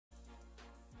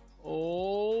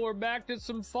we're back to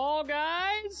some Fall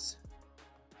Guys.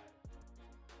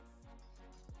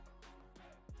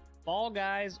 Fall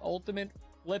Guys Ultimate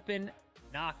Flippin'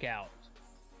 Knockout.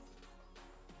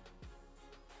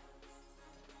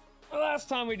 The last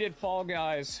time we did Fall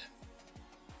Guys,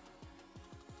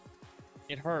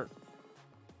 it hurt.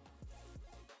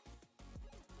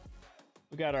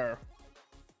 We got our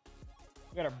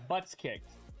butts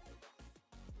kicked.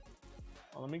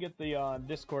 Well, let me get the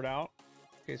Discord out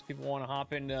in case people want to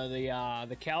hop into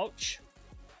the couch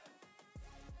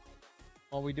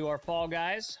while we do our Fall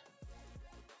Guys.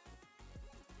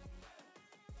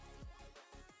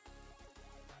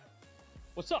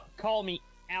 What's up? Call me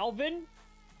Alvin.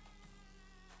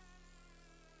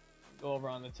 Go over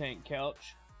on the tank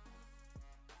couch.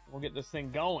 We'll get this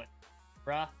thing going,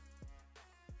 bruh.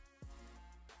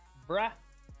 Bruh.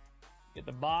 Get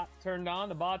the bot turned on.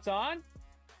 The bot's on.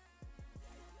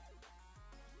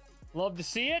 Love to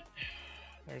see it.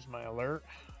 There's my alert.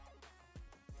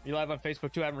 You live on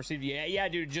Facebook too? I haven't received it yet. Yeah,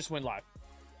 dude, it just went live.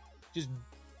 Just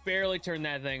barely turned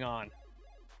that thing on.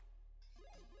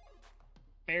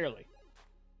 Barely.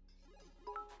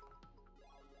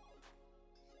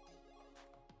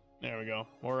 There we go.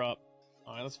 We're up.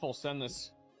 All right, let's full send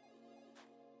this.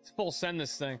 Let's full send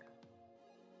this thing.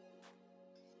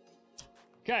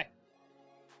 Okay.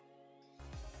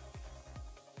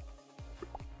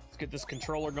 Let's get this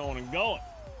controller going and going.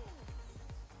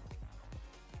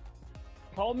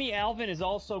 Call me Alvin is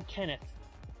also Kenneth.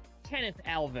 Kenneth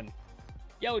Alvin.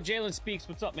 Yo, Jalen Speaks.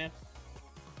 What's up, man?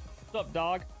 What's up,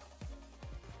 dog?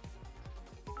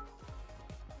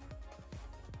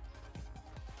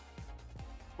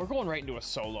 We're going right into a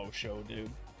solo show, dude.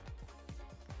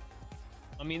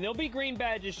 I mean, there'll be green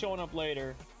badges showing up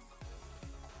later.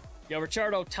 Yo,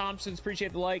 Richardo Thompson's,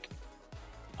 appreciate the like.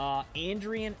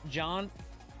 Andrian John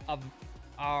of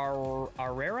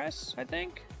Areres, I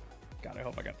think. God, I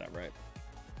hope I got that right.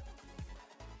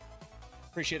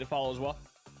 Appreciate the follow as well.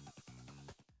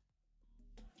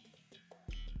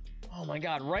 Oh my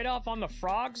god, right off on the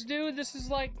frogs, dude. This is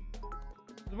like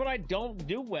what I don't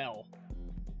do well.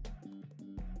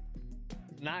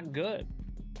 Not good.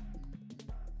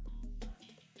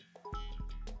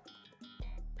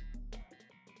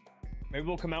 Maybe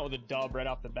we'll come out with a dub right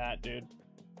off the bat, dude.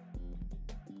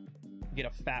 Get a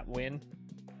fat win.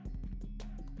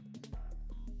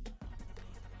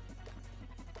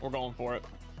 We're going for it.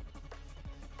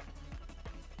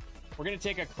 We're gonna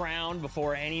take a crown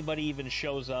before anybody even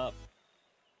shows up.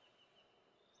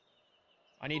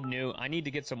 I need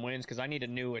to get some wins because I need a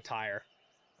new attire.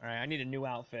 Alright, I need a new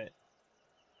outfit.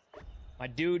 My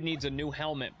dude needs a new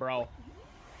helmet, bro.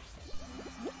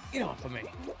 Get off of me.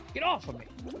 Get off of me.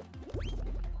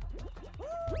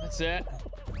 That's it.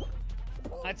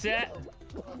 That's it.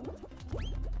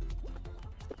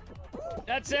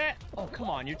 That's it. Oh, come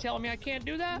on. You're telling me I can't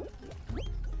do that?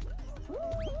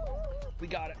 We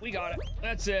got it. We got it.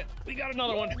 That's it. We got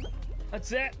another one.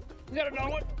 That's it. We got another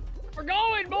one. We're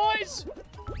going, boys.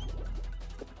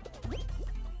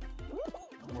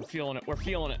 We're feeling it. We're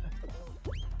feeling it.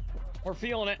 We're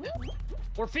feeling it.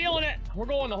 We're feeling it. We're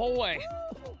going the whole way.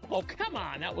 Oh, come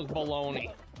on. That was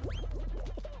baloney.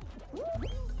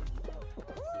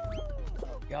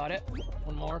 Got it.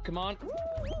 One more. Come on.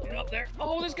 Get up there.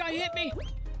 Oh, this guy hit me.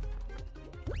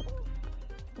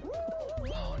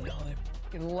 Oh, no. They're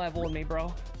fucking leveling me,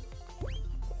 bro.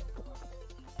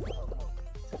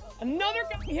 Another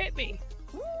guy hit me.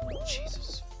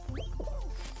 Jesus.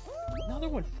 Another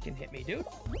one fucking hit me, dude.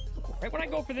 Right when I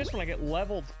go for this one, I get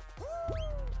leveled.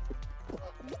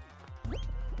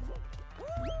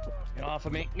 Get off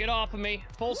of me. Get off of me.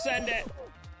 Full send it.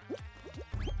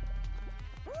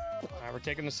 Alright, we're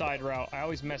taking the side route. I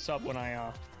always mess up when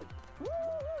I,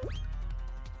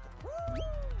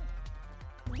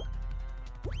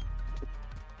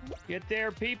 Get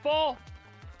there, people!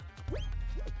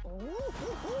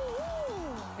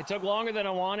 It took longer than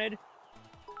I wanted.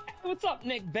 What's up,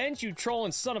 Nick Bench, you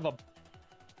trolling son of a... I'm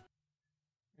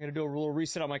gonna do a little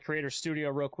reset on my creator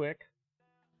studio real quick.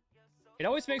 It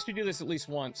always makes me do this at least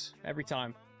once, every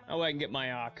time. That way I can get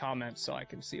my comments so I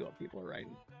can see what people are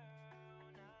writing.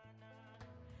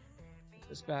 Put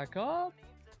this back up.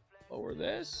 Lower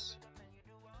this.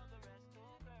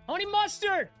 Honey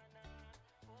Mustard!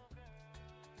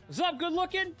 What's up, good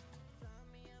looking?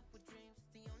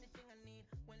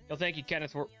 Yo, thank you,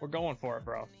 Kenneth. We're going for it,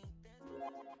 bro.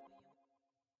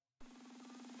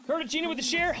 Curtigina with the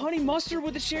share. Honey Mustard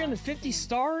with the share and the 50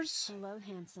 stars. Hello,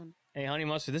 handsome. Hey, Honey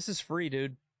Mustard, this is free,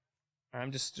 dude.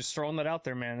 I'm just throwing that out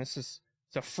there, man. It's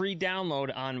a free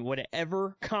download on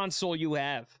whatever console you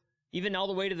have. Even all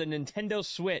the way to the Nintendo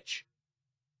Switch.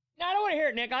 No, I don't want to hear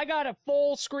it, Nick. I got a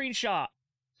full screenshot.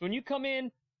 So when you come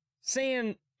in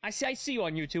saying, I see you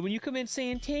on YouTube. When you come in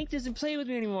saying, Tank doesn't play with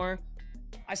me anymore,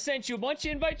 I sent you a bunch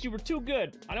of invites. You were too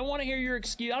good. I don't want to hear your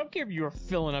excuse. I don't care if you were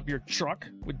filling up your truck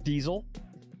with diesel.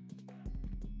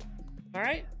 All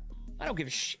right? I don't give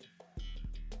a shit.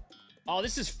 Oh,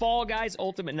 this is Fall Guys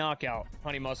Ultimate Knockout,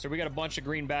 Honey Mustard. We got a bunch of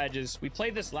green badges. We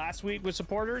played this last week with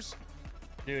supporters.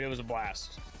 Dude, it was a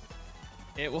blast.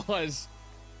 It was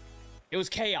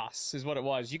chaos, is what it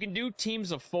was. You can do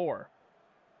teams of 4.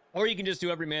 Or you can just do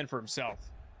every man for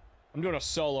himself. I'm doing a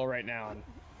solo right now, and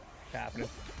it's happening.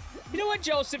 You know what,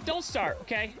 Joseph? Don't start,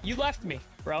 okay? You left me,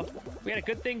 bro. We had a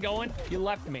good thing going. You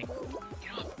left me.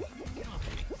 Get off me. Get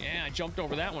off me. Yeah, I jumped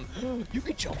over that one. You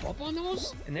could jump up on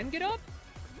those and then get up?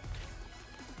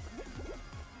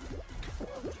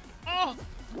 Oh!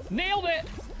 Nailed it!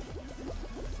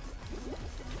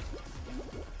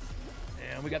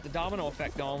 And we got the domino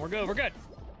effect going. We're good. We're good.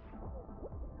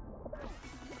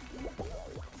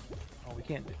 Oh, we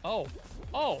can't do... Oh.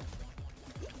 Oh.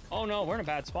 Oh, no. We're in a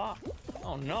bad spot.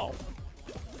 Oh, no.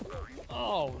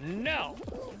 Oh, no.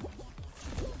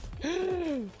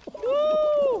 Woo!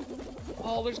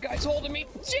 Oh, there's guys holding me.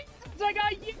 Jesus, I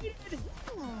got yeeted.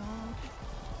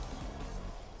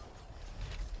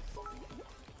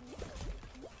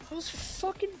 That was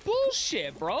fucking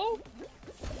bullshit, bro.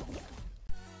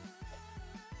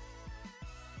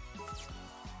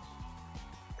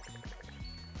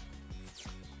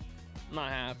 I'm not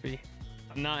happy.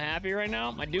 I'm not happy right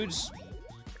now. My dude's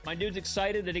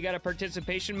excited that he got a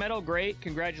participation medal. Great,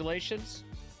 congratulations.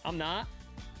 I'm not.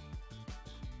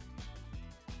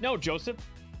 No, Joseph.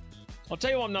 I'll tell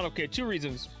you why I'm not okay. 2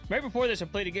 reasons. Right before this, I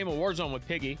played a game of Warzone with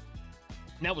Piggy,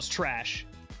 and that was trash.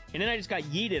 And then I just got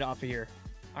yeeted off of here.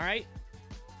 All right,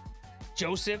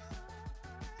 Joseph.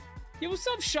 Yo, what's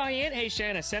up, Cheyenne? Hey,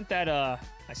 Cheyenne, I sent that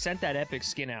epic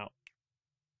skin out.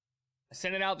 I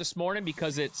sent it out this morning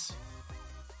because it's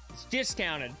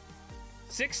discounted,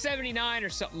 $679 or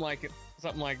something like it,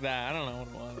 something like that. I don't know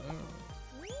what it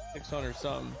was. 600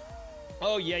 something.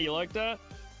 Oh yeah, you like that?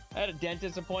 I had a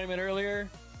dentist appointment earlier.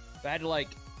 I had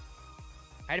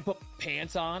to put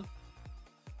pants on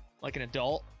like an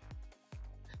adult.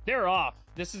 They're off.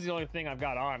 This is the only thing I've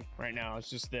got on right now. It's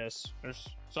just this.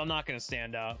 So I'm not gonna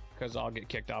stand out because I'll get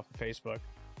kicked off of Facebook.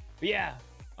 But yeah,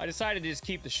 I decided to just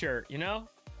keep the shirt, you know?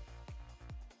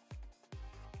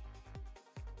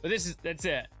 But that's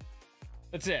it.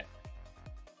 That's it.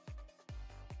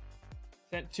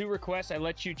 Sent 2 requests. I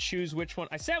let you choose which one.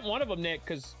 I sent one of them, Nick,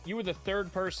 because you were the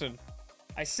 3rd person.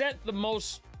 I sent the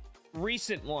most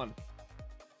recent one.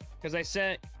 Because I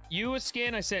sent you a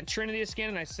skin, I sent Trinity a skin,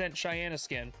 and I sent Cheyenne a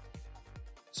skin.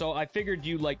 So I figured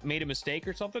you, like, made a mistake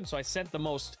or something, so I sent the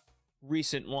most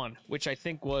recent one, which I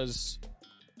think was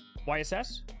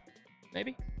YSS?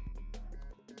 Maybe?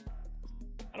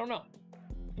 I don't know.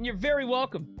 And you're very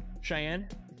welcome, Cheyenne.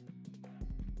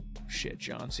 Shit,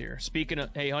 John's here. Speaking of,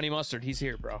 hey, Honey Mustard, he's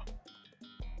here, bro.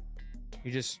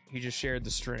 He just shared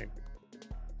the stream.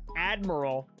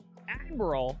 Admiral.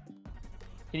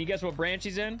 Can you guess what branch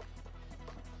he's in?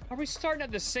 Are we starting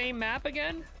at the same map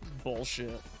again?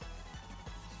 Bullshit.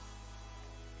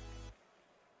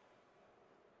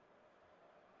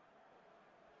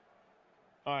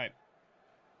 All right.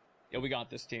 Yeah, we got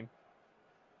this, team.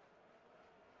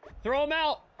 Throw him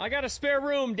out. I got a spare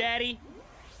room, Daddy.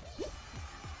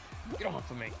 Get off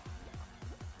of me.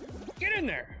 Get in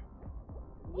there.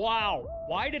 Wow.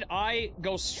 Why did I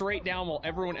go straight down while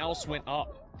everyone else went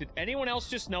up? Did anyone else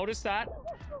just notice that?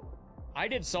 I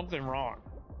did something wrong.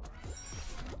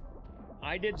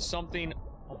 I did something...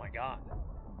 Oh my god.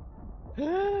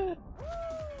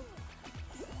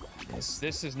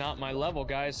 This is not my level,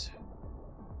 guys.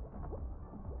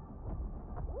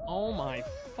 Oh my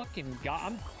fucking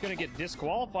god. I'm gonna get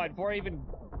disqualified before I even...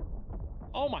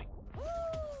 Oh my...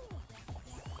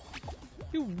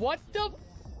 Dude, what the f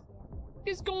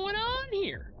is going on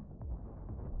here?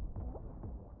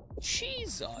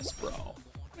 Jesus, bro.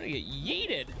 I'm gonna get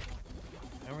yeeted.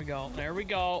 There we go. There we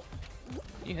go.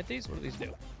 Can you hit these? What do these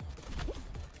do?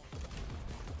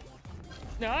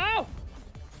 No!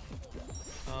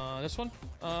 This one?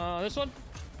 This one?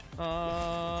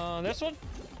 This one?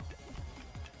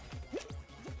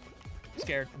 I'm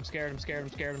scared. I'm scared. I'm scared. I'm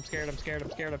scared. I'm scared. I'm scared. I'm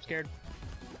scared. I'm scared.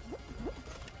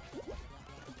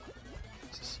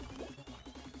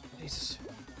 Jesus.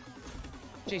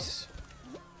 Jesus.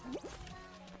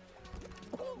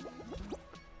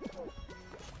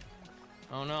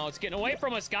 Oh no, it's getting away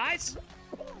from us, guys!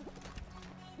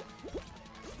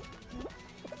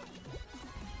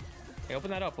 Hey, open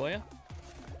that up, will ya?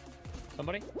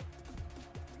 Somebody?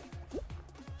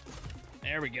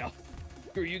 There we go.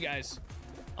 Screw you guys.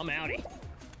 I'm outie.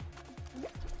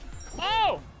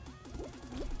 Oh!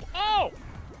 Oh!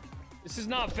 This is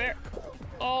not fair.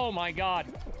 Oh my god.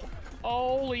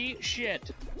 Holy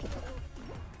shit.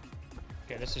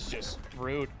 Okay, this is just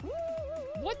rude.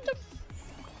 What the f—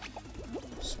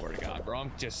 swear to God, bro,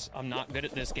 I'm not good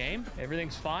at this game.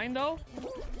 Everything's fine, though.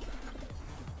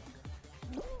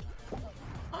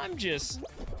 This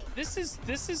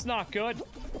is not good.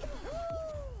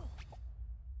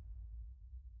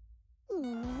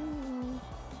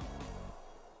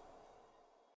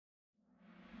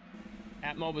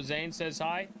 At Moba Zane says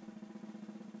hi.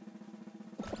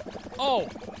 Oh,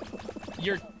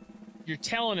 you're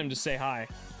telling him to say hi.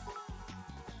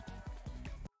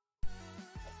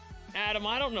 Adam,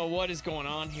 I don't know what is going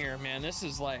on here, man. This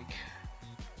is like,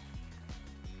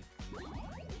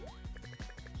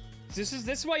 this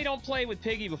is why you don't play with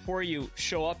Piggy before you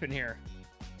show up in here.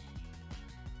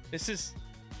 This is,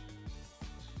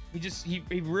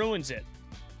 he ruins it.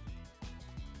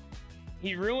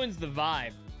 He ruins the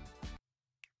vibe.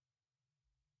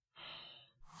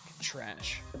 Fucking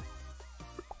trash.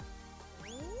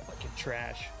 Fucking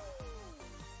trash.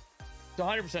 It's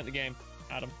 100% the game,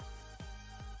 Adam.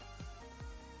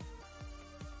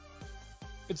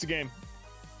 It's a game.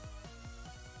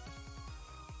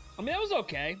 I mean, that was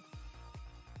okay.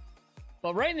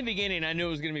 But right in the beginning, I knew it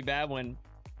was going to be bad when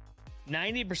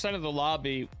 90% of the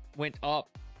lobby went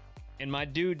up and my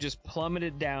dude just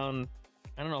plummeted down.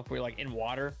 I don't know if we were like in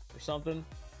water or something,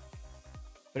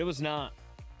 but it was not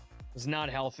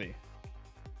healthy.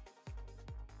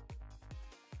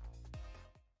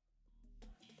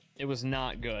 It was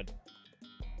not good.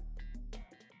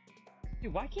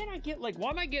 Dude, why can't I get like,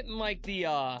 why am I getting like the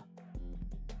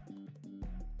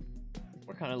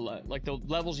what kind of like the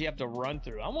levels you have to run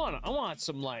through? I want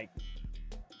some like,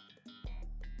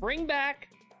 bring back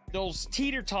those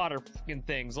teeter-totter fucking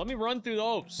things. Let me run through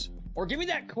those. Or give me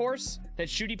that course that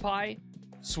Shooty Pie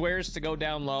swears to go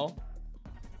down low,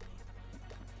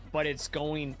 but it's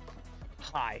going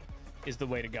high is the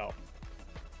way to go.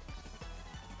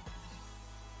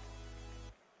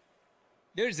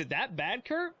 Dude, is it that bad,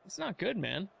 Kurt? It's not good,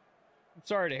 man. I'm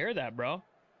sorry to hear that, bro.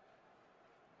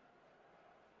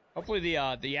 Hopefully the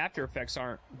after effects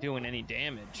aren't doing any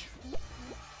damage.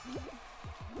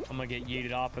 I'm gonna get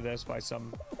yeeted off of this by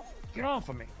some... Get off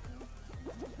of me.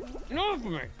 Get off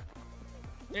of me.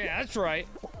 Yeah, that's right.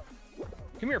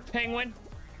 Come here, penguin.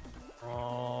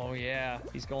 Oh, yeah.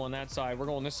 He's going that side. We're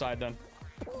going this side, then.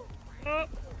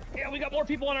 Yeah, we got more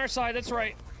people on our side. That's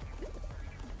right.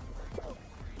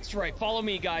 That's right. Follow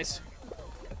me, guys.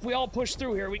 If we all push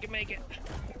through here, we can make it.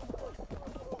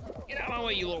 Get out of my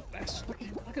way, you little bastard.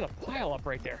 Look at the pile up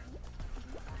right there.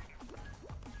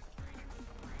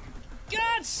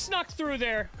 God, snuck through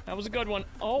there. That was a good one.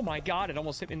 Oh my God, it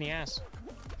almost hit me in the ass.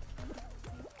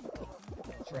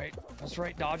 That's right. That's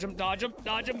right. Dodge him, dodge him,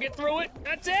 dodge him. Get through it.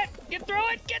 That's it. Get through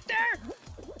it. Get there.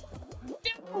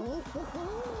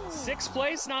 Sixth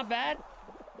place, not bad.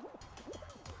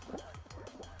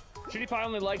 Shitty Pie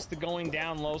only likes the going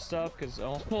down low stuff because,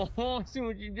 oh, see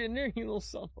what you did there, you little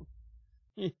son of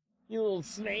you little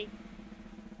snake.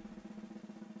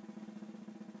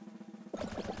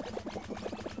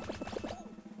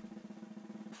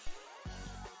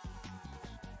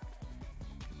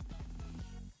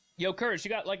 Yo, Curtis, you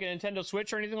got like a Nintendo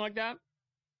Switch or anything like that?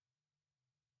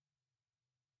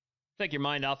 Take your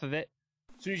mind off of it.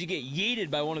 As soon as you get yeeted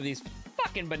by one of these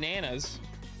fucking bananas,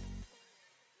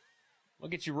 we'll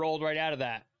get you rolled right out of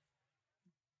that.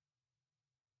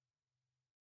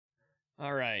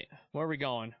 All right, where are we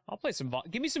going? I'll play some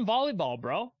give me some volleyball,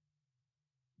 bro.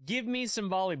 Give me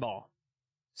some volleyball.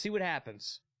 See what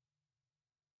happens.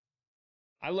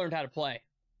 I learned how to play,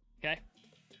 okay?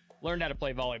 Learned how to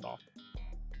play volleyball.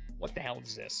 What the hell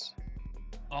is this?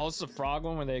 Oh, this is a frog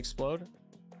one where they explode,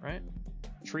 right?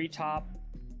 Treetop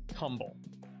tumble.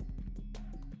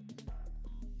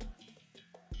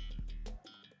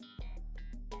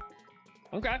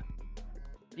 Okay.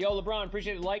 Yo, LeBron,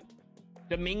 appreciate the like.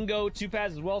 Domingo, 2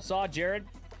 pads as well. Saw Jared,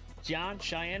 John,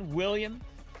 Cheyenne, William,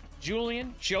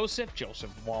 Julian, Joseph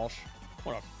Walsh.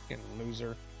 What a fucking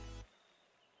loser.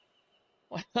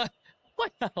 What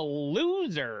a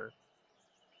loser.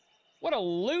 What a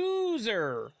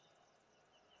loser.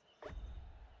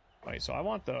 Wait, so I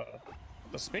want the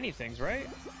spinny things, right?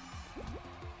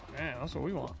 Yeah, that's what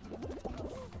we want.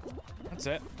 That's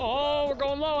it. Oh, we're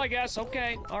going low, I guess.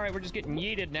 Okay. All right, we're just getting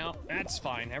yeeted now. That's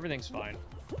fine. Everything's fine.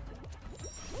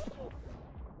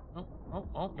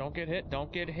 Oh, don't get hit.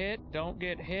 Don't get hit. Don't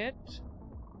get hit.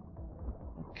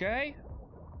 Okay.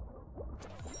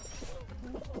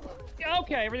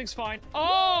 Okay, everything's fine.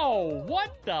 Oh,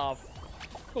 what the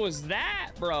What was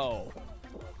that, bro?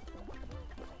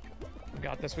 We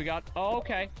got this. We got. Oh,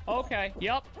 okay. Okay.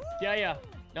 Yep. Yeah, yeah.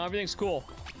 No, everything's cool.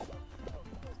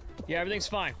 Yeah, everything's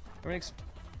fine.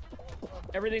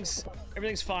 Everything's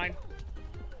fine.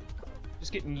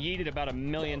 Just getting yeeted about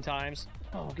 1,000,000 times.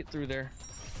 Oh, I'll get through there.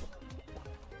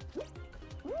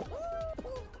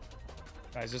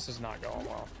 Guys, this is not going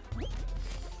well.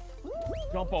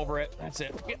 Jump over it. That's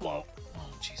it. Get low. Oh,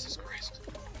 Jesus Christ.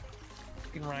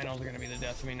 Fucking rhinos are gonna be the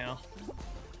death of me now.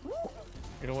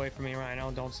 Get away from me,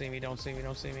 rhino. Don't see me, don't see me,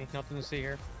 don't see me. Nothing to see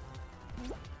here.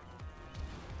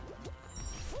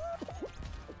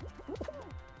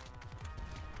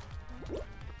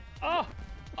 Oh!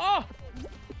 Oh!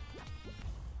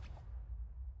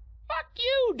 Fuck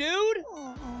you, dude!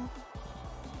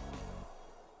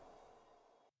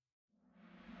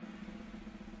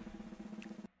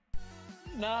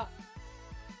 Nah.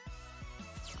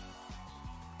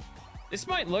 This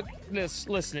might look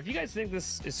listen, if you guys think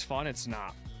this is fun, it's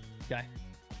not. Okay?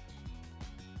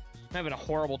 I'm having a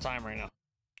horrible time right now.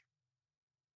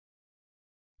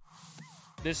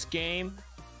 This game,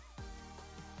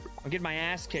 I'm getting my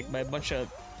ass kicked by a bunch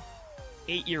of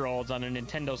 8-year-olds on a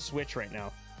Nintendo Switch right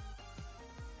now.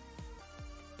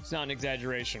 It's not an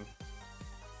exaggeration.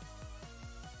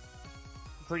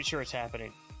 I'm pretty sure it's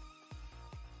happening.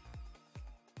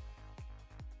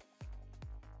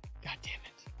 God damn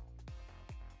it.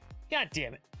 God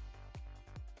damn it.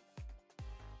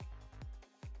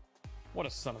 What a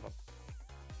son of a...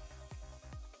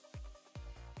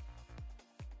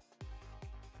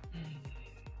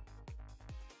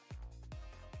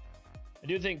 I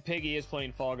do think Piggy is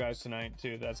playing Fall Guys tonight,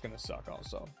 too. That's gonna suck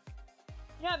also.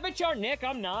 Yeah, I bet you are, Nick.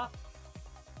 I'm not.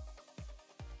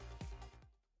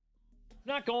 It's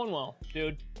not going well,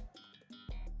 dude.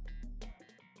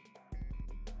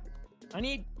 I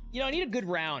need a good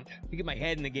round to get my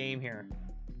head in the game here.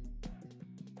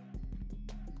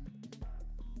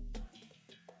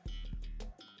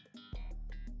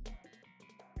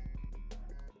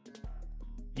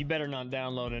 You better not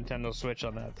download Nintendo Switch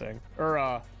on that thing.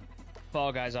 Or,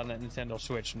 Fall Guys on that Nintendo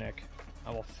Switch, Nick.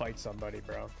 I will fight somebody,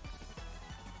 bro.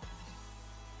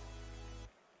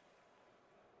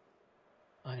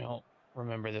 I don't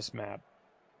remember this map.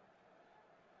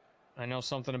 I know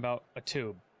something about a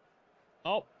tube.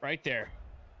 Oh, right there.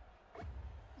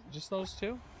 Just those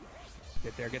two?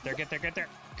 Get there, get there, get there, get there.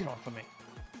 Get off of me.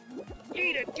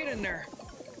 Eat it, get in there.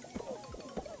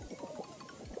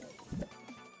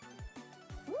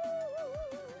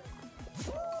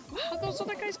 How those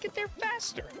other guys get there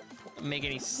faster? Doesn't make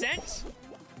any sense.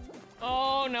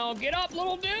 Oh no, get up,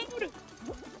 little dude.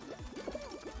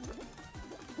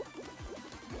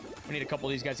 We need a couple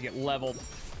of these guys to get leveled.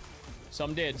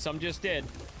 Some did, some just did.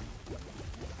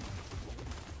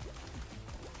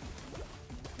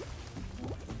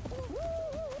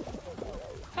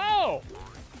 Oh!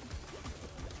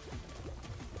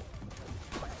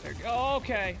 There you go,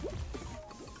 okay.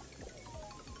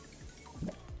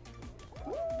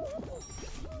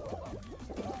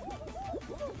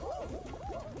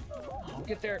 I'll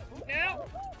get there now.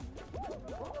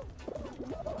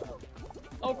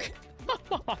 Okay,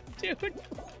 come on, dude.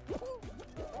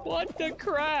 What the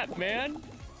crap, man?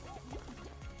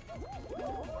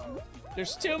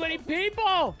 There's too many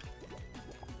people.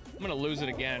 I'm gonna lose it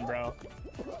again, bro.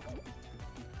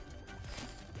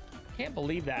 Can't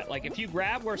believe that. Like, if you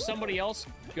grab where somebody else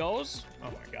goes,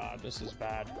 oh my god, this is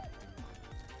bad.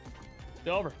 It's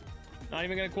over. Not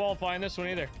even gonna qualify in this one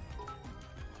either.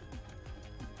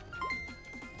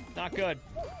 Not good.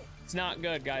 It's not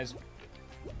good, guys.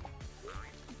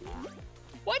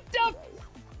 What the?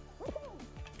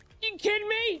 You kidding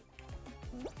me?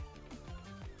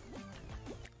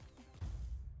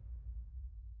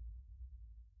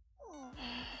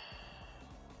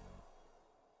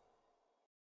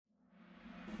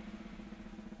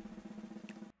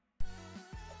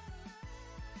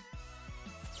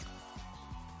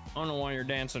 I don't know why you're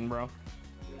dancing, bro.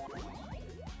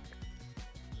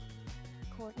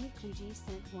 Courtney PG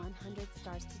sent 100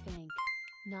 stars to thank.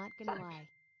 Not gonna lie.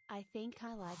 I think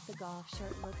I like the golf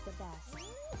shirt look the best.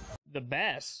 The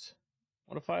best?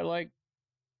 What if I like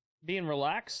being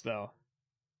relaxed, though?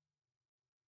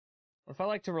 What if I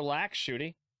like to relax,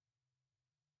 Shooty?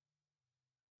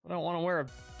 I don't want to wear a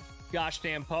gosh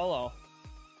damn polo.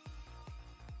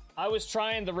 I was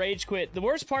trying the rage quit. The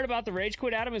worst part about the rage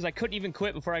quit, Adam, is I couldn't even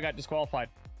quit before I got disqualified.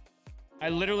 I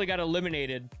literally got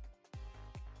eliminated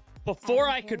before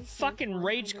I could fucking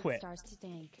rage quit. Stars to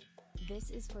thank.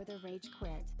 This is for the rage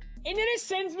quit. And then it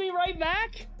sends me right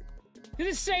back to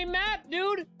the same map,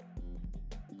 dude.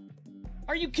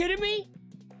 Are you kidding me?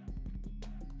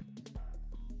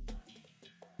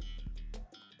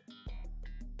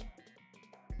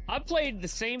 I've played the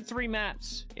same 3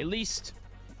 maps at least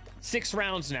 6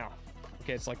 rounds now.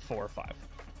 Okay, it's like 4 or 5.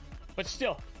 But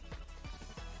still.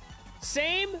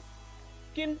 Same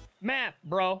fucking map,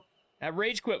 bro. That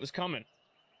rage quit was coming.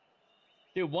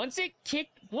 Dude, once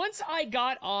I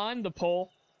got on the pole,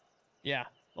 yeah,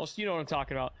 most of you know what I'm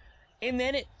talking about. And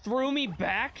then it threw me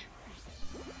back,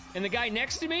 and the guy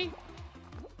next to me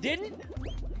didn't.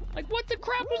 Like, what the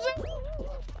crap was that?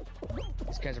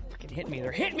 These guys are freaking hitting me.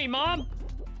 They're hitting me, Mom!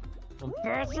 Them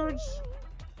bastards!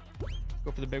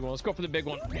 Go for the big one. Let's go for the big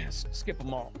one. Yes, skip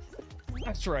them all.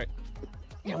 That's right.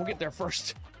 Yeah, we'll get there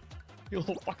first. You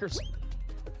little fuckers.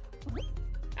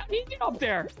 How did he get up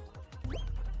there?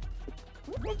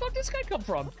 Where the fuck did this guy come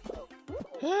from?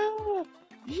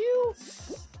 You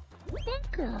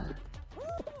fucker.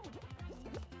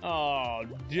 Oh,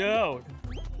 dude.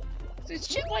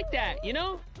 It's shit like that, you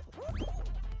know?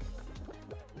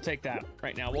 We'll take that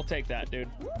right now. We'll take that, dude.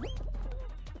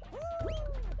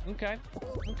 Okay.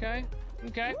 Okay.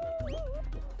 Okay.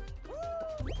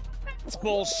 That's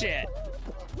bullshit.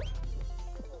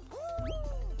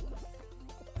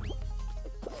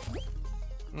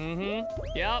 Mm-hmm.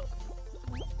 Yep.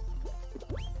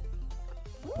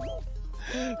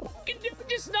 Dude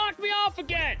just knocked me off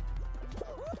again.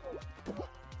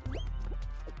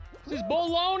 This is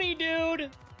baloney,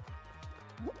 dude.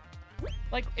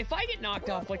 Like, if I get knocked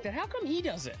off like that, how come he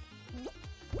does it?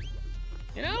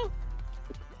 You know?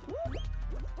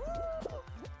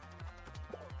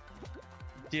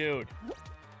 Dude.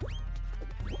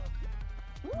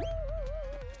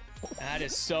 That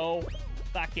is so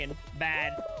fucking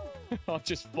bad.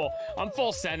 I'm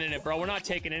full sending it, bro. We're not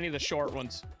taking any of the short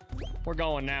ones. We're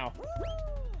going now.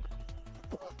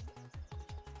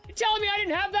 You telling me I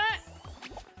didn't have that?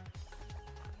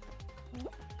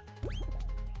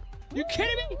 You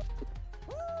kidding me?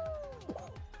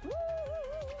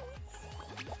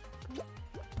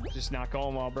 Just not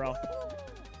going well, bro.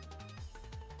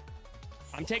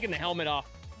 I'm taking the helmet off.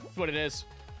 That's what it is.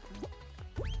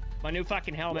 My new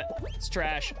fucking helmet. It's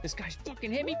trash. This guy's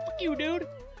fucking hit me. Fuck you, dude.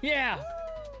 Yeah.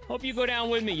 Hope you go down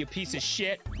with me, you piece of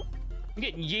shit. I'm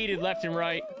getting yeeted left and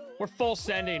right. We're full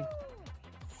sending.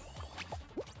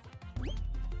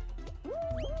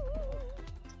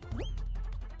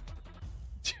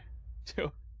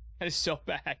 Dude, that is so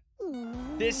bad.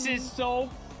 This is so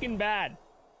fucking bad.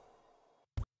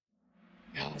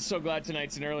 Oh, I'm so glad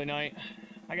tonight's an early night.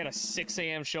 I got a 6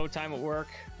 a.m. showtime at work,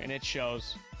 and it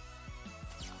shows.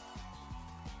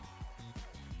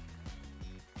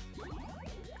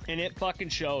 And it fucking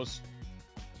shows.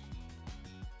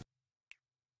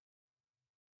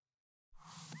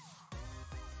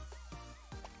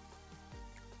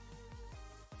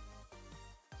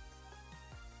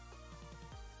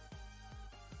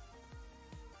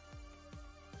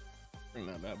 Bring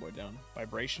that bad boy down.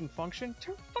 Vibration function?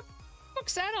 Turn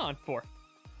fuck's that on for?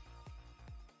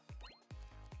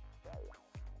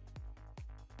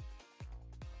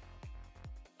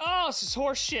 Oh, this is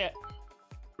horse shit.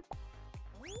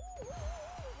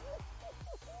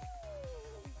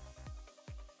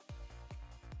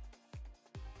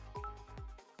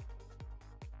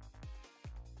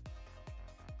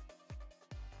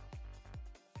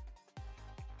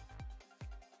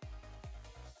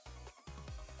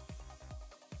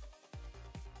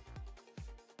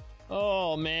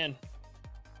 Oh, man.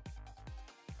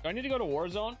 Do I need to go to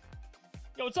Warzone?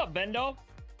 Yo, what's up, Bendo?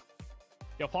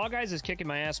 Yo, Fall Guys is kicking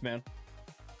my ass, man.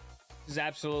 This is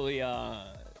absolutely,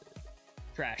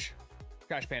 trash.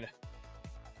 Trash panda.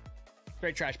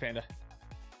 Great trash panda.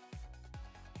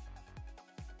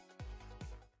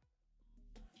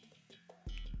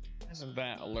 Hasn't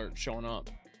that alert showing up?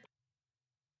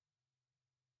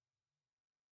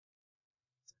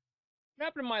 What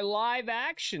happened to my live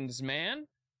actions, man?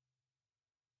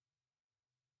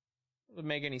 Doesn't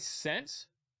make any sense.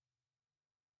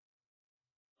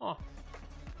 Oh.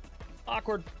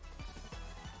 Awkward.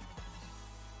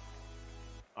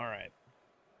 Alright.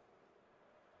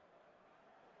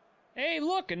 Hey,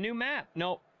 look, a new map.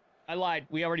 No, I lied.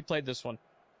 We already played this one.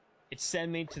 It sent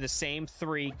me to the same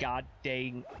 3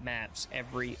 goddamn maps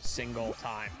every single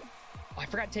time. Oh, I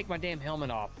forgot to take my damn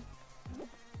helmet off.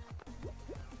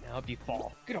 I hope you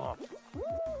fall. Get off.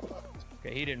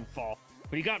 Okay, he didn't fall.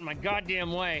 But he got in my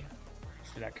goddamn way.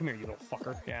 Come here, you little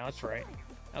fucker. Yeah, that's right.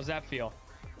 How's that feel?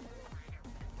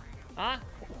 Huh?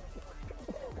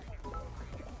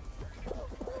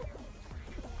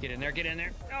 Get in there, get in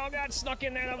there. Oh, God, snuck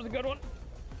in there. That was a good one.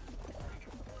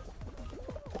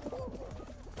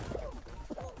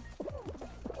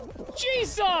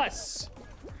 Jesus!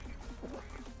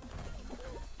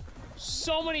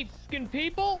 So many fucking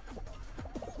people.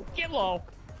 Get low.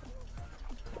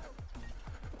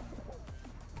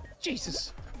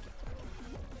 Jesus.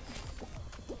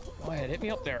 Go ahead, hit me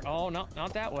up there. Oh, no,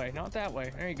 not that way, not that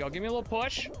way. There you go, give me a little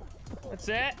push. That's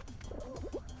it.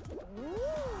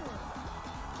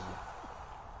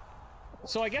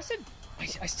 So I guess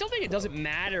I still think it doesn't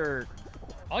matter.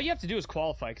 All you have to do is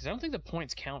qualify, because I don't think the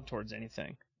points count towards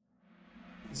anything.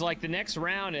 It's like the next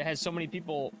round, it has so many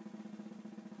people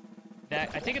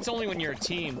that I think it's only when you're a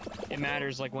team it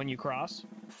matters, like when you cross.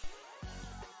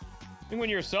 I think when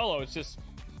you're a solo, it's just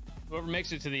whoever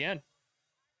makes it to the end.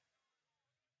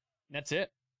 That's it.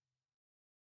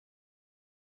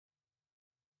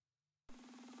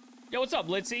 Yo, what's up,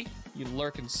 Litzy? You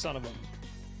lurking son of a...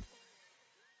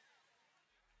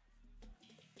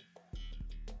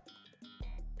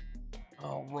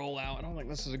 Oh, roll out. I don't think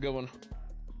this is a good one.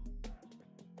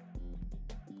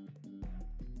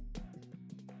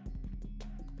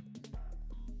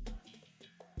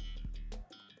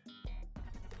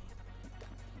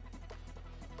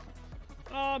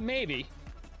 Maybe.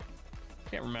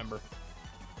 Can't remember.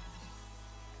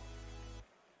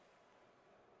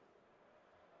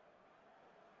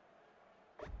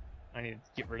 I need to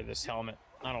get rid of this helmet.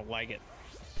 I don't like it.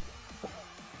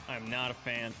 I'm not a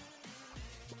fan.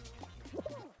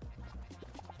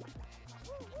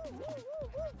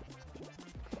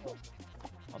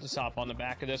 I'll just hop on the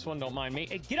back of this one, don't mind me.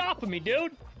 Hey, get off of me,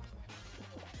 dude!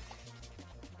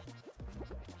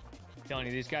 I'm telling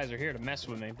you, these guys are here to mess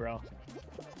with me, bro.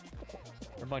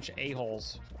 They're a bunch of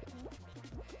a-holes.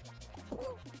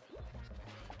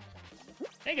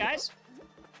 Hey, guys!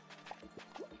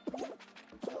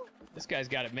 This guy's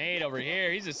got it made over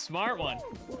here. He's a smart one.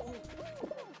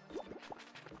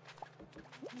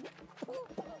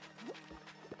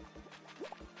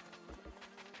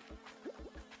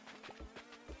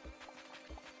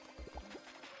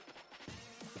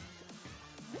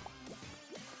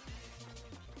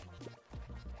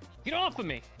 Get off of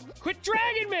me! Quit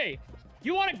dragging me!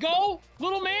 You want to go,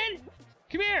 little man?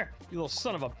 Come here, you little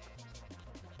son of a...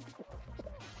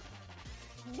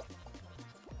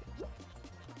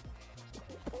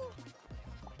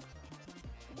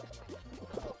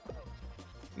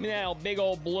 Give me that big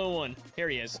old blue one. Here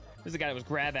he is. This is the guy that was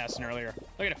grab-assing earlier.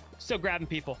 Look at him. Still grabbing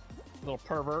people. Little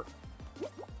pervert.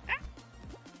 Ah.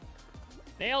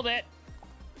 Nailed it.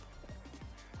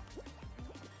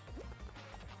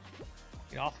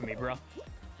 Get off of me, bro.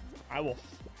 I will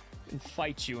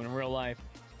fight you in real life.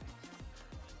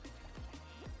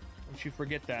 Don't you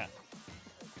forget that.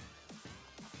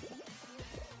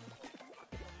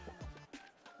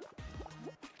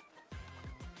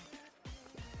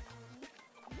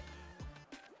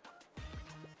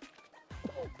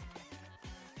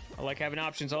 I like having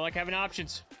options. I like having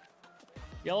options.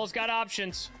 Yellow's got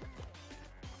options.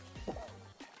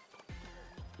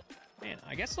 Man,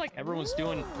 I guess like everyone's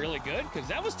doing really good because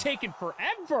that was taking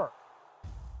forever.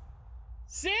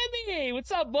 Sammy,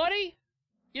 what's up, buddy?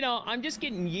 You know, I'm just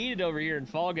getting yeeted over here in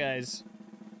Fall Guys,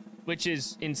 which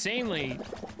is insanely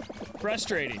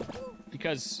frustrating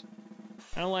because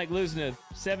I don't like losing to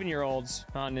 7-year-olds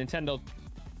on Nintendo.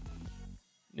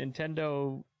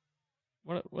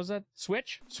 What was that?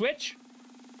 Switch? Switch?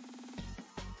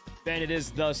 Ben, it is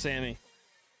the Sammy.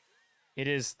 It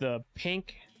is the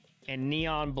pink and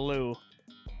neon blue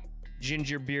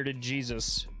ginger bearded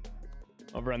Jesus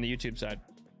over on the YouTube side.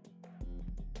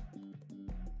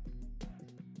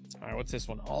 All right, what's this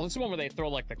one? Oh, this is the one where they throw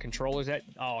like the controllers at.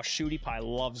 Oh, Shooty Pie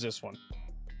loves this one.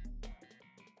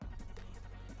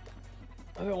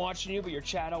 I've been watching you, but your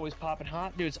chat always popping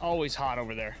hot. Dude, it's always hot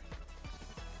over there.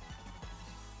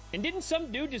 And didn't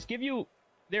some dude just give you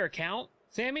their account,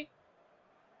 Sammy?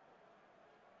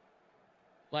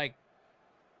 Like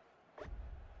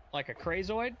a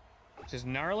crazoid? Which is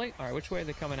gnarly. All right, which way are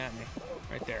they coming at me?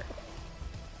 Right there.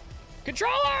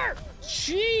 Controller!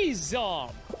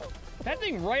 Jeez, that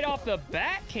thing right off the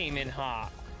bat came in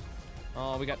hot.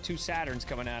 Oh, we got 2 Saturns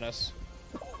coming at us.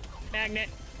 Magnet.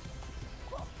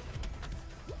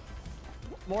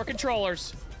 More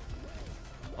controllers.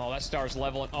 Oh, that star's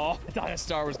leveling. Oh, I thought that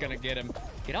star was gonna get him.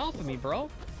 Get off of me, bro.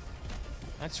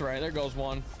 That's right, there goes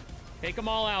one. Take them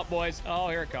all out, boys. Oh,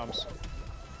 here it comes.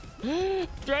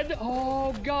 Thread.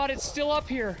 Oh, God, it's still up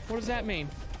here. What does that mean?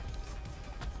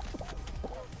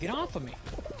 Get off of me.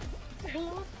 What the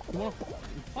hell? You wanna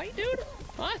fight, dude?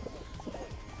 Huh?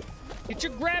 Get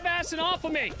your grab assing off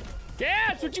of me. Yeah,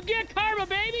 that's what you get, karma,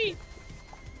 baby.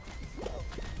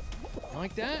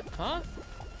 Like that, huh?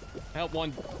 I hope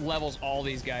one levels all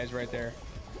these guys right there.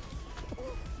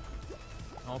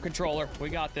 Oh, controller, we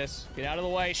got this. Get out of the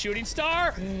way, shooting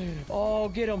star! Oh,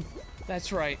 get him.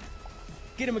 That's right.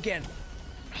 Get him again.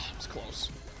 Oh, it was close.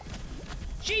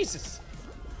 Jesus!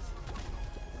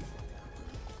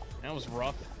 That was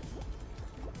rough.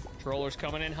 Controller's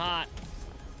coming in hot.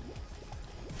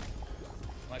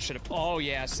 I should have... Oh,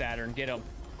 yeah, Saturn. Get him.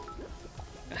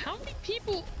 How many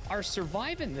people are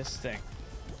surviving this thing?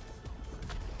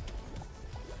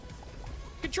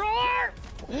 Controller!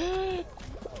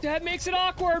 That makes it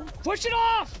awkward. Push it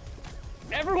off!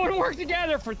 Everyone work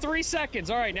together for 3 seconds.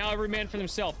 All right, now every man for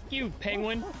themselves. You,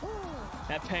 penguin.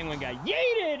 That penguin got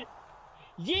yeeted!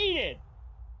 Yeeted!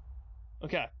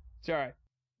 Okay, it's all right.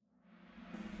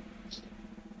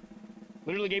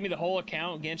 Literally gave me the whole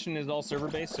account. Genshin is all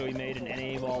server-based, so he made an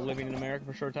NA while living in America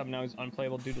for a short time. Now he's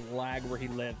unplayable due to the lag where he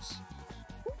lives.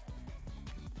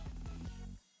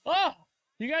 Oh!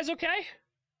 You guys okay?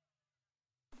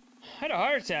 I had a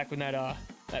heart attack when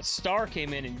that star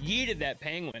came in and yeeted that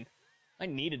penguin. I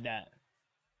needed that.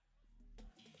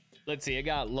 Let's see, it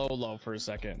got low for a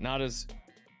second. Not as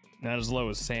low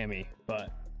as Sammy,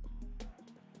 but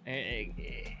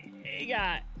it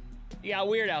got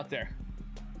weird out there.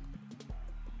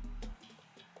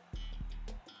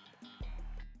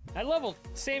 That level,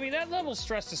 Sammy, that level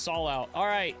stressed us all out. All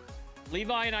right,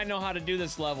 Levi and I know how to do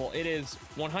this level. It is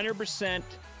 100%.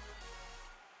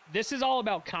 This is all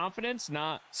about confidence,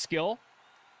 not skill.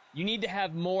 You need to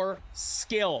have more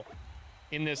skill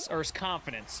in this, or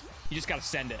confidence. You just gotta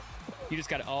send it. You just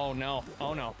gotta, oh no.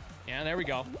 Yeah, there we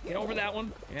go. Get over that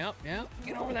one. Yep,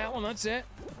 get over that one, that's it.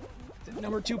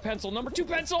 Number 2 pencil,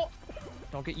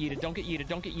 Don't get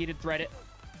yeeted, thread it.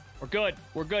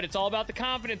 We're good, it's all about the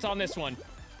confidence on this one.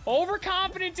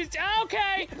 Overconfidence, it's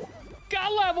okay.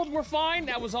 Got leveled, we're fine.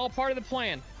 That was all part of the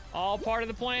plan. All part of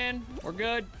the plan. We're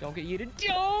good. Don't get yeeted.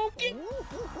 Don't get...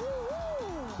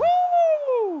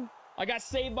 Woo! I got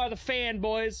saved by the fan,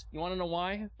 boys. You want to know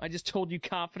why? I just told you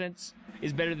confidence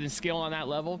is better than skill on that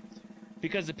level.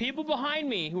 Because the people behind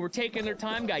me who were taking their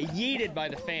time got yeeted by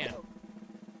the fan.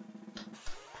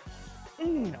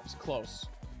 That was close.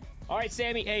 All right,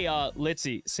 Sammy. Hey,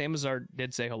 Litzy. Samazar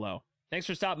did say hello. Thanks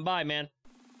for stopping by, man.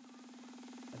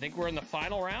 I think we're in the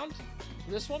final round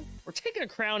for this one. We're taking a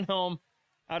crown home.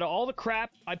 Out of all the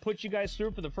crap I put you guys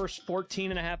through for the first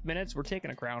 14.5 minutes, we're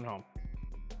taking a crown home.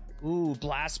 Ooh,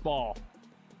 blast ball.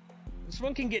 This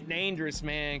one can get dangerous,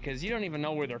 man, because you don't even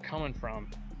know where they're coming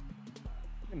from. It's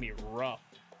gonna be rough.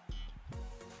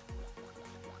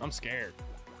 I'm scared.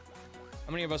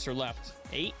 How many of us are left?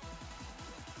 8?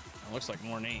 It looks like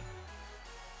more than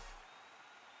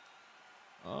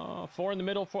 8. 4 in the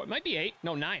middle, 4. It might be 8.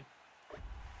 No, 9.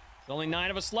 There's only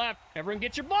 9 of us left. Everyone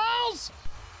get your balls!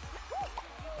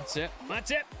 That's it.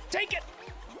 That's it. Take it!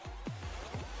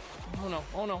 Oh no.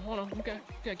 Okay,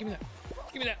 give me that.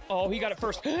 Give me that. Oh, he got it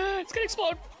first. It's gonna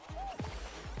explode.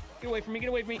 Get away from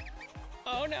me.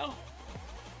 Oh no.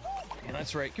 Yeah,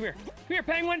 that's right. Come here,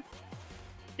 penguin.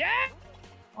 Yeah!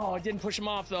 Oh, I didn't push him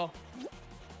off though.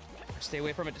 Stay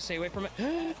away from it.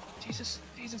 Jesus,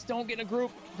 don't get in a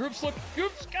group. Groups, go!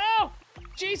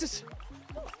 Jesus!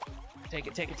 Take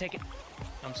it.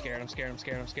 I'm scared.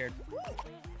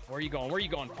 Where are you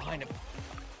going? Behind him.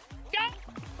 Yeah!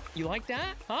 You like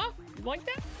that? Huh? You like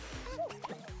that?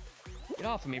 Get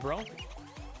off of me, bro.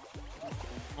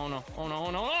 Oh no.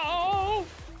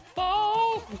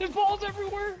 Oh! There's balls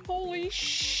everywhere! Holy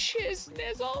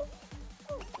shiznizle!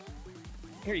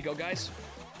 Here you go, guys.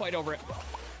 Fight over it.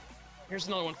 Here's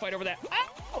another one. Fight over that.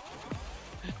 Ow!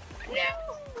 No!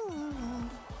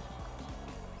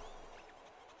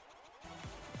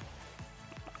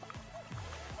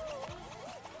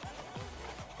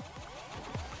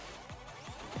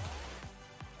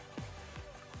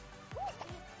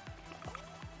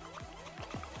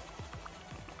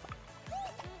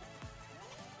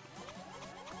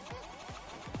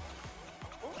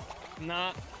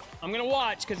 Nah, I'm gonna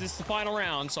watch because it's the final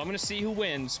round, so I'm gonna see who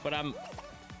wins. But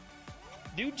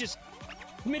dude just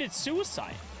committed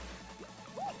suicide.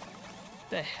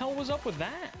 The hell was up with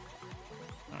that?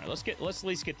 All right, let's at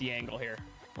least get the angle here.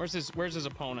 Where's his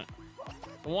opponent?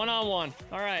 One-on-one.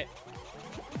 All right.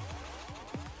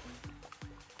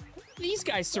 These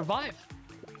guys survive.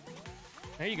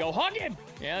 There you go. Hug him.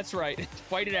 Yeah, that's right.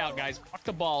 Fight it out, guys. Fuck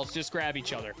the balls. Just grab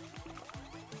each other.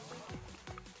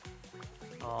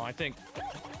 Oh, I think...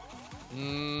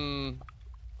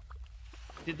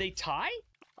 Did they tie?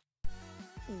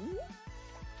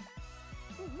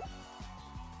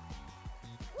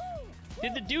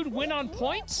 Did the dude win on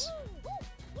points?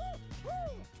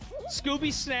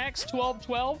 Scooby Snacks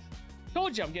 12-12?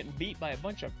 Told you I'm getting beat by a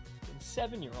bunch of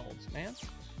 7-year-olds, man.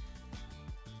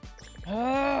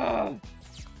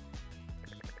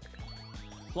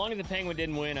 As long as the penguin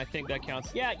didn't win, I think that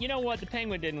counts. Yeah, you know what? The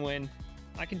penguin didn't win.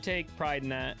 I can take pride in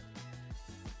that.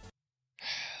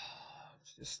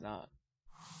 It's just not.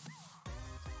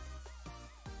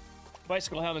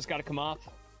 Bicycle helmet's got to come off.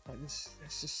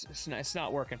 It's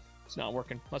not working. It's not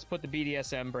working. Let's put the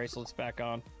BDSM bracelets back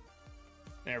on.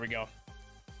 There we go.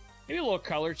 Maybe a little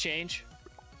color change.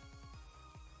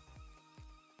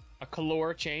 A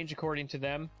color change, according to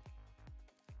them.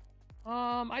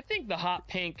 I think the hot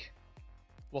pink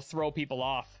will throw people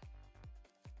off.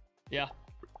 Yeah.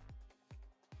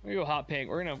 We go hot pink.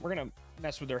 We're gonna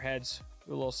mess with their heads.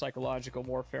 Do a little psychological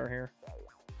warfare here.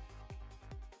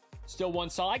 Still one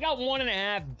solid. I got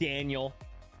 1.5, Daniel.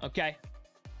 Okay.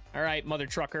 All right, mother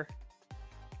trucker.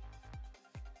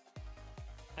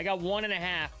 I got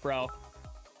 1.5, bro.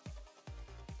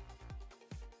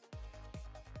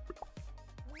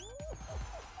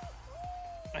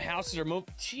 My houses are moved.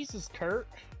 Jesus, Kurt.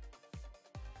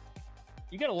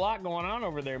 You got a lot going on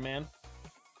over there, man.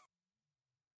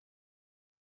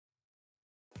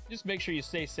 Just make sure you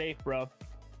stay safe, bro.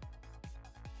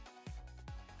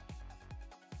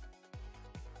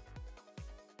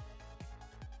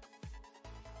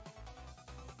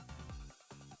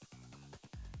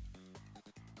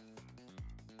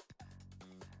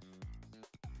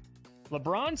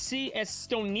 LeBron C.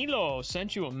 Estonilo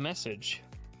sent you a message.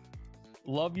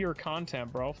 Love your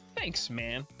content, bro. Thanks,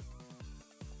 man.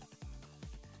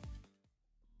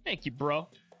 Thank you, bro.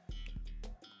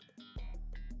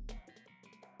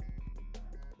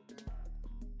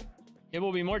 It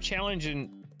will be more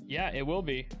challenging. Yeah, it will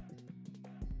be.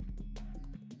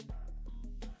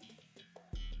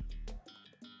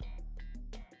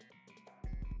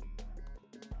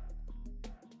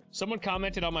 Someone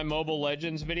commented on my Mobile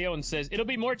Legends video and says, it'll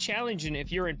be more challenging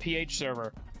if you're in PH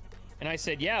server. And I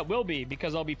said, yeah, it will be,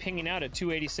 because I'll be pinging out at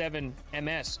 287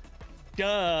 MS.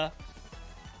 Duh.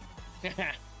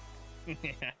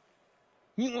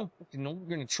 We're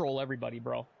gonna troll everybody,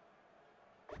 bro.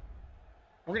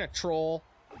 We're gonna troll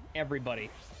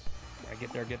everybody. All right,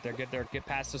 get there, get there, get there. Get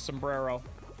past the sombrero.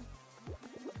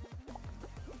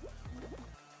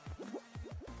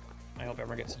 I hope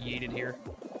everyone gets yeeted here.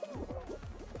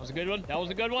 That was a good one. That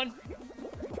was a good one.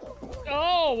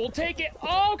 Oh, we'll take it.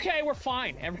 Okay, we're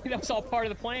fine. That was all part of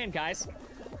the plan, guys.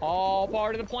 All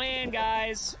part of the plan,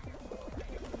 guys.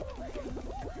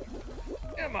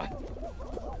 Come on.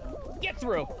 Get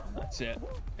through. That's it.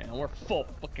 Man, we're full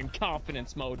fucking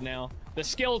confidence mode now. The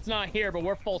skill's not here, but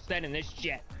we're full sending this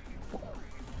shit.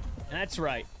 That's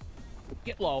right.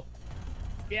 Get low.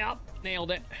 Yep,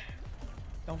 nailed it.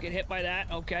 Don't get hit by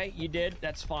that. Okay, you did.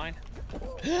 That's fine.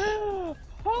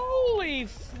 Holy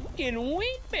fucking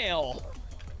windmill!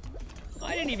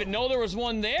 I didn't even know there was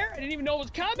one there. I didn't even know it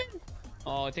was coming.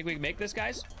 Oh, I think we can make this,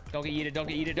 guys. Don't get yeeted, don't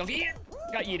get yeeted, don't get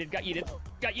yeeted. Got yeeted, got yeeted.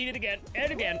 Got yeeted again,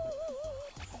 and again.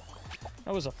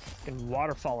 That was a fucking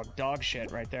waterfall of dog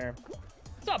shit right there.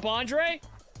 What's up, Andre?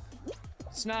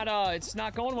 It's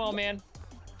not going well, man.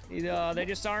 They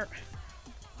just aren't.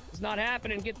 It's not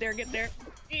happening. Get there, get there.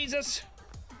 Jesus.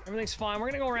 Everything's fine. We're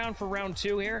gonna go around for round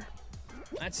 2 here.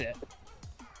 That's it.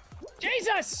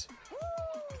 Jesus!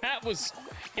 That was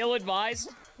ill-advised.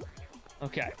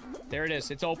 Okay, there it is.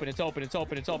 It's open, it's open, it's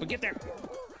open, it's open. Get there.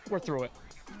 We're through it.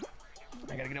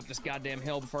 I gotta get up this goddamn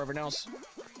hill before everyone else.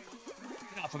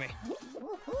 Get off of me.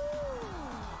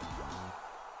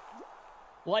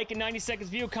 Like and 90 seconds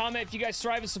view, comment if you guys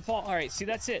strive as some fall. All right, see,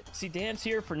 that's it. See, Dan's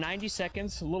here for 90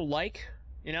 seconds. A little like,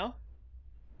 you know?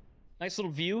 Nice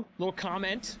little view, little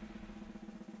comment.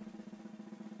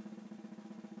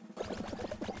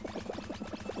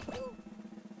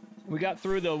 We got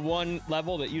through the one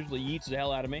level that usually yeets the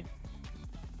hell out of me.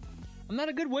 I'm not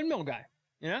a good windmill guy,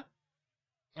 you know?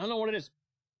 I don't know what it is.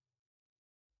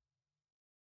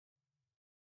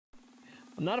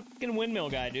 I'm not a fucking windmill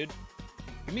guy, dude.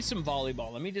 Give me some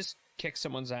volleyball. Let me just kick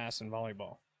someone's ass in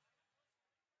volleyball.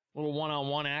 A little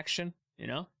one-on-one action, you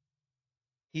know?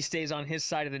 He stays on his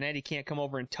side of the net. He can't come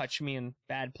over and touch me in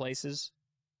bad places.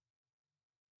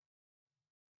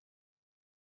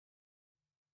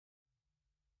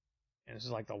 And this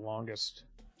is like the longest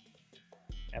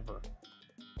ever.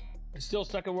 I'm still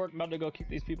stuck at work. I'm about to go kick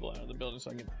these people out of the building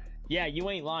so I can... Yeah, you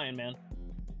ain't lying, man.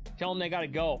 Tell them they gotta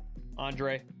go,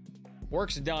 Andre.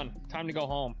 Work's done. Time to go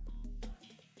home.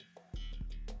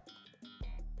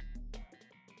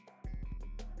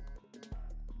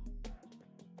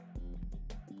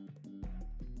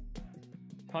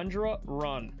 Tundra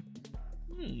run.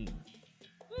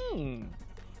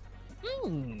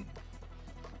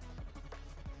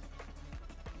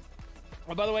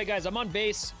 Oh, by the way, guys, I'm on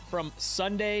base from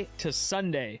Sunday to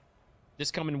Sunday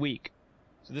this coming week.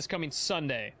 So this coming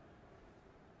Sunday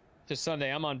to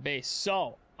Sunday, I'm on base.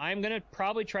 So I'm going to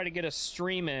probably try to get a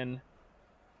stream in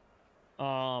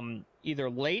either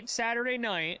late Saturday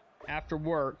night after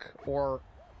work or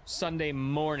Sunday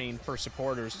morning for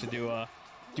supporters to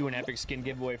do an epic skin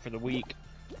giveaway for the week,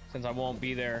 since I won't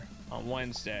be there on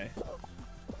Wednesday.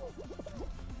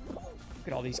 Look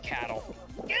at all these cattle.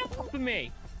 Get off of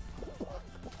me!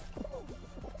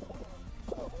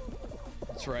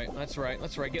 That's right, that's right,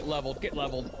 that's right. Get leveled, get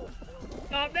leveled.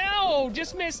 Oh, no!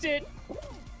 Just missed it!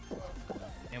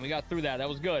 And we got through that. That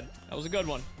was good. That was a good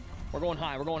one. We're going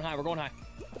high, we're going high, we're going high.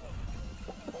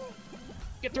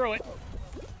 Get through it.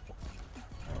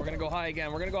 We're gonna go high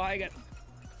again, we're gonna go high again.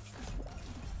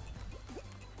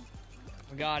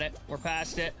 We got it. We're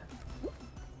past it.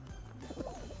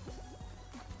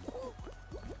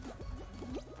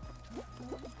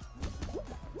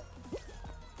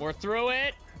 We're through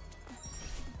it.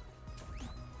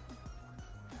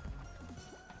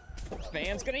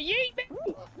 Fan's gonna yeet me.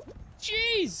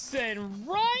 Jeez and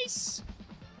rice.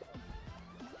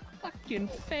 Fucking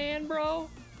fan, bro.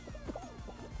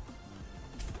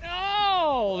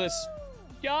 Oh, this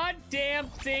goddamn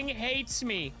thing hates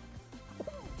me.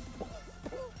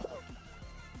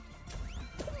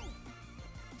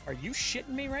 Are you shitting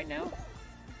me right now?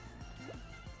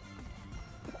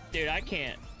 Dude, I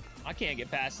can't get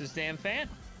past this damn fan.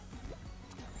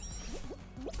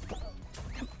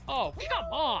 Oh, come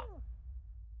on!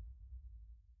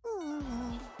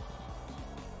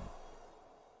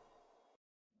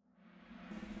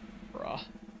 Bruh.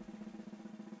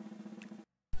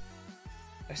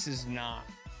 This is not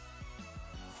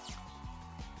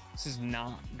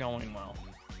going well.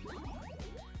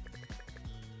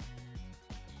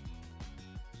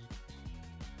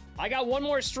 I got one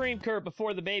more stream, Kurt,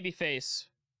 before the baby face.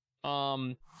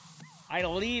 I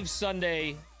leave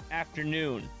Sunday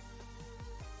afternoon.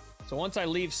 So once I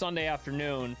leave Sunday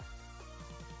afternoon,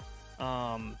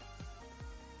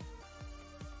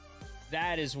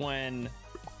 that is when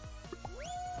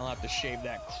I'll have to shave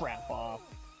that crap off.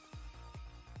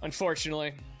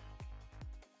 Unfortunately.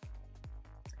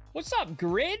 What's up,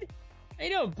 Grid? How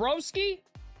you doing, broski?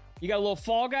 You got a little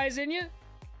Fall Guys in you?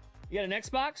 You got an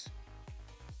Xbox?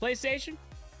 PlayStation?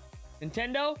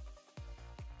 Nintendo?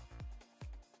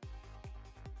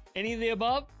 Any of the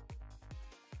above?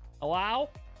 Allow?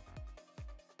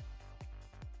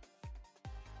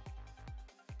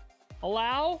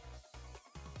 Allow?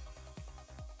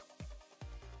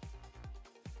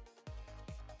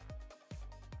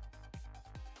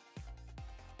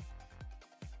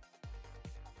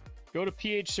 Go to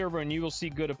PH server and you will see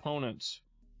good opponents.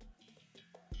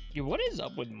 Yeah, what is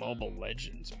up with Mobile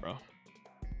Legends, bro?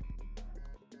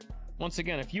 Once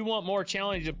again, if you want more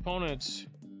challenged opponents,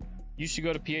 you should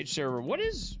go to PH server. What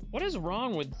is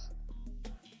wrong with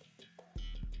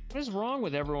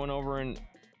everyone over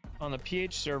on the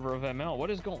PH server of ML?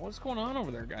 What's going on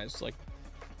over there, guys? Like,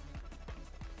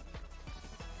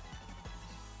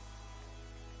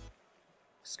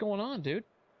 what's going on, dude?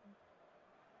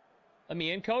 Let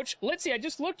me in, coach. Litzy, I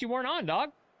just looked. You weren't on,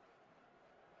 dog.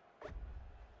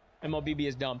 MLBB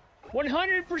is dumb.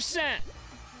 100%.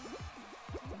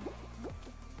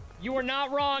 You are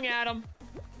not wrong, Adam.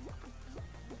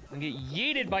 I'm gonna get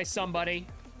yeeted by somebody.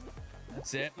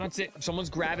 That's it. That's it. Someone's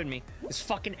grabbing me. This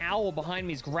fucking owl behind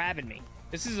me is grabbing me.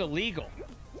 This is illegal.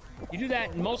 You do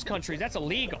that in most countries. That's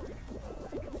illegal.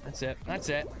 That's it. That's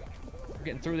it. We're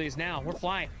getting through these now. We're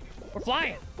flying. We're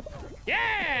flying.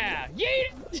 Yeah!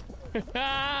 Yeet! You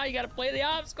gotta play the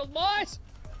obstacles, boys!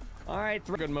 Alright,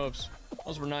 good moves.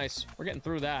 Those were nice. We're getting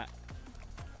through that.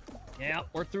 Yeah,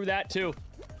 we're through that too.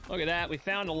 Look at that. We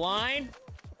found a line.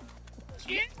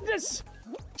 Jesus!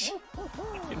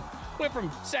 Went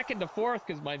from second to fourth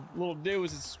because my little dude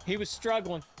was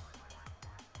struggling.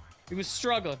 He was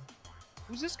struggling.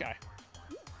 Who's this guy?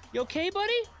 You okay,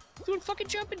 buddy? Doing fucking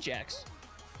jumping jacks.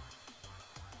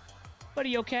 Buddy,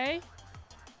 you okay?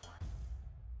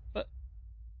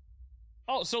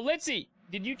 Oh, so Litzy,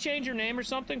 did you change your name or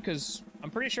something? Because I'm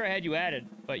pretty sure I had you added,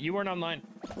 but you weren't online.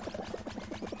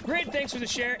 Great, thanks for the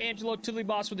share. Angelo Tilly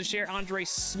Boss with the share. Andre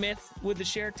Smith with the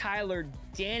share. Tyler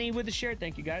Danny with the share.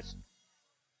 Thank you, guys.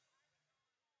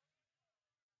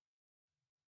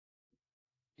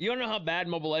 You don't know how bad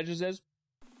Mobile Legends is?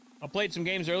 I played some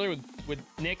games earlier with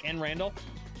Nick and Randall.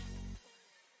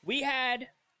 We had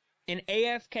an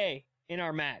AFK in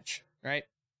our match, right?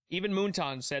 Even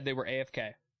Moonton said they were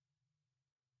AFK.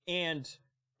 And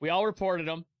we all reported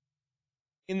them.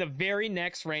 In the very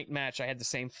next ranked match, I had the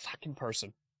same fucking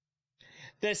person.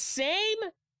 The same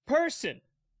person!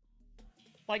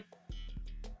 Like,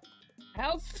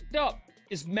 how fucked up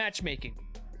is matchmaking?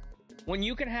 When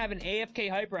you can have an AFK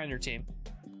hyper on your team,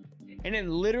 and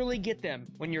then literally get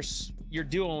them when you're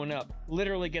duoing up.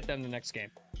 Literally get them the next game.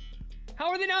 How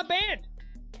are they not banned?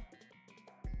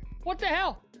 What the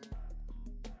hell?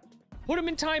 Put him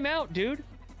in timeout, dude.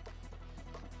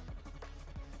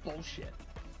 Bullshit.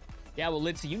 Yeah, well,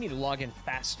 Lindsay, you need to log in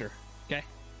faster, okay?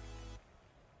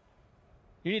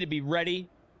 You need to be ready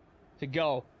to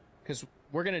go, because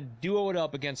we're going to duo it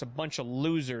up against a bunch of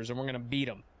losers, and we're going to beat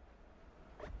them.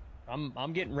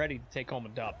 I'm getting ready to take home a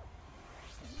dub.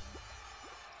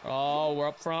 Oh, we're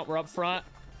up front, we're up front.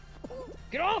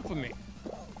 Get off of me.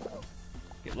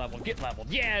 Get leveled, get leveled.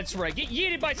 Yeah, that's right. Get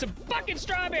yeeted by some fucking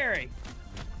strawberry.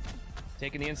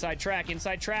 Taking the inside track,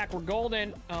 we're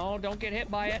golden. Oh, don't get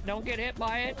hit by it, don't get hit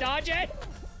by it. Dodge it.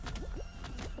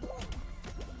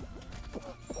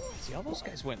 See, all those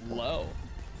guys went low.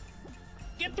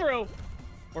 Get through.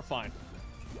 We're fine.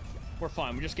 We're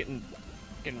fine. We're just getting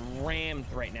rammed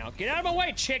right now. Get out of my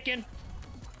way, chicken.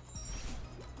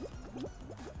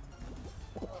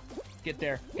 Get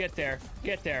there. Get there.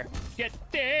 Get there. Get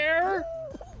there.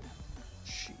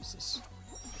 Jesus.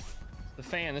 The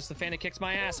fan. This is the fan that kicks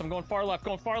my ass. I'm going far left.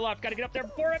 Going far left. Gotta get up there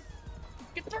before it.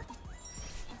 Get through.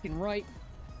 Fucking right.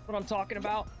 What I'm talking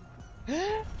about.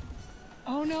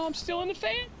 Oh no, I'm still in the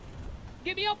fan.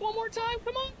 Get me up one more time.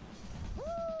 Come on.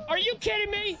 Are you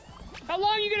kidding me? How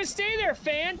long are you gonna stay there,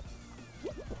 fan?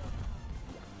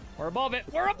 We're above it.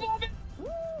 We're above it.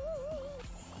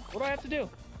 What do I have to do?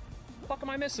 What the fuck am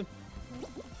I missing?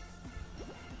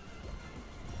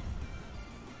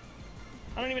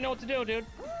 I don't even know what to do, dude.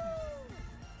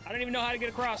 I don't even know how to get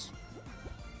across.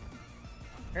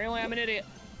 Apparently, I'm an idiot.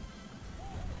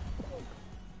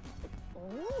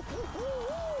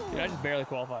 Dude, I just barely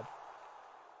qualified.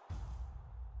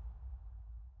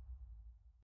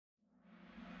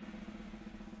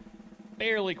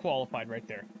 Barely qualified right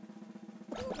there.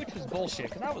 Which was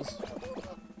bullshit, because I was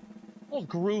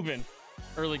grooving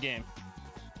early game.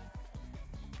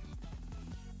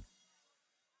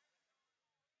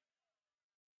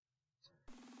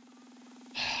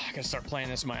 I gotta start playing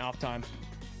this in my off time.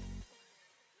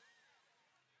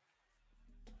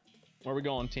 Where are we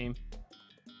going, team?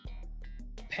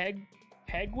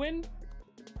 Penguin?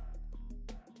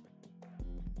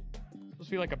 Supposed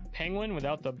to be like a penguin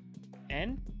without the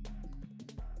N?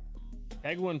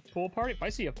 Penguin pool party? If I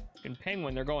see a fucking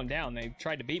penguin, they're going down. They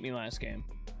tried to beat me last game.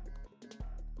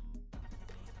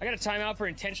 I got a timeout for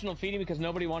intentional feeding because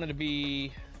nobody wanted to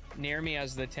be near me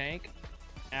as the tank.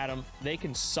 Adam, they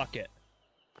can suck it,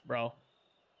 bro.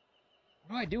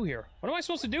 What do I do here? What am I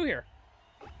supposed to do here?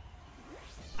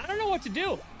 I don't know what to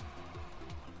do.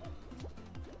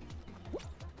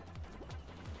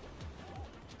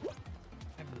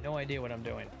 I have no idea what I'm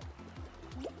doing.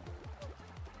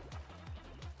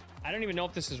 I don't even know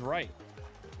if this is right.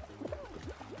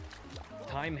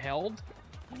 Time held?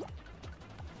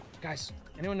 Guys,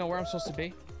 anyone know where I'm supposed to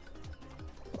be?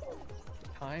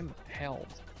 Time held.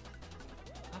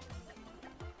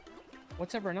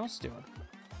 What's everyone else doing?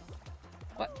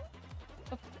 What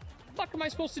the fuck am I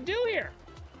supposed to do here?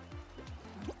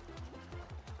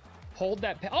 Hold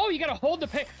that pen. Oh, you gotta hold the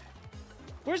pen.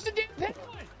 Where's the damn penguin?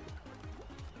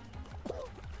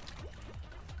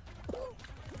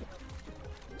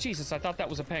 Jesus, I thought that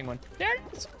was a penguin. There it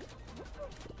is!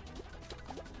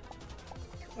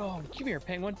 Oh, come here,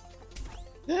 penguin.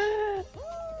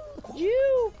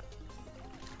 You!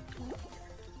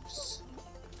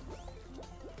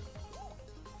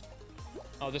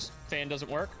 Oh, this fan doesn't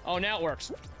work? Oh, now it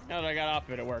works. Now that I got off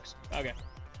of it, it works. Okay.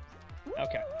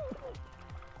 Okay.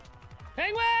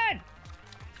 Penguin! Come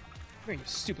here, you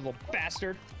stupid little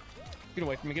bastard. Get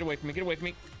away from me, get away from me, get away from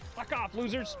me. Fuck off,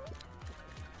 losers.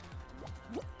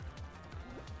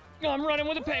 No, I'm running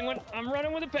with a penguin. I'm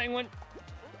running with a penguin.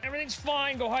 Everything's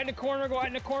fine. Go hide in the corner. Go hide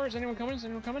in the corner. Is anyone coming? Is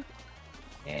anyone coming?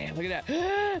 Yeah, look at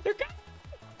that. They're coming.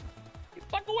 Get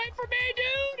fuck away from me,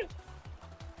 dude.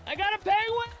 I got a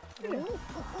penguin.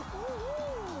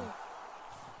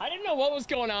 I didn't know what was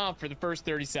going on for the first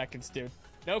 30 seconds, dude.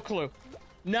 No clue.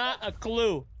 Not a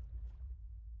clue.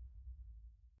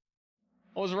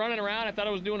 I was running around. I thought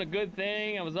I was doing a good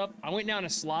thing. I was up. I went down a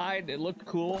slide. It looked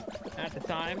cool at the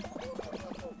time.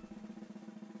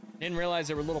 Didn't realize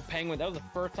there were little penguins. That was the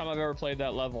first time I've ever played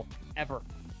that level. Ever.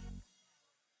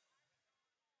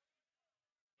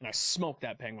 And I smoked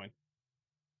that penguin.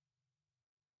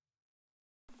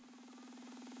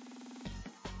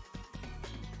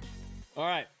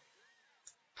 Alright.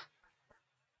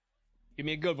 Give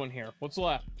me a good one here. What's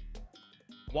left?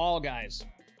 Wall guys.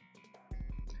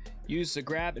 Use the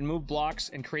grab and move blocks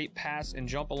and create pass and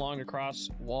jump along across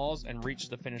walls and reach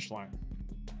the finish line.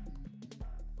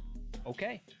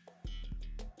 Okay.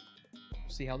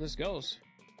 See how this goes.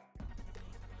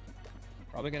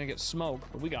 Probably gonna get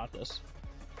smoked, but we got this.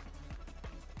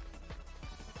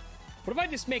 What if I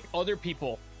just make other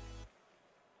people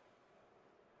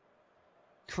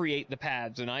create the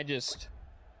pads, and I just,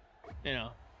 you know.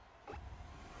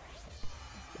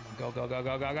 Go, go, go,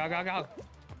 go, go, go, go, go.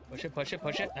 Push it, push it,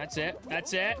 push it. That's it.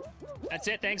 That's it. That's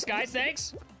it. Thanks, guys.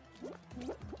 Thanks.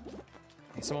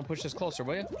 Hey, someone push this closer,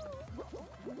 will you?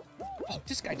 Oh,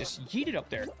 this guy just yeeted up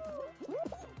there.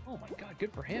 Oh my god,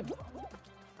 good for him.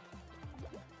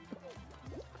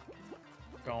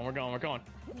 Going, we're going, we're going.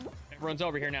 Everyone's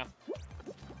over here now.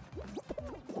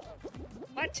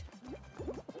 What?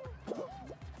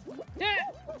 Yeah!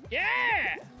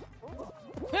 Yeah!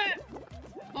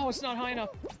 Oh, it's not high enough.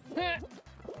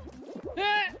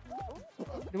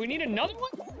 Do we need another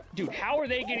one? Dude, how are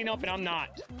they getting up and I'm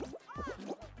not?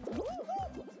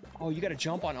 Oh, you gotta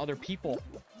jump on other people.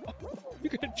 You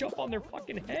gotta jump on their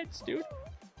fucking heads, dude.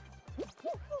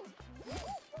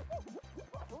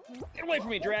 Get away from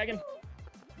me, dragon.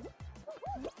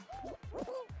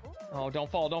 Oh, don't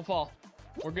fall, don't fall.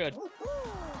 We're good.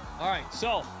 All right,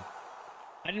 so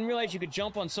I didn't realize you could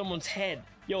jump on someone's head.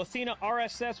 Yo, Athena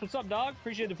RSS, what's up, dog?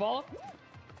 Appreciate the follow.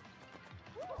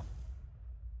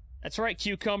 That's right,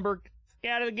 Cucumber.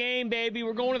 Get out of the game, baby.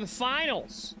 We're going to the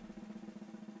finals.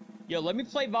 Yo, let me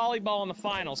play volleyball in the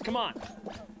finals. Come on.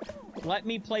 Let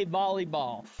me play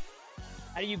volleyball.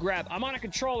 How do you grab? I'm on a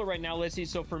controller right now, Lissy,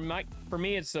 so for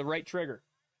me, it's the right trigger.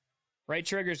 Right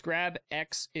trigger is grab,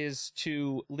 X is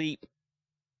to leap,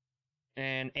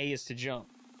 and A is to jump.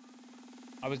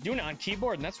 I was doing it on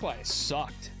keyboard, and that's why I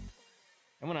sucked.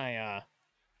 And when I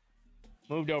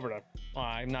moved over to... Well,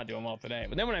 I'm not doing well today.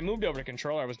 But then when I moved over to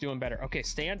controller, I was doing better. Okay,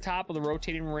 stay on top of the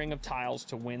rotating ring of tiles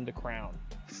to win the crown.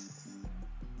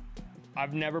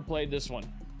 I've never played this one.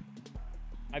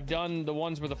 I've done the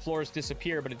ones where the floors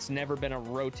disappear, but it's never been a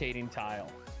rotating tile.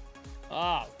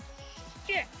 Oh,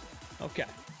 shit. Okay.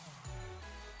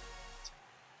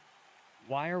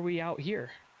 Why are we out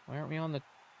here? Why aren't we on the...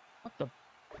 What the...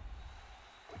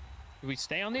 Do we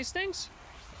stay on these things?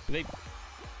 Do they...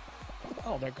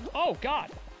 Oh, they're... Oh,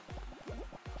 God.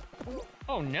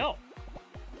 Oh, no.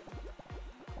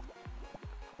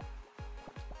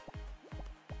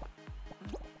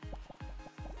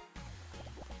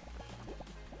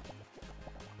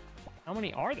 How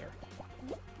many are there?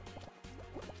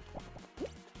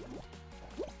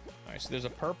 All right, so there's a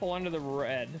purple under the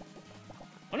red.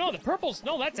 Oh, no, the purple's...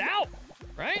 No, that's out,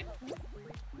 right?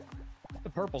 The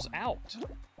purple's out.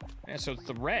 Yeah, so it's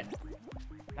the red.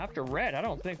 After red, I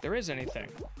don't think there is anything.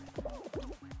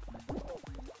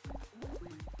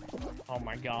 Oh,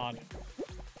 my God.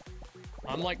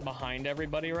 I'm, like, behind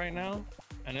everybody right now,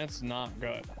 and it's not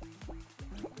good.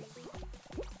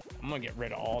 I'm gonna get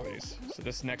rid of all these, so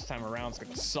this next time around is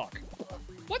gonna suck.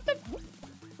 What the?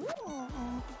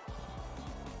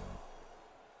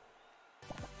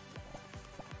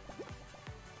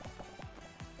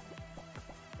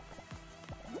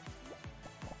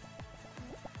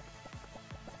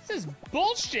 This is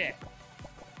bullshit.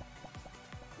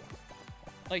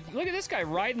 Like, look at this guy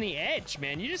riding the edge,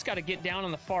 man. You just gotta get down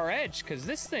on the far edge, because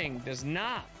this thing does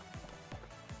not.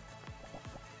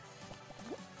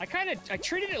 I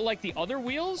treated it like the other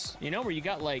wheels, you know, where you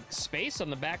got, like, space on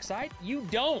the backside. You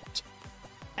don't.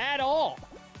 At all.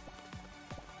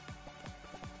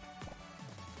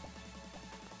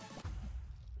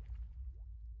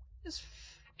 This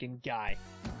fucking guy.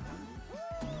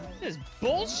 This is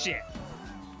bullshit.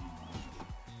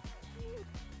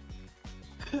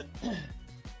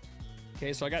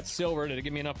 Okay, so I got silver. Did it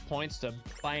give me enough points to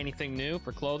buy anything new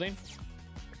for clothing?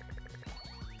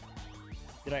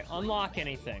 Did I unlock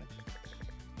anything?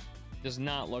 Does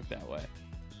not look that way.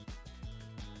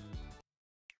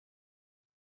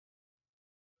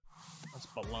 That's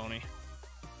baloney.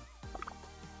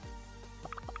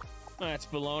 That's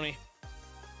baloney.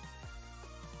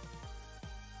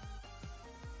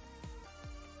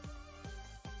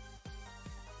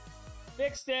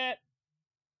 Fixed it.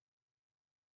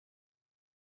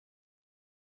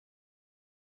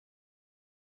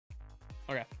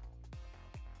 Okay.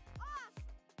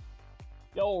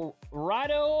 Yo,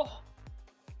 Rado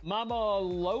Mama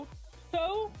Loto.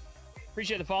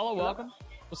 Appreciate the follow. Hello. Welcome.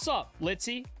 What's up,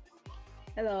 Litzy?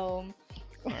 Hello.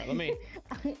 All right, let me.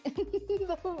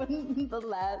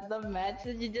 the match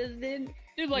that you just did.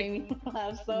 Dude, like, made me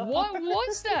laugh so what hard.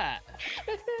 was that?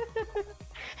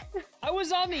 I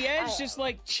was on the edge, just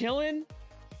like chilling,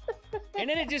 and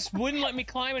then it just wouldn't let me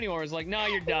climb anymore. It was like, no,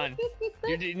 you're done.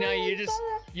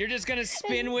 You're just gonna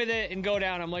spin with it and go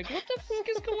down. I'm like, what the fuck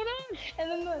is going on?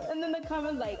 And then the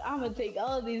comments like, I'm gonna take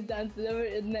all of these dances over,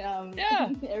 and Yeah.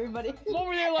 everybody I'm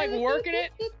over there like working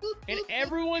it, and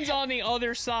everyone's on the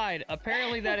other side.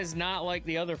 Apparently, that is not like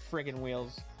the other friggin'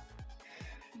 wheels.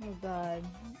 Oh God.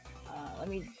 I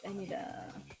need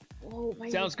a. Oh my.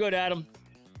 Sounds good, Adam.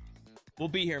 We'll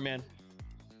be here, man.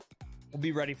 We'll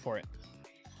be ready for it.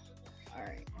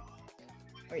 Alright.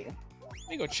 Where are you? Let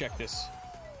me go check this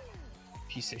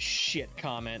piece of shit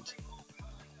comment.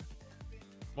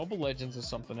 Mobile Legends is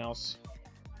something else.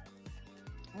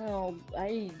 Well,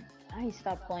 I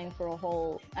stopped playing for a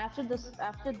whole after the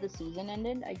season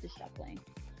ended. I just stopped playing.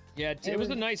 Yeah, it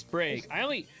was a nice break.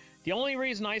 The only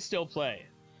reason I still play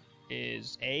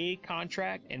is A,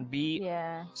 contract, and B,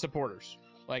 supporters.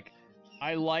 Like,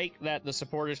 I like that the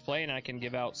supporters play and I can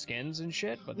give out skins and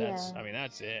shit, but that's I mean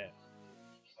that's it.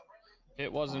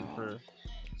 It wasn't for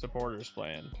supporters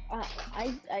playing.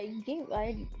 I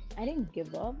didn't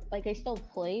give up. Like, I still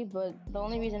play, but the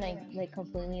only reason I like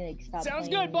completely like stopped. Sounds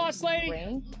playing good, boss lady.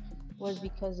 ranked was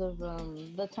because of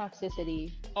the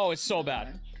toxicity. Oh, it's so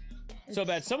bad. So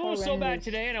bad. Someone was so bad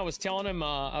today, and I was telling him,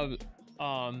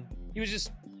 he was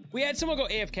just, we had someone go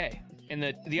AFK, and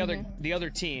the other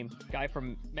team, guy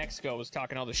from Mexico, was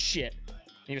talking all this shit.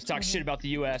 He was talking shit about the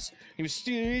U.S. He's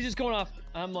just going off.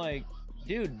 I'm like,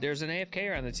 dude, there's an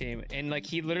AFK on the team, and like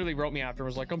he literally wrote me after,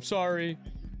 was like, I'm sorry,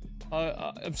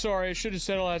 I should have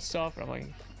said all that stuff. And I'm like,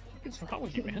 what's wrong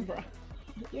with you, man? Bro,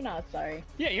 you're not sorry.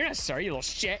 Yeah, you're not sorry, you little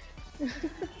shit. You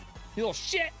little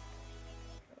shit.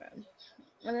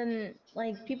 And then,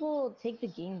 like, people take the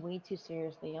game way too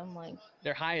seriously. I'm like,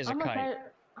 they're high as a kite.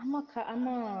 I'm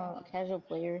a casual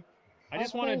player. I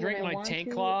just want to drink my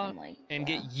tank claw and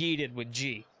get yeeted with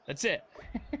G. That's it.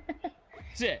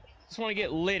 That's it. Just want to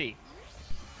get litty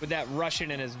with that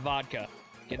Russian and his vodka.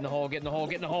 Get in the hole, get in the hole,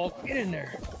 get in the hole. Get in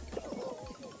there.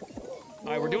 All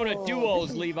right, we're doing a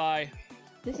duos, Levi.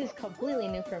 This is completely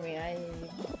new for me.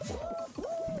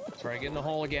 That's right, get in the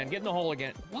hole again. Get in the hole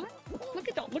again. What?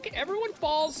 Look at everyone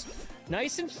falls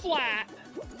nice and flat.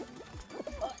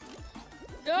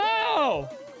 No!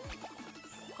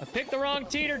 I picked the wrong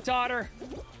teeter-totter.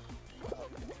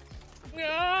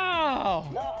 No!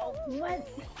 No, what?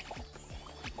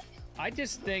 I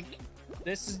just think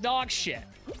this is dog shit.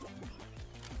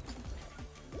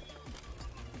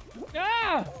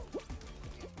 Ah!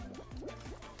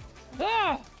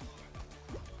 Ah!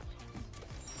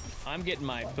 I'm getting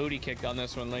my booty kicked on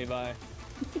this one, Levi.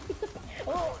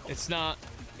 It's not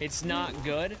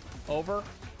good. Over.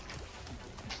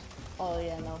 Oh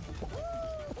yeah, no.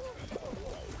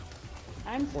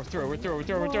 We're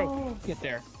through. Get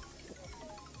there.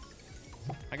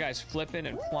 That guy's flipping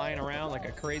and flying around like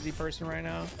a crazy person right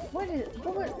now. What is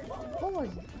that?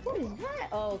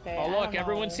 Oh, okay. Oh look,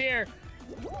 everyone's here.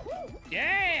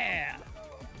 Yeah.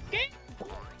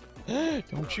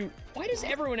 Don't you? Why does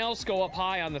everyone else go up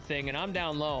high on the thing and I'm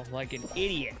down low like an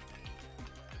idiot?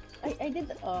 I did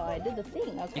the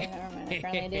thing. Okay, never mind.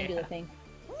 Apparently I didn't do the thing.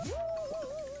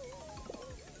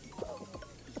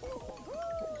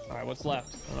 All right, what's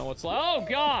left? I don't know what's left. Oh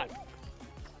God!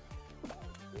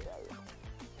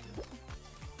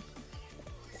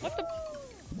 What the?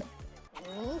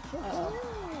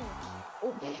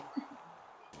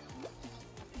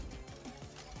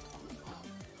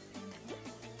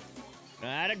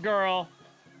 Not a girl.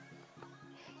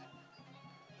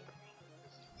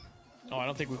 Oh, I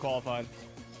don't think we qualified.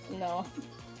 No.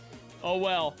 Oh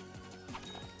well.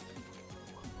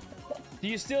 Do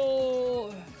you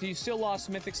still lost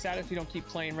mythic status if you don't keep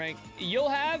playing rank? You'll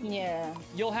have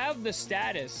the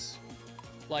status.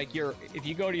 Like if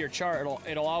you go to your chart,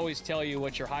 it'll always tell you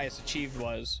what your highest achieved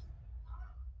was.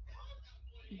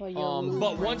 But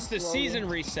once the season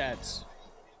resets,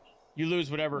 you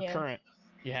lose whatever current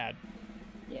you had.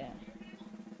 Yeah.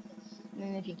 And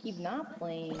then if you keep not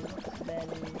playing, then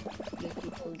you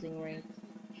keep losing rank.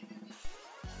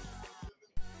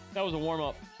 That was a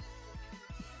warm-up.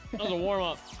 That was a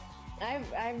warm-up.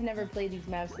 I've never played these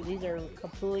maps, so these are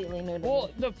completely new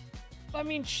to me. I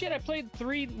mean, shit, I played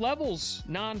 3 levels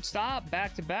non-stop,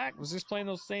 back-to-back. Was just playing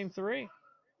those same 3. Of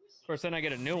course, then I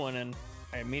get a new one, and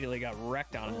I immediately got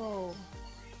wrecked on it. Oh.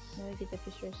 Now I get the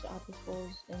Fisher's office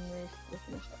goals in this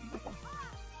finish. Okay.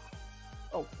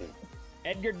 Oh, dude.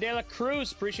 Edgar De La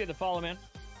Cruz, appreciate the follow, man.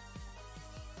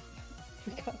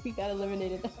 We got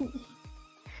eliminated.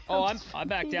 Oh, I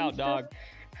backed out, dog.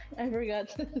 I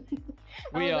forgot.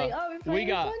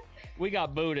 We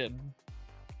got booted.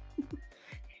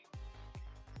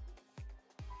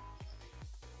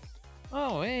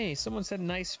 Oh, hey, someone said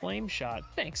nice flame shot.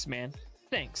 Thanks, man.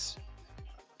 Thanks.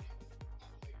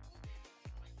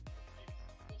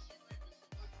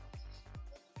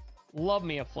 Love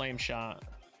me a flame shot.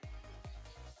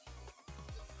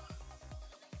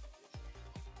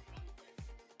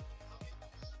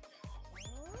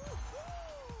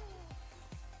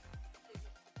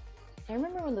 I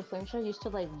remember when the flame shot used to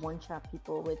like one-shot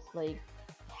people with like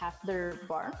half their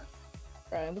bar.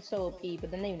 Bro, it was so OP, but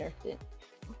then they nerfed it.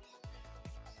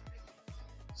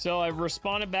 So I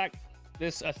responded back,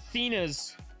 this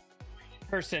Athena's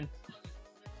person.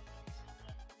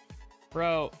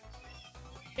 Bro,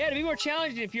 yeah, to be more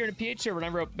challenging if you're in a PH server. And I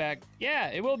wrote back, yeah,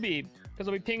 it will be, because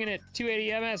I'll be pinging at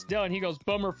 280 MS. Done. He goes,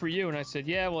 bummer for you. And I said,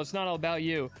 yeah, well, it's not all about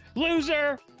you.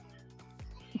 Loser!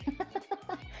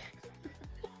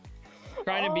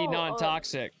 Trying to be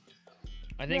non-toxic.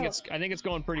 I think it's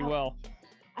going pretty well.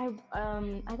 I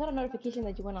got a notification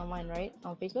that you went online, right?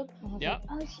 On Facebook? Yeah.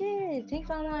 Like, oh shit, Tank's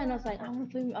online. I was like, I want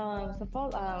to play some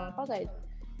Fall Guys.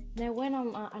 And I went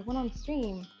on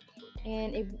stream,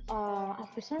 and it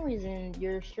for some reason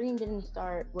your stream didn't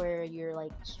start where you're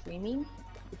like streaming.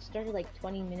 It started like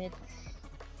 20 minutes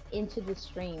into the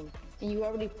stream, and you were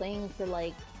already playing for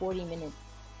like 40 minutes.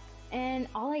 And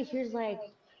all I hear is like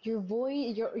your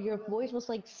voice was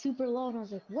like super low, and I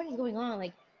was like, what is going on?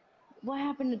 Like, what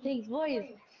happened to Tank's voice?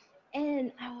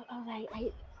 And I was like,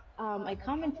 I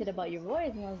commented about your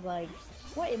voice, and I was like,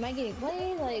 what, am I getting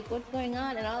played? Like, what's going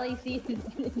on? And all I see is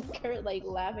Kurt like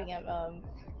laughing at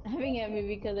me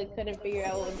because I couldn't figure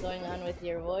out what was going on with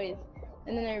your voice.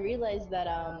 And then I realized that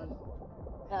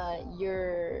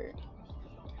your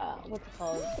what's it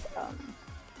called?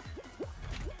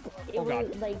 It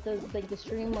was like the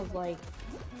stream was like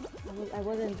I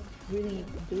wasn't really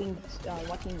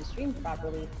watching the stream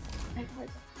properly.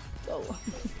 So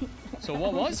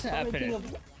what was happening?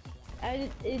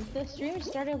 The stream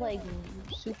started like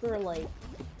super like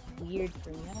weird for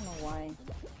me. I don't know why.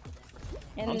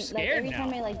 And I'm scared like now.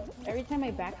 every time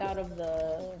I back out of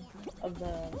the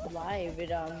live, it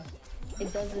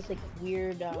does this like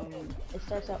weird it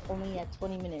starts out only at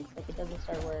 20 minutes. Like it doesn't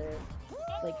start where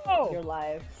like you're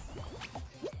live.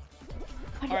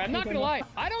 Alright, I'm not gonna lie,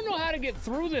 I don't know how to get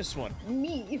through this one.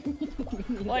 Me.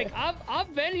 Like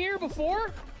I've been here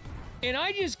before, and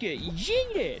I just get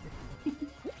yeeted.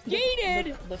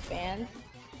 Yeeted! The fans?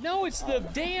 No, it's the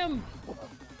damn...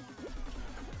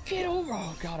 Get over...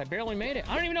 Oh, God, I barely made it.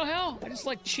 I don't even know how. I just,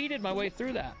 like, cheated my way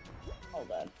through that. Hold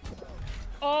on.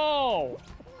 Oh!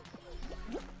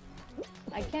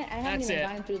 I haven't even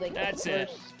gotten through, like, the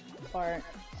first part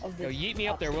of this. Yo, yeet me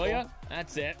up there, will ya?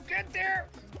 That's it. Get there!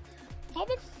 How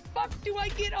the fuck do I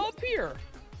get up here?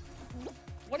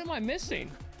 What am I missing?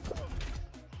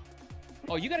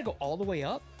 Oh, you gotta go all the way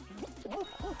up?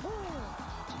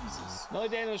 Jesus. Another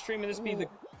day on the stream, and this be the...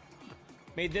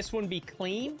 Made this one be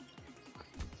clean?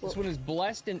 This one is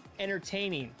blessed and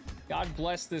entertaining. God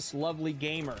bless this lovely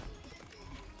gamer.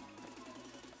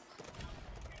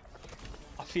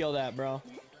 I feel that, bro.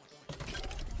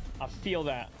 I feel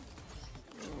that.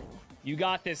 You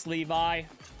got this, Levi.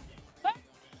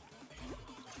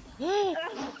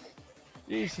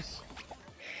 Jesus.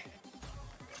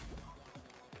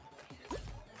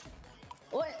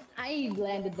 What? I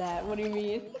landed that. What do you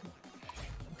mean?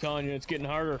 I'm telling you, it's getting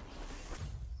harder.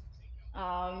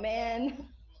 Oh man.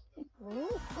 You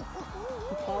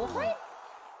qualified?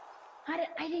 I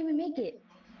didn't even make it.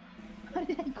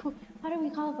 How did we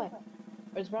qualify?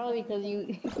 It's probably because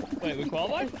you. Wait, we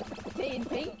qualified?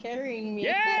 They carrying me.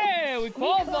 Yeah, we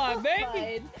qualified,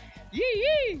 baby. Yee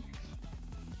yee.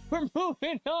 We're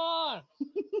moving on.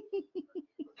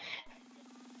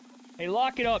 Hey,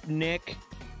 lock it up, Nick.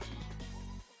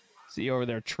 See you over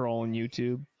there trolling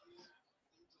YouTube.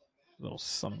 Little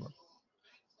son of a...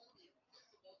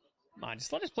 Come on,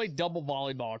 just let us play double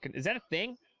volleyball. Is that a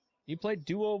thing? You play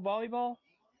duo volleyball?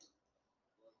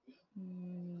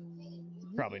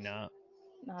 Probably not.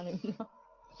 Not even.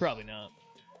 Probably not.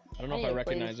 I don't know if I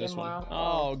recognize this one.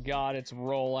 Oh god, it's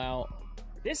rollout.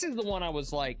 This is the one I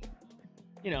was like,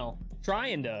 you know,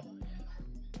 trying to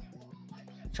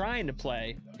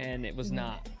play, and it was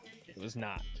not. It was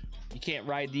not. You can't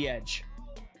ride the edge.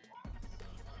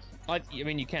 I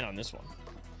mean, you can on this one.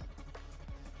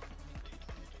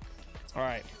 All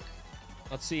right.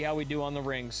 Let's see how we do on the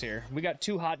rings here. We got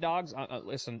 2 hot dogs.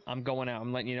 Listen, I'm going out.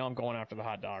 I'm letting you know I'm going after the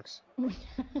hot dogs.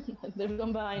 There's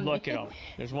one behind me. Look at him.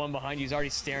 There's one behind you. He's already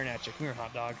staring at you. Come here,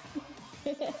 hot dog.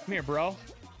 Come here, bro.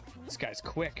 This guy's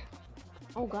quick.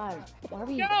 Oh, God. Why are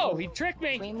we... No! He tricked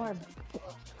me! Way more...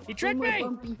 He tricked me!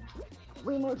 Bumpy.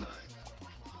 Way more...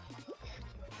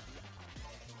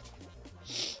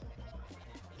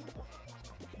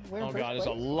 Oh, God. There's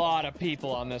a lot of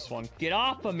people on this one. Get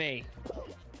off of me!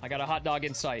 I got a hot dog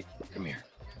in sight. Come here.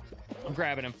 I'm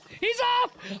grabbing him. He's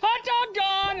off! Hot dog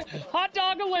gone! Hot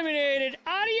dog eliminated.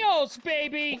 Adios,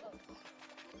 baby!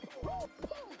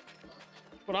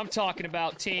 What I'm talking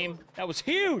about, team. That was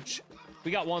huge! We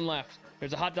got one left.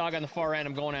 There's a hot dog on the far end.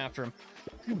 I'm going after him.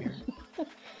 Come here.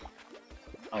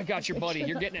 I got your buddy.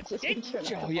 You're getting it.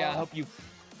 Oh, yeah, I hope you...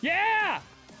 Yeah!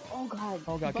 Oh god.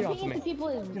 Oh god, get off of me. People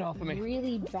is Get off of me.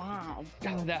 really bad.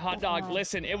 God, that hot dog.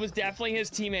 Listen, it was definitely his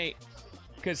teammate,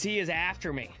 because he is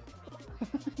after me.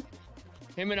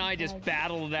 Him and I just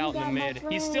battled it out in the mid.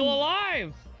 He's still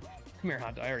alive. Come here,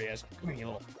 hot dog. There he is. Come here, you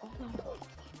little.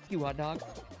 You hot dog.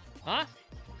 Huh?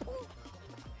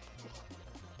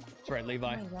 That's right,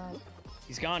 Levi. Oh my god.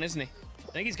 He's gone, isn't he?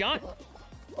 I think he's gone.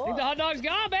 I think the hot dog's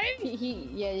gone, baby.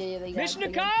 Yeah. They got Mission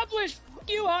accomplished. Fuck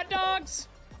you, hot dogs.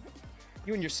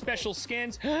 You and your special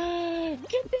skins.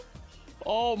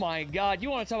 Oh my god. You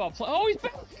want to talk about Oh, he's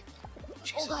back.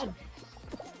 Jesus. Oh god.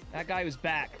 That guy was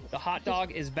back. The hot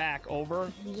dog is back.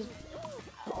 Over.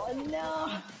 Oh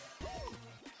no.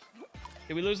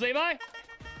 Did we lose Levi?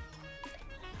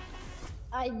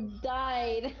 I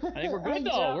died. I think we're good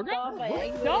though. We're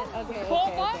good. No,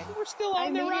 Okay. We're still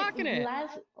on there rocking it.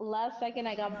 Last second,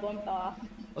 I got bumped off.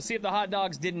 Let's see if the hot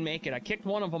dogs didn't make it. I kicked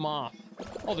one of them off.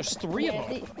 Oh, there's three of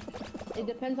them. It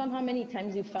depends on how many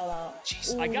times you fell out.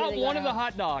 Jeez, I got one of the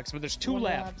hot dogs, but there's two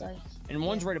left. And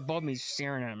one's right above me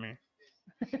staring at me.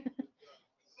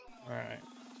 Alright.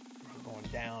 I'm going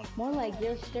down. More like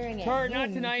you're staring at Kurt, him.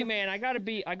 not tonight, man. I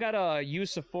gotta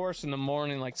use of force in the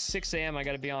morning, like 6 a.m. I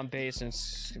gotta be on base, and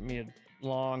it's gonna be a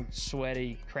long,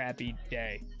 sweaty, crappy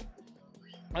day.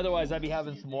 Otherwise, I'd be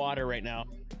having some water right now.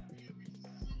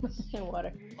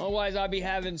 Water. Otherwise, I'd be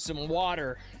having some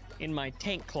water in my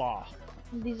tank claw.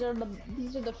 These are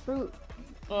the fruit.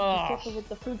 Oh. Be careful with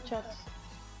the fruit chucks.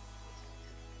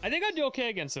 I think I'd do okay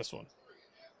against this one.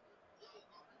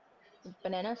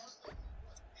 Bananas.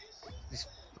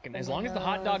 As long as the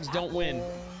hot dogs don't win.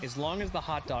 As long as the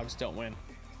hot dogs don't win.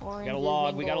 Oranges, We got a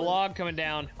log. We got a log coming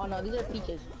down. Oh no, these are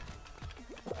peaches.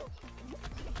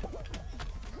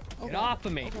 Get off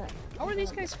of me. How are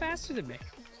these guys faster than me?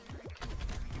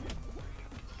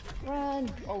 Run.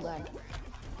 Oh god.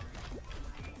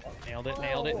 Nailed it,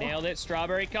 nailed it, nailed it.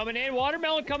 Strawberry coming in.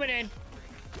 Watermelon coming in.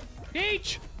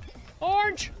 Peach.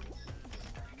 Orange.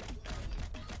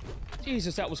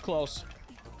 Jesus, that was close.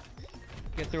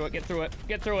 Get through it, get through it,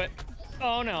 get through it.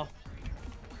 Oh no.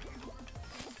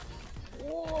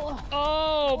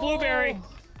 Oh, blueberry.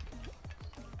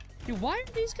 Dude, why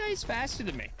are these guys faster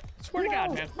than me? Swear to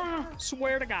God, man.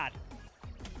 Swear to God.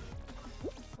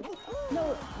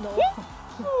 No.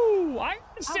 Woo! I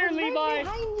understand, Levi.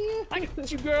 You. I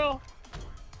got you, girl.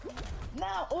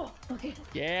 No. Oh, okay.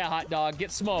 Yeah, hot dog,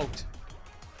 get smoked.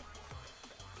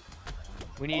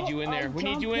 We need you in there. We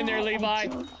need you in there, Levi.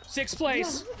 6th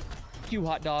place. You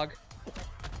hot dog.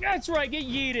 That's right, get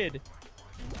yeeted.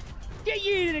 Get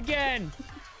yeeted again.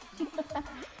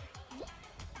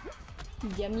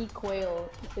 Yummy quail.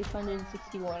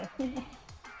 661.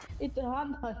 It's a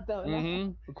hot dog though.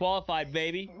 Mm-hmm. We're qualified,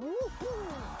 baby.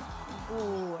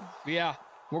 Ooh. Yeah,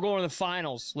 we're going to the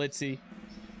finals. Let's see.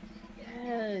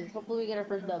 Yes. Hopefully we get our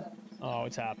first dub. Oh,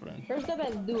 it's happening. First dub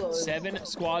as duos. 7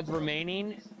 squads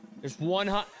remaining. There's one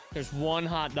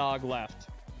hot dog left.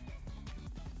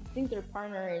 I think their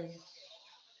partner is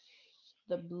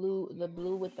the blue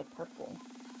with the purple.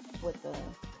 With the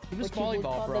Give us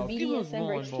volleyball, bro. Give us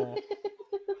volleyball.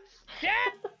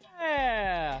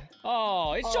 Yeah!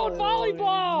 Oh, it showed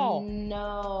volleyball!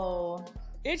 No.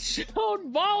 It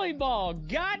showed volleyball.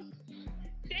 God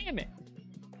damn it.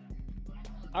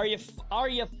 Are you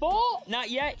full? Not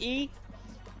yet, E.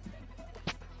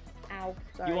 Ow.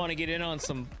 Sorry. You want to get in on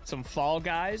some fall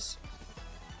guys?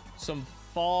 Some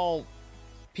fall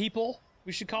people,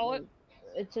 we should call it?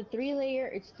 It's a 3-layer.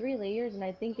 It's 3 layers, and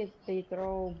I think they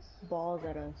throw balls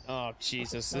at us. Oh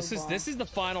Jesus! This is the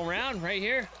final round right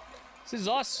here. This is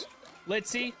us. Let's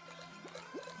see.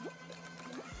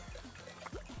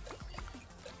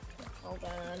 Oh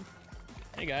god.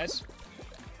 Hey guys.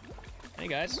 Hey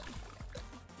guys.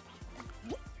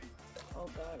 Oh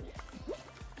god.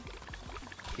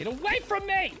 Get away from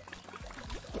me!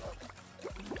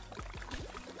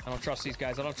 I don't trust these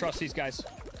guys. I don't trust these guys.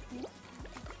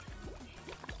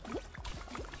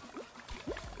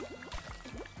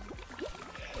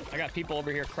 I got people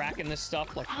over here cracking this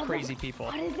stuff like crazy people.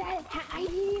 What is that? I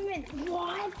didn't even.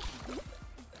 What?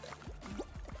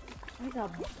 I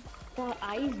got the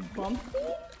ice bumped me?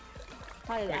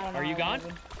 Wait, are you gone?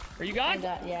 Are you gone?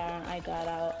 I got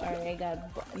out. Alright, I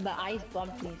got the ice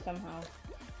bumped me somehow.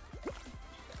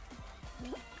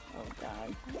 Oh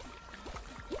god.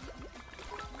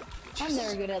 I'm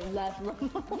never good at left.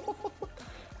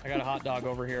 I got a hot dog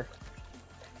over here.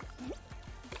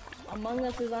 Among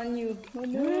Us is on you. Oh,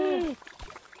 no.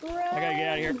 I gotta get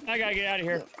out of here. I gotta get out of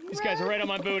here. These guys are right on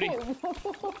my booty.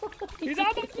 He's on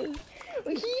my booty.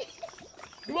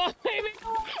 Come on, baby.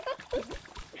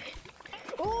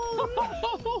 Oh,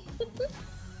 no.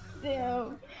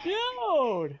 Damn.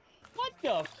 Dude. What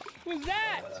the was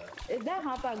that? If that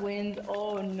hot dog wins,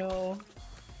 oh no.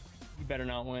 You better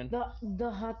not win.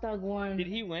 The hot dog won. Did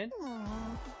he win?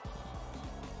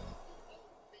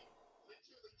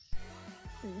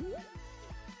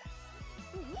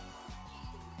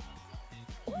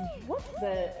 What's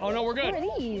the? Oh no, we're good. What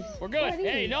are these? We're good. What are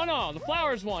Hey, these? no, the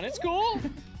flowers won. It's cool.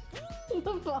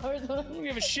 The flowers I don't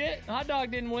give a shit. Hot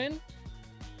dog didn't win.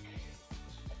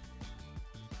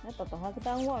 I thought the hot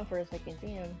dog won for a second.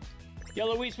 Damn. Yo,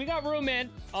 Luis, we got room, man.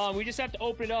 We just have to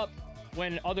open it up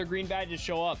when other green badges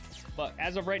show up. But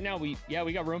as of right now, we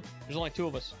got room. There's only 2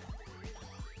 of us.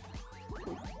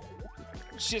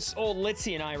 It's just old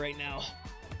Litzy and I right now.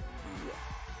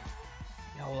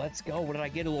 Yo, let's go. What did I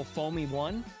get? A little foamy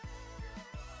one?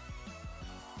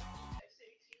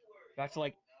 Do I have to,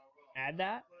 like, add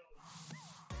that?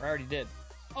 Or I already did.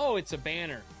 Oh, it's a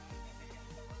banner.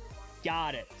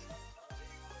 Got it.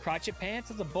 Crotchet pants?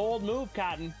 That's a bold move,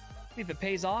 Cotton. See if it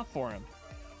pays off for him.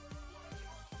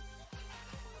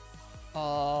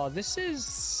 This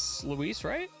is Luis,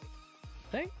 right?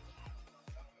 I think.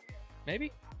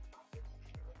 Maybe.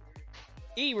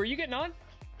 E, were you getting on?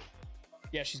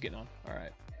 Yeah, she's getting on. All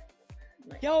right.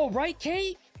 Yo, right,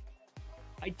 Kate?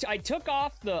 I took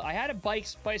off I had a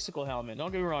bicycle helmet.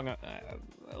 Don't get me wrong. I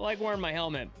like wearing my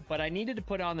helmet, but I needed to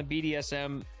put on the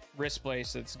BDSM wrist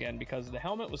bracelets again because the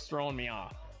helmet was throwing me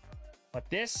off. But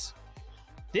this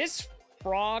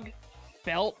frog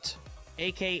felt,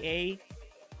 aka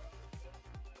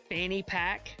fanny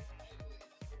pack,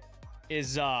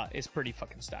 is pretty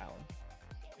fucking styling.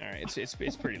 All right,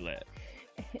 it's pretty lit.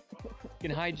 You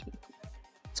can hide.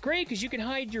 It's great because you can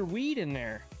hide your weed in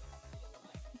there.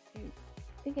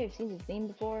 I think I've seen this name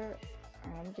before.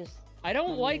 I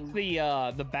don't like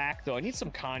the back though. I need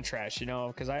some contrast, you know,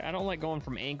 because I don't like going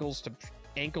from ankles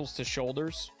to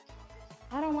shoulders.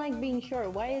 I don't like being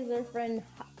short. Why is their friend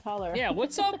taller? Yeah,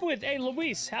 what's up with? Hey,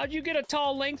 Luis, how'd you get a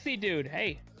tall, lengthy dude?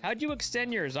 Hey, how'd you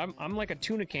extend yours? I'm like a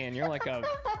tuna can. You're like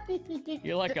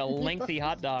a lengthy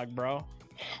hot dog, bro.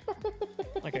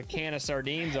 Like a can of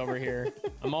sardines over here.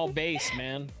 I'm all base,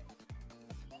 man.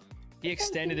 He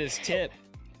extended his tip.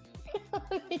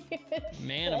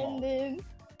 Manimal.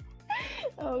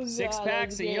 Oh, 6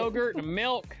 packs of yogurt and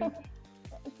milk.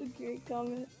 That's a great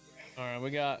comment. All right,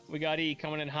 we got E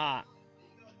coming in hot.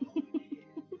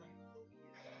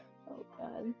 Oh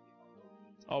god.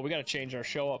 Oh, we gotta change our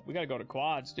show up. We gotta go to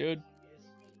quads, dude.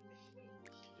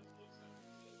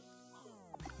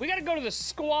 We gotta go to the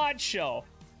squad show.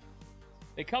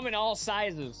 They come in all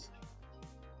sizes.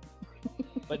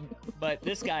 But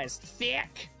this guy's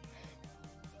thick.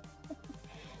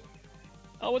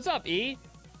 Oh, what's up, E?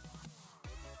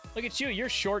 Look at you. You're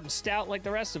short and stout like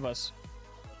the rest of us.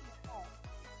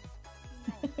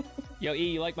 Yo,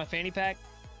 E, you like my fanny pack?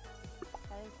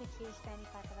 That is the cutest fanny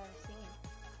pack I've ever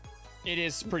seen. It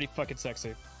is pretty fucking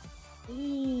sexy.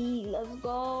 Let's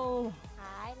go.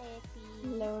 Hi, Lexi.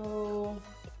 Hello.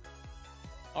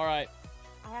 All right.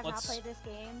 I have not played this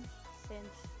game since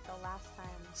the last time.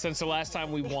 Since the last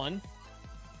time we won?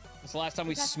 Since the last time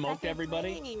we smoked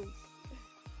everybody? Place. We were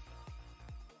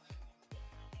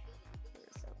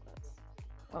so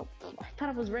close. Oh, I thought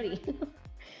I was ready.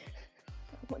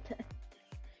 What the?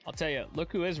 I'll tell you,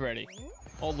 look who is ready.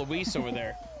 Old Luis over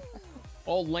there.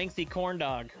 Old lengthy corn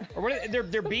dog. Or what?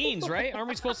 They're beans, right? Aren't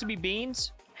we supposed to be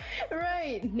beans?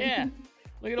 Right. Yeah.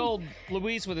 Look at old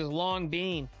Luis with his long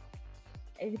bean.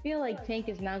 I feel like Tank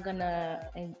is now gonna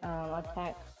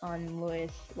attack on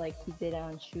Lewis like he did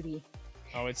on Shooty.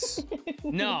 Oh, it's...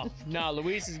 No,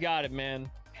 Luis has got it, man.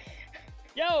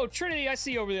 Yo, Trinity, I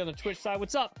see you over there on the Twitch side.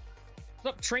 What's up?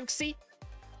 What's up, Trinksy?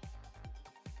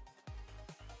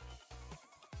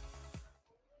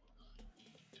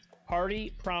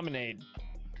 Party Promenade.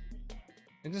 I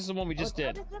think this is the one we just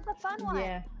did. This is the fun one.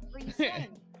 Yeah. Where you sing.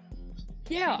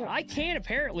 Yeah, I can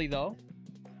apparently, though.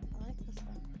 I like this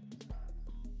one.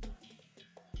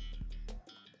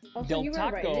 Also, Del you were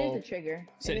right. It Taco is a trigger.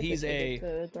 said It is he's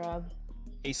trigger to throb.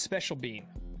 a special bean.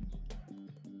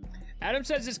 Adam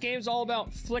says this game's all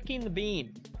about flicking the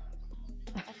bean.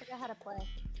 I forgot how to play.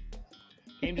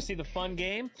 Came to see the fun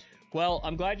game? Well,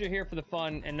 I'm glad you're here for the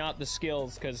fun and not the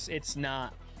skills, because it's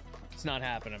not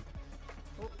happening.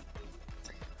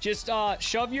 Just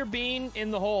shove your bean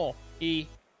in the hole, E,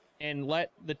 and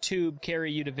let the tube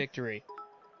carry you to victory.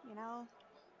 You know,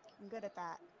 I'm good at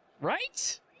that.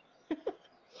 Right?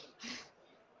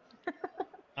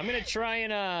 I'm gonna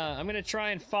try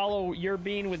and follow your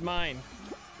bean with mine.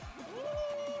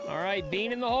 All right,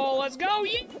 bean in the hole. Let's go.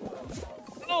 Yeah.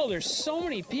 Oh, there's so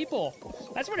many people.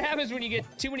 That's what happens when you get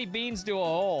too many beans to a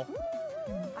hole.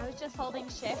 I was just holding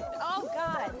shift. Oh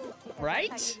God! Right?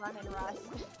 That's how you run in Rust.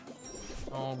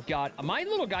 Oh, God. My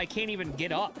little guy can't even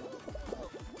get up.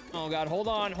 Oh, God. Hold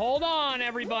on. Hold on,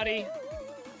 everybody.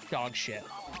 Dog shit.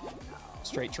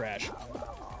 Straight trash.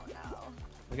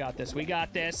 We got this. We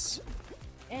got this.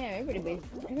 Yeah,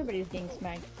 everybody's getting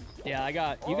smacked. Yeah, I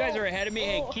got... You guys are ahead of me.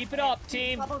 Hey, keep it up,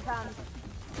 team. Bubble gum.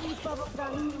 Please, bubble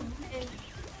gum.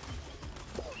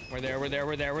 We're there. We're there.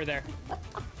 We're there. We're there.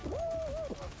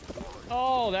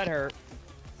 Oh, that hurt.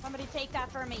 Somebody take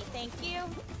that for me. Thank you.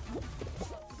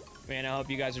 Man, I hope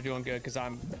you guys are doing good, because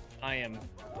I'm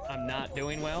not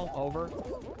doing well. Over.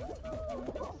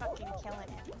 Fucking killing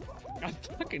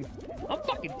it. I'm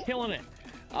fucking killing it.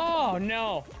 Oh,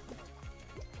 no.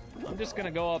 I'm just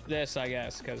gonna go up this, I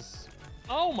guess, because...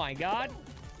 Oh, my God.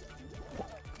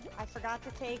 I forgot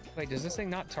to take... Wait, does this thing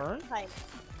not turn? Like...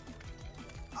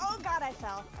 Oh, God, I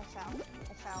fell. It's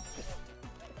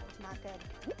not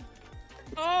good.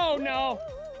 Oh, no.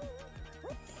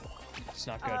 It's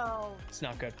not good. Oh. It's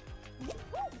not good.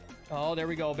 Oh, there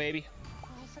we go, baby. Oh,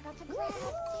 I forgot to grab. Damn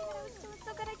it, I was doing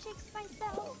so good. I jinxed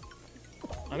myself.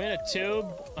 I'm in a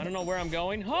tube. I don't know where I'm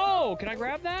going. Oh, can I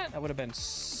grab that? That would have been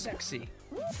sexy.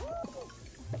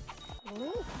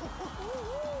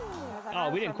 Oh,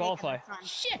 we didn't qualify.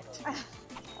 Shit.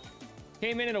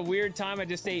 Came in at a weird time. I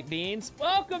just ate beans.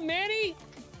 Welcome, Manny.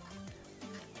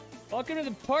 Welcome to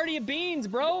the party of beans,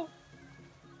 bro.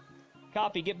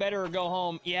 Copy, get better or go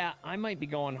home. Yeah, I might be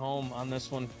going home on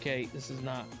this one. Okay, this is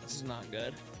not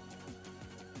good.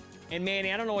 And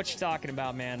Manny, I don't know what you're talking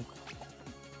about, man.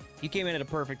 You came in at a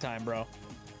perfect time, bro.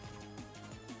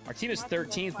 Our team is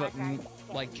 13th, but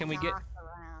like, can we get...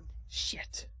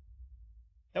 Shit.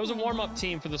 That was a warm-up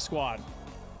team for the squad.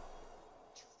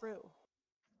 True.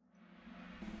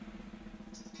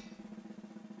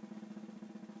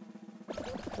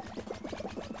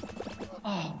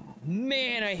 Oh,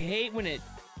 man, I hate when it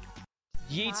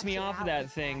yeets me off of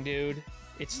that thing, dude.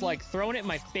 It's like throwing it in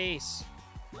my face.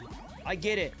 I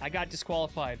get it. I got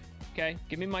disqualified. Okay,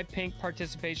 give me my pink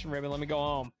participation ribbon. Let me go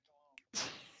home.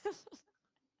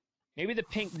 Maybe the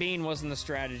pink bean wasn't the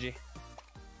strategy.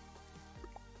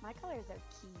 My colors are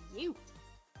cute.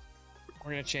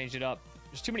 We're gonna change it up.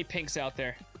 There's too many pinks out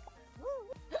there.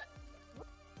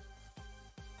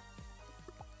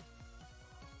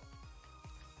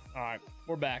 Alright,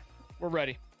 we're back. We're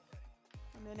ready.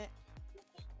 A minute.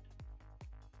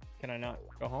 Can I not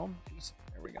go home? Jeez,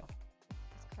 there we go.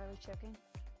 Is Carly choking?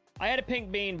 I had a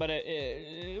pink bean, but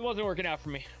it wasn't working out for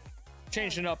me.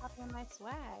 Changed it up. Copying my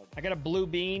swag. I got a blue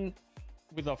bean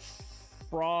with a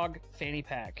frog fanny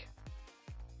pack.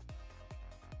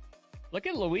 Look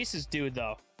at Luis's dude,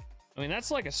 though. I mean,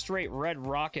 that's like a straight red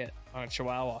rocket on a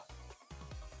Chihuahua.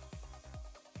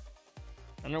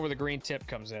 I don't know where the green tip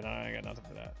comes in. I got nothing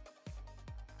for that.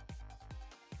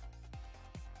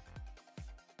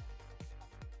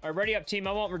 All right, ready up, team.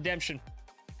 I want redemption.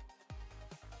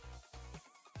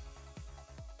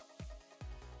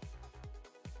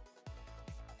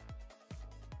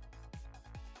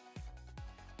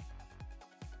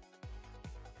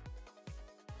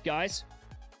 Guys.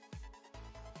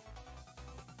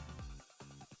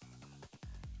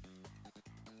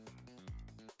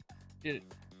 Did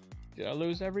I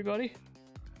lose everybody?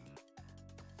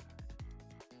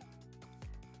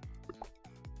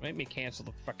 Make me cancel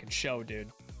the fucking show,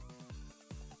 dude.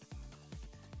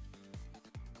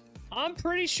 I'm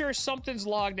pretty sure something's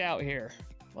logged out here.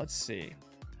 Let's see.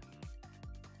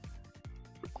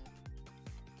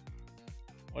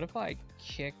 What if I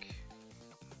kick...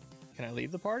 Can I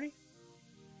leave the party?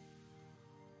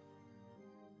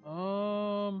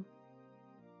 No.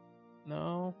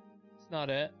 It's not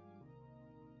it.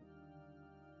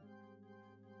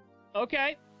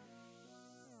 Okay.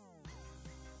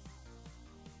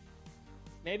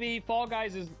 Maybe Fall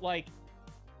Guys is, like,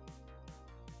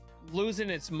 losing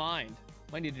its mind.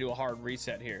 Might need to do a hard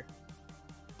reset here.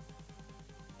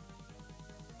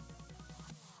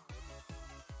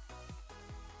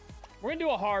 We're gonna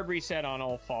do a hard reset on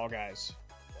old Fall Guys.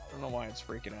 I don't know why it's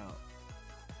freaking out.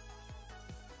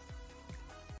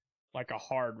 Like a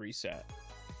hard reset.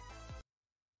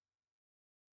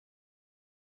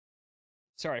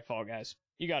 Sorry, Fall Guys.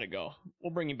 You gotta go.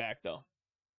 We'll bring you back, though.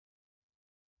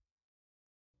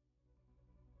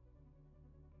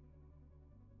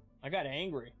 I got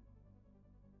angry.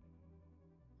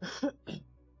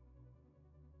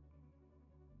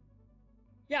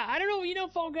 Yeah, I don't know. You know,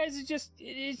 Fall Guys is just...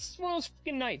 It's one of those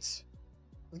freaking nights.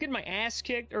 I was getting my ass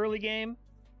kicked early game.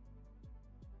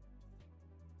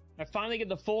 I finally get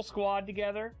the full squad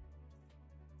together.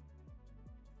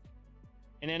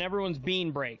 And then everyone's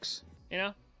bean breaks. You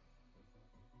know?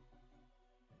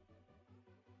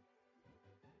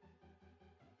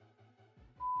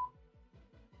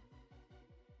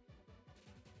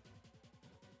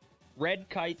 Red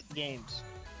Kite Games.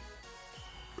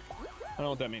 I don't know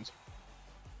what that means.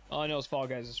 All I know is Fall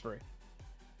Guys is free.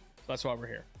 So that's why we're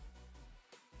here.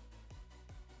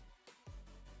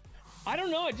 I don't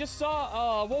know. I just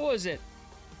saw, what was it?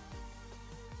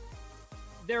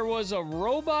 There was a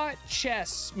robot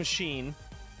chess machine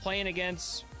playing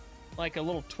against like a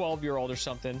little 12-year-old or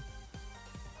something.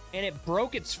 And it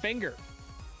broke its finger.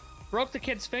 Broke the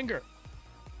kid's finger.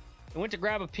 It went to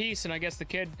grab a piece, and I guess the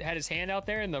kid had his hand out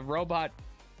there, and the robot,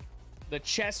 the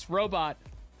chess robot,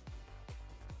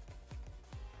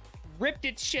 ripped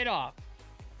its shit off.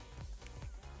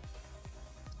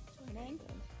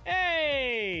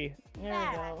 Hey! There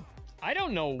we go. I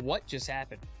don't know what just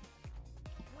happened.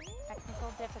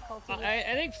 Technical difficulty.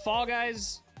 I think Fall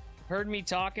Guys heard me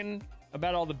talking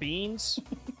about all the beans.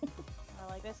 We're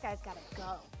like, this guy's gotta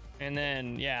go. And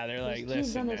then, yeah, they're like, There's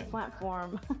kids listen, on this man,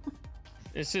 platform.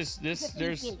 there's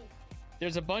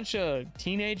a bunch of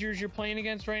teenagers you're playing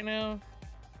against right now,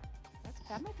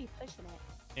 That might be pushing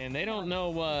it. and they don't know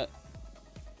what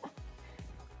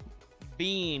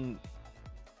bean.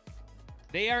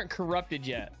 They aren't corrupted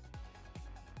yet.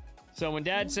 So when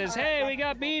Dad says, "Hey, we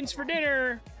got beans for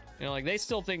dinner," you know, like they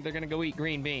still think they're gonna go eat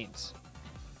green beans.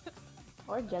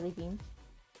 Or jelly beans.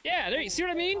 Yeah, there. You see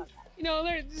what I mean? You know,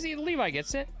 there. See, Levi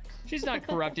gets it. She's not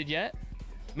corrupted yet.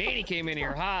 Manny came in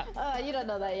here hot. You don't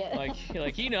know that yet.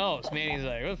 Like he knows. Manny's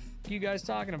like, what you guys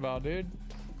talking about, dude?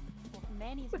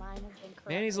 Manny's mind has been corrupted.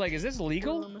 Manny's like, is this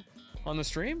legal on the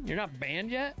stream? You're not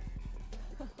banned yet?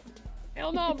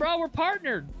 Hell no, bro. We're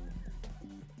partnered.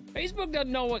 Facebook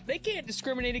doesn't know what. They can't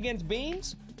discriminate against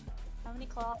beans. How many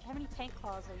tank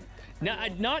claws are you?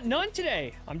 None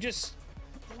today. I'm just.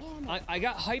 Damn it. I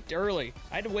got hyped early.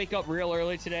 I had to wake up real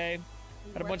early today.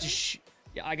 Had a bunch of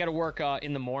yeah, I got to work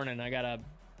in the morning. I gotta.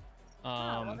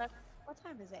 Well, what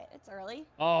time is it? It's early.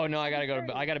 Oh no, I gotta go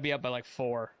to. I gotta be up by like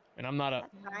 4, and I'm not a.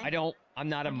 At 9? I'm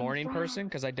not a morning person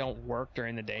because I don't work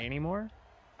during the day anymore.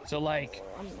 So like,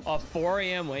 a 4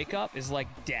 a.m. wake up is like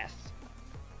death.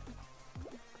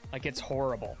 Like it's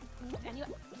horrible.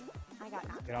 I got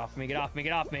knocked. Get off me! Get off me!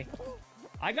 Get off me!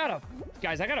 I got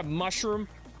a mushroom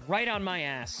right on my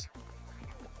ass.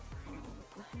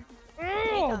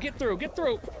 Oh, get through! Get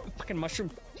through! Fucking mushroom!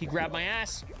 He grabbed my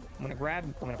ass. I'm gonna grab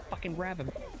him. I'm gonna fucking grab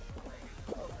him.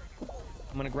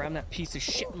 I'm gonna grab that piece of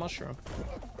shit mushroom.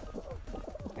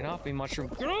 Get off me,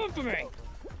 mushroom! Get off of me!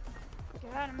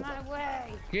 Get out of my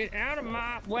way. Get out of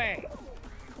my way!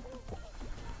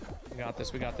 We got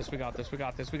this, we got this, we got this, we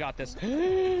got this, we got this.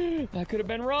 That could have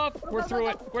been rough. We're through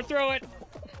it. We're through it.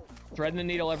 Threading the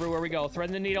needle everywhere we go.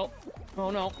 Threading the needle. Oh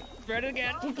no. Thread it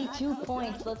again. 52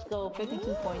 points. Let's go. 52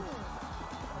 points.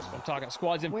 That's what I'm talking.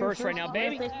 Squad's in We're first right now,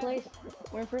 baby. We're in first place.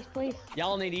 We're in first place.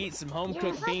 Y'all need to eat some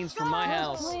home-cooked beans from my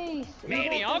house. Place.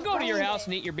 Manny, I'll go to your house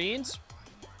and eat your beans.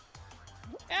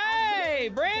 Hey,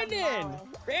 Brandon!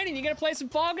 Brandon, you gonna play some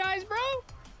Fall Guys, bro?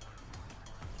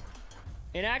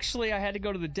 And actually, I had to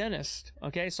go to the dentist.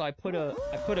 Okay, so I put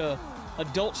a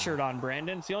adult shirt on,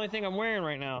 Brandon. It's the only thing I'm wearing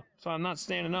right now, so I'm not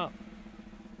standing up.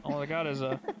 All I got is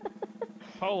a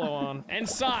polo on and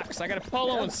socks. I got a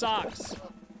polo and socks.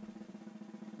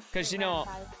 Cause you know,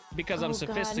 because I'm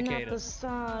sophisticated. God, not the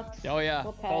socks. Oh yeah,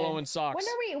 Okay. polo and socks.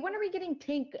 When are we getting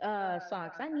pink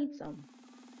socks? I need some.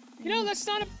 You know, that's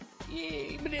not a.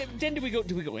 Yeah, but then do we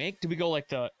go ink? Do we go like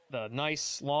the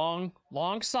nice long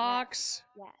socks?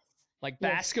 Yes. Like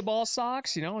Yes. basketball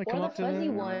socks, you know, they Or come the up to fuzzy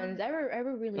the... ones. I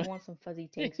ever really want some fuzzy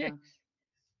tank socks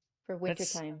for winter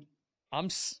time. I'm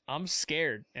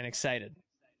scared and excited.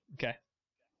 Okay.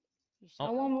 I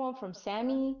want one from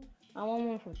Sammy. I want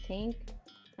one from Tank.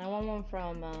 I want one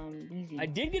from Easy. I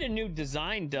did get a new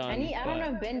design done. I don't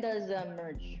know if Ben does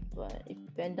merch, but if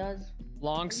Ben does,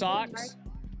 Long socks?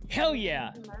 Hell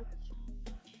yeah.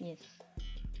 yes.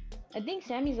 I think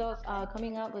Sammy's also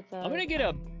coming out with I'm gonna get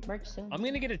a merch soon. I'm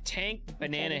gonna get a Tank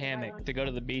banana hammock to go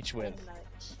to the beach with.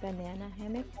 Banana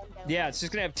hammock. Yeah, it's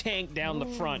just gonna have Tank down the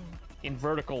front in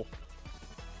vertical.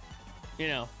 You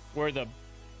know, where the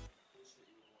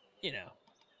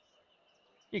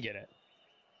you get it.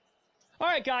 All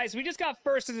right, guys, we just got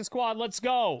first in the squad. Let's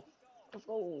go.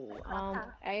 I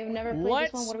have never played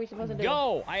this one. What are we supposed to do?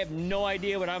 Go! I have no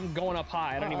idea, but I'm going up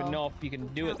high. I don't even know if you can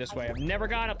do it this way. I've never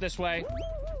gone up this way.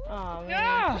 Oh, man.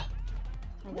 Ah!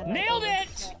 Nailed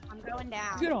it! Okay, I'm going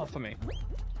down. Get off of me.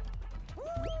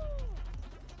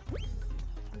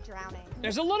 I'm drowning.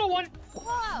 There's a little one.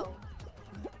 Whoa!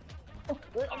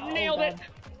 Nailed it.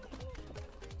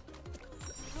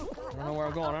 Oh, God. I don't know where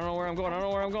I'm going. I don't know where I'm going. I don't know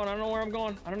where I'm going. I don't know where I'm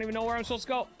going. I don't even know where I'm supposed to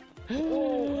go.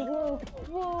 Whoa.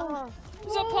 I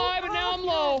was up high, but now I'm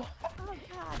low. Oh,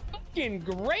 God. Fucking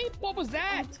grape? What was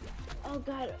that? Oh,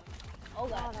 God. Oh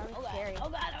god. that was Oh god. scary. Oh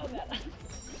god. Oh god.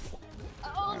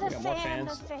 Oh, We the got more fan,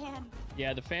 the fans. fan.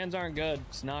 Yeah, the fans aren't good.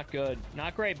 It's not good.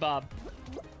 Not great, Bob.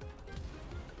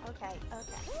 Okay,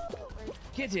 okay.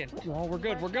 Get in. Oh, we're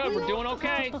good. We're good. We're doing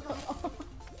okay.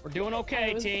 We're doing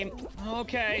okay, team.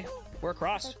 Okay. We're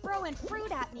across. They're throwing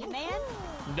fruit at me, man.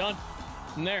 I'm done.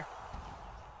 I'm there.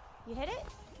 You hit it?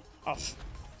 Oh,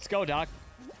 let's go, Doc.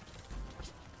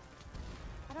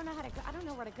 I don't know how to go. I don't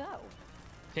know where to go.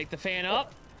 Take the fan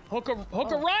up. Hook a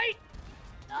right.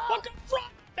 Hook a front.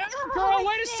 That's Oh, girl. I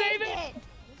Way to save saved it.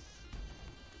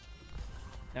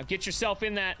 Now get yourself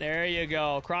in that. There you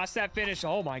go. Cross that finish.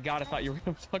 Oh my god, I thought you were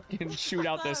gonna fucking shoot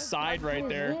out this side right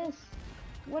What is there. this?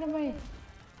 What am I?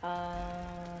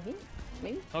 Here?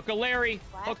 Maybe? Hook a Larry.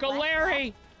 Black, Hook a black,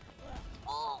 Larry.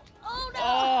 Oh, oh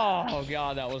no! Oh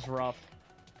god, that was rough.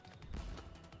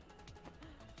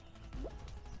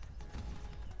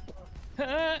 Was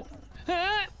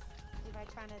I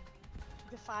trying to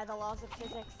defy the laws of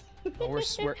physics? Oh, we're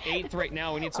 8th right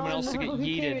now. We need someone else to get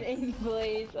we came yeeted. in 8th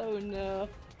place. Oh no.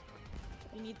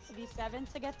 You need to be 7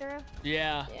 to get through?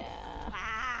 Yeah. Yeah.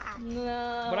 Ah!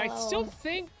 No. But I still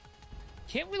think,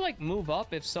 can't we like move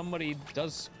up if somebody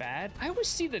does bad? I always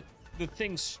see the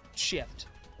things shift.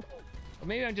 Or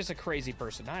maybe I'm just a crazy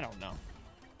person. I don't know.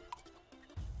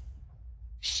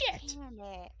 Shit. Damn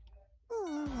it.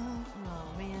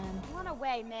 Oh man. Run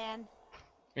away, man.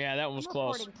 Yeah, that one was I'm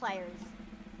close. reporting players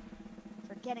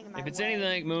for getting in my If it's way.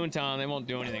 anything like Moontown, they won't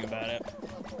do anything about it.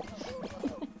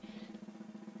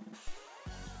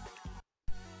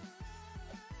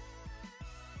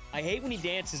 I hate when he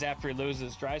dances after he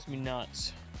loses. Drives me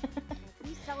nuts.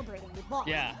 He's celebrating. We lost.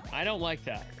 Yeah, I don't like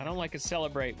that. I don't like to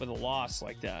celebrate with a loss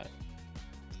like that.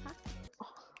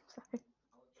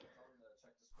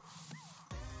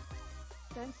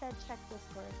 Stone said check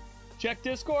Discord. Check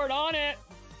Discord on it.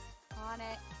 On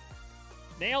it.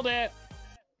 Nailed it.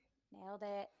 Nailed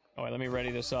it. Oh, wait, let me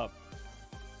ready this up.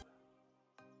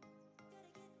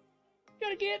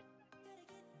 Gotta get.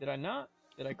 Did I not?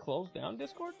 Did I close down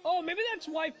Discord? Oh, maybe that's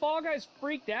why Fall Guys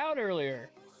freaked out earlier.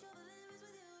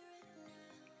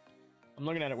 I'm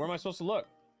looking at it. Where am I supposed to look?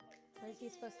 Where's he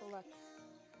supposed to look?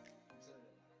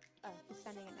 Oh, he's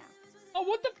sending it now. Oh,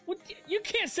 what the? What, you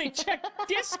can't say check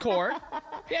Discord.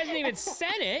 He hasn't even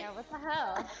sent it. Yeah, what the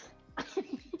hell?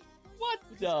 What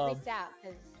He just the? freaked out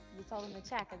because you told him to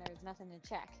check and there was nothing to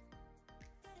check.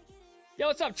 Yo,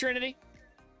 what's up, Trinity?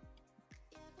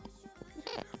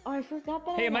 Oh, I forgot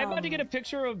that. Hey, am I about to get a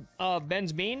picture of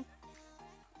Ben's bean?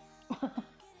 Is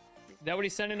that what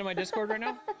he's sending to my Discord right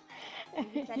now? Is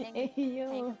he sending Hey,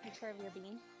 yo. a picture of your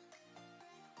bean?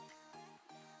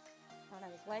 I don't know,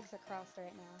 his legs are crossed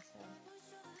right now, so.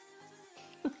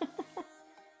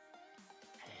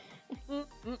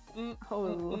 Oh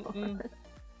Lord.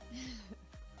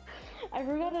 I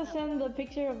forgot to send the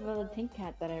picture of the tank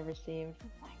cat that I received.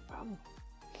 Did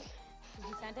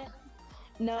you send it?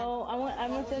 No, I'm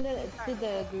gonna send it to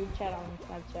the group chat on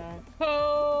Snapchat.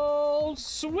 Oh,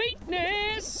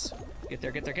 sweetness! Get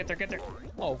there, get there, get there, get there.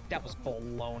 Oh, that was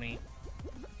baloney.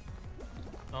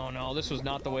 Oh no, this was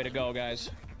not the way to go, guys.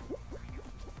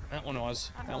 That one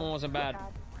was. That one wasn't bad.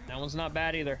 God. That one's not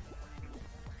bad either.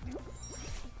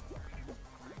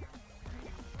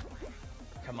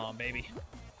 Come on, baby.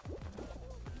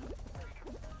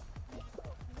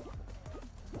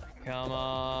 Come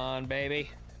on, baby.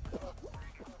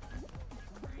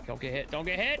 Don't get hit. Don't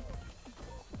get hit.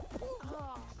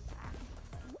 Oh,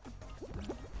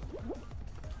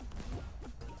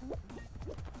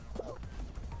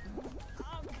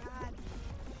 oh God.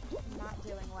 I'm not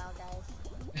doing well, guys.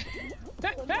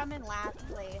 I'm in last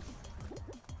place.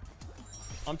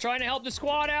 I'm trying to help the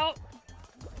squad out.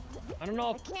 I don't know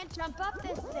I if can't jump up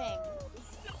this thing.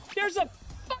 there's a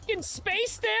fucking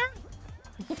space there.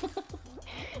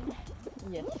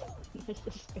 Yes. There's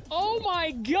the space. Oh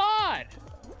my god!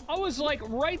 I was like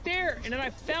right there, and then I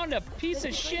found a piece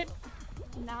of shit.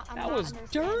 I'm That not was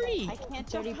understanding. dirty. I can't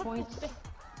jump 30 up points. this thing.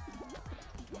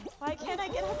 Why can't I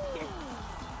get up here?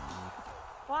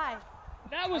 Why?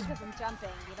 That was Because I'm jumping.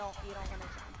 You don't want to jump.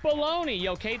 baloney.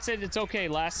 Yo, Kate said it's okay.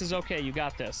 Last is okay. You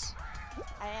got this.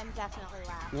 I am definitely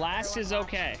last. Last is Everyone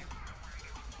okay. watching.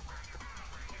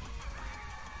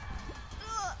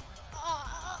 Ugh.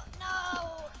 Oh,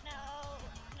 no, no,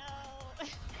 no.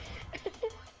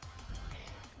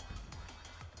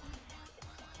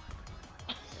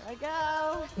 Here I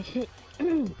go.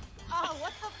 Oh,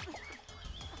 what the?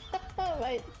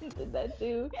 I did that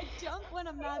too. I jump when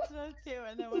I'm not supposed to,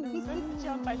 and then when I'm supposed to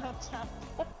jump, I don't jump.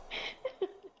 I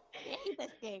hate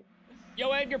this game.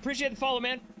 Yo, Edgar, appreciate the follow,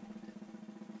 man.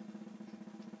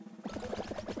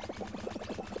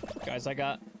 Guys, I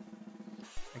got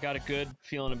got a good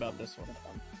feeling about this one.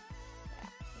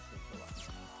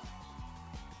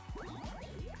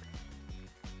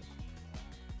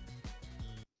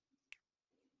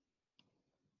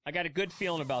 I got a good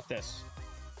feeling about this.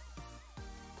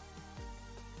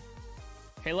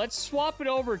 Okay, let's swap it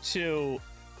over to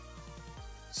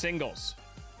singles.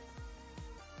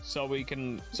 So we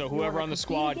can, so whoever on the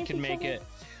squad can make it.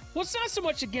 Well, it's not so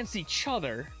much against each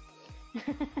other.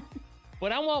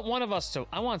 But I want one of us to,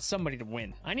 I want somebody to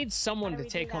win. I need someone to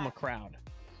take home a crowd.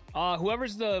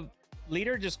 Whoever's the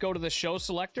leader, just go to the show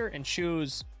selector and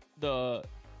choose the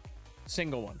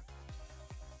single one.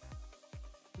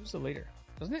 Who's the leader?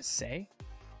 Doesn't it say?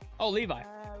 Oh, Levi.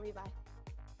 Levi.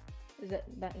 Is it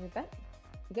that? Is that?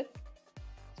 You good?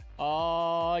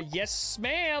 Yes,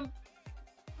 ma'am.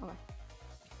 Okay.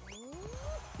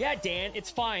 Yeah, Dan,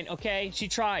 it's fine. Okay, she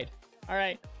tried. All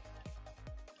right.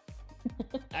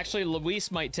 Actually, Luis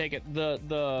might take it. The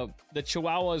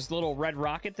Chihuahua's little red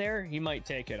rocket there, he might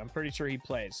take it. I'm pretty sure he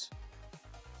plays.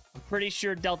 I'm pretty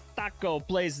sure Del Taco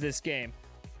plays this game.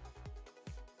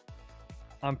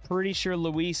 I'm pretty sure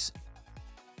Luis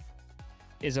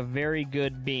is a very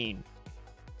good bean.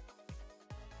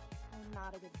 I'm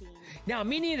not a good bean. Now,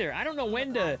 me neither. I don't know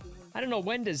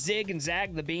when to zig and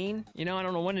zag the bean. You know, I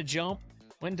don't know when to jump,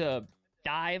 when to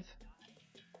dive.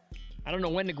 I don't know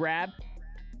when to grab.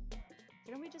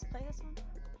 Didn't we just play this one?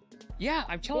 Yeah,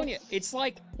 I'm telling you, it's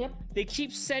like Yep. they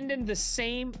keep sending the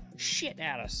same shit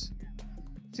at us.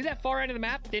 See that far end of the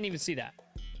map? Didn't even see that.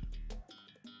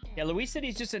 Yeah, Luis said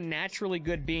he's just a naturally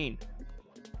good bean.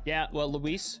 Yeah, well,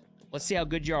 Luis, let's see how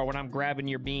good you are when I'm grabbing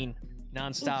your bean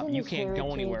nonstop. You can't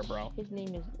go anywhere, bro. His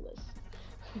name is Bliss.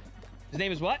 His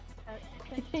name is what?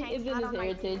 It's in his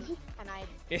heritage.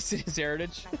 It's in his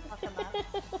heritage.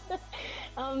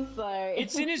 I'm sorry.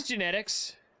 It's in his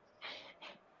genetics.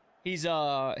 He's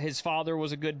his father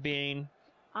was a good bean.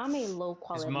 I'm a low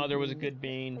quality. His mother was a good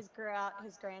bean. His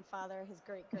grandfather, his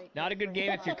great. Not a good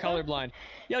game if you're colorblind.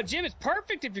 Yo, Jim, it's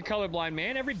perfect if you're colorblind,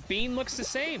 man. Every bean looks the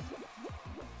same.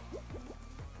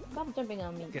 Stop jumping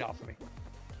on me. Get off of me.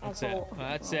 That's it.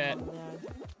 That's it.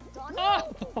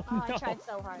 Oh, Oh, I no. tried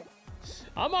so hard.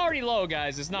 I'm already low,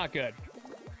 guys. It's not good.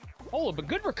 Oh, but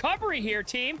good recovery here,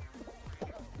 team.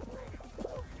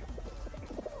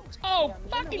 Oh,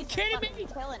 fucking kidding me?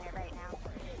 Killing it right now.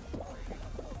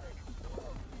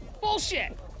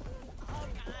 Bullshit. Oh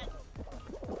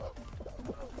God.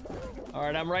 All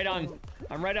right, I'm right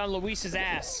on Luis's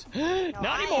ass. Not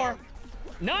I anymore. am.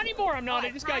 Not anymore. I'm not. Oh,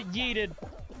 I just got yeeted.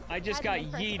 I just got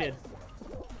yeeted.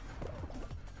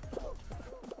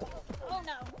 Oh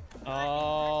no.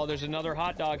 Oh, there's another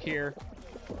hot dog here.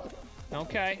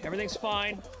 Okay, everything's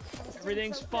fine.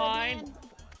 Everything's fine.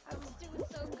 I was doing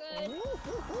so good.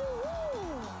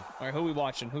 All right, who are we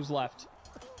watching? Who's left?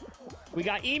 We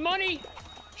got E-Money.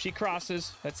 She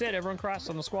crosses. That's it. Everyone crossed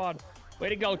on the squad. Way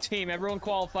to go, team. Everyone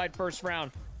qualified first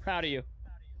round. Proud of you.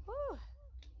 Whew.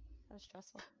 That was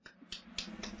stressful.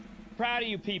 Proud of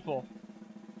you, people.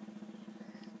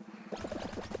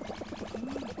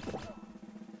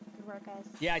 Good work, guys.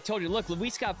 Yeah, I told you. Look,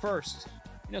 Luis got first.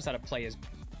 He knows how to play his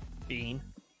bean.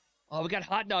 Oh, we got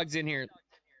hot dogs in here.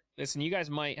 Listen, you guys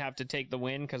might have to take the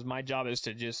win because my job is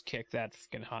to just kick that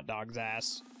fucking hot dog's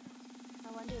ass.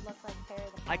 That one dude looked like Perry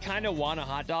the I kind of want a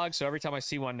hot dog, so every time I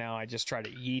see one now, I just try to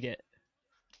eat it.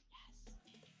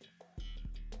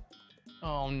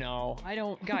 Oh no, I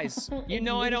don't, guys. You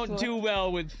know I don't do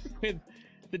well with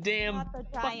the damn Not the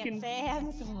giant fucking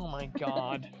fans. Oh my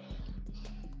god.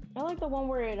 I like the one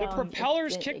where it, The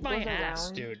propellers it kick my goes ass,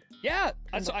 around dude. Yeah, in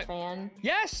that's the fan.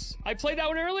 yes, I played that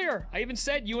one earlier. I even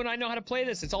said you and I know how to play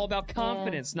this. It's all about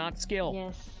confidence, not skill.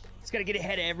 Yes. It's gotta get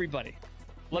ahead of everybody.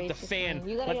 Let the fan,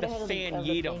 You gotta let get the ahead fan of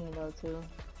the yeet 'em. thing, though, too.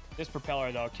 This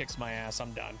propeller though kicks my ass.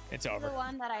 I'm done. It's over. The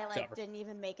one that I over. like didn't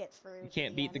even make it through. You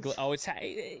can't beat the end. oh, it's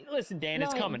listen, Dan, No,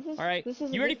 it's coming. this is- All right, this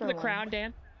is a you ready for the different crown, one.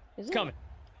 Dan? Is It's it? coming.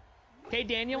 Okay,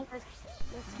 Daniel. With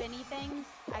the spinny things,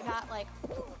 I got like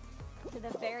to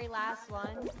the very last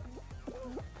one.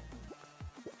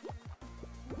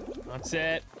 That's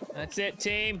it. That's it,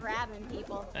 team. Grabbing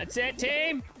people. That's it,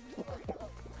 team.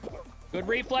 Good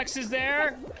reflexes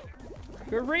there.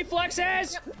 Good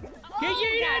reflexes. Get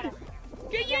yeeted.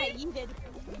 Get Yeah, yeeted. you did.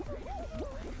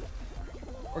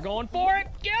 We're going for it.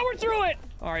 Yeah, we're through it.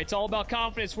 All right, it's all about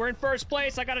confidence. We're in first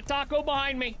place. I got a taco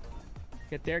behind me.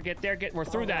 Get there, get there, get. We're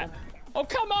through that. Oh,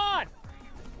 come on.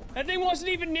 That thing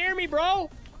wasn't even near me, bro.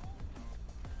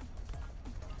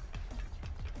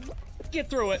 Get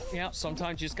through it. Yeah,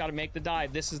 sometimes you just got to make the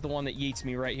dive. This is the one that yeets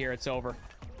me right here. It's over.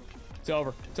 It's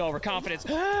over. It's over. Confidence.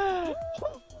 Fucking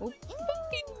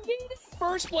did it.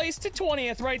 first place to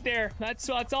 20th right there. That's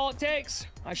all it takes.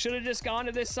 I should have just gone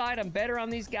to this side. I'm better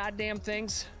on these goddamn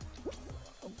things.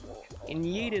 And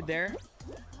yeeted there.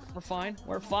 We're fine.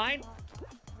 We're fine.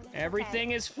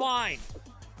 Everything is fine.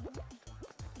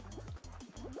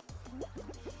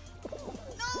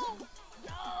 No!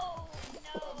 No!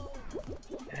 No!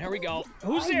 There we go.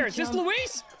 Who's there? Is this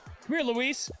Luis? Come here,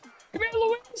 Luis. Come here,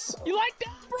 Luis. You like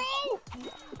that, bro?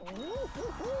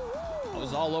 I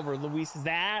was all over Luis's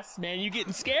ass, man. You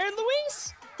getting scared,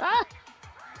 Luis? Huh?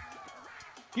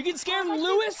 You getting scared of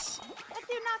Luis? That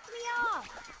dude knocked me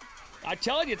off. I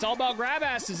tell you, it's all about grab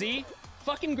asses, E.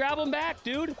 Fucking grab them back,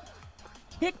 dude.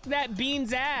 Kick that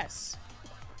bean's ass.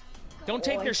 Don't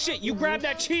take their shit. You grab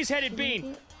that cheese-headed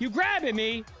bean. You grab him,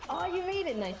 E. Oh, you made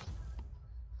it. Nice.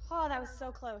 Oh, that was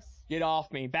so close. Get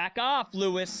off me. Back off,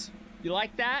 Lewis. You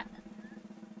like that?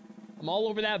 I'm all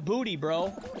over that booty,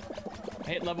 bro. I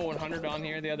hit level 100 on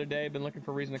here the other day. Been looking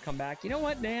for a reason to come back. You know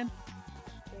what, Dan?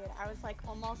 Dude, I was like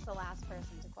almost the last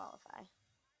person to qualify.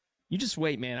 You just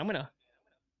wait, man. I'm gonna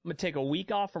take a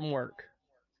week off from work.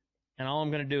 And all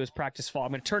I'm gonna do is practice fall.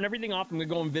 I'm gonna turn everything off. I'm gonna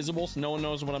go invisible so no one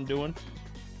knows what I'm doing.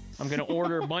 I'm gonna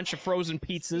order a bunch of frozen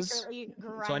pizzas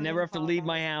so I never have to leave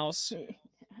my house.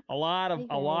 A lot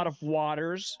of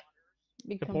waters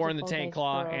to pour in the tank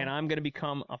claw, and I'm gonna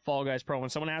become a Fall Guys pro. When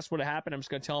someone asks what happened, I'm just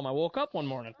gonna tell them I woke up one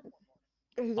morning.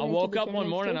 I woke up one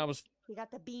morning. We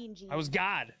got the bean gene. I was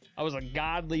God. I was a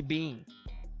godly being.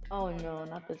 Oh no,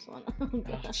 not this one.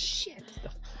 Oh, shit.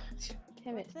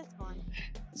 Damn it. This one.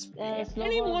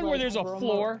 Anyone where there's a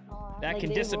floor that can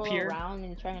disappear, roll around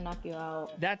and try to knock you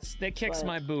out. that kicks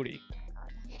my booty.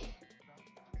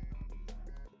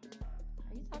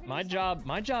 My job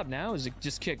now is to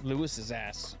just kick Lewis's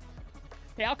ass.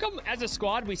 Hey, how come as a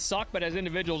squad we suck, but as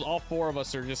individuals, all four of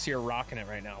us are just here rocking it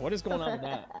right now? What is going on with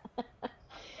that?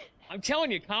 I'm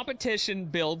telling you, competition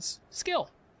builds skill.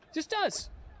 Just does.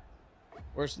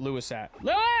 Where's Lewis at?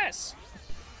 Lewis!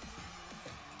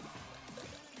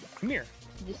 Come here.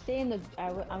 Just stay in the.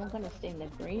 I'm gonna stay in the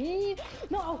green.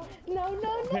 No. Get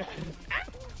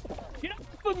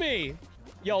off of me!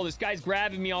 Yo, this guy's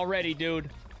grabbing me already, dude.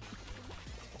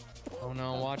 Oh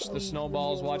no, watch the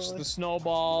snowballs, watch the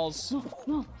snowballs.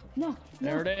 No.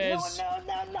 There it is. No.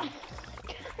 God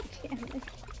damn it.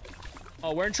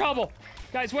 Oh, we're in trouble.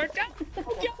 Guys, we're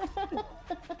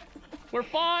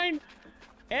fine.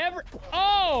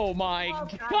 Oh my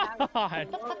God.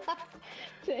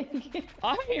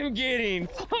 I am getting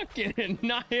fucking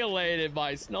annihilated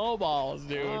by snowballs,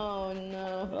 dude. Oh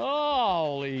no.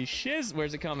 Holy shiz.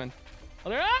 Where's it coming? Oh,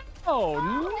 there. Oh,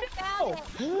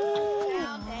 no.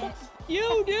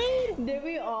 You, dude. Did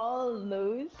we all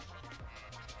lose?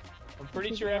 I'm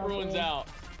pretty sure everyone's out.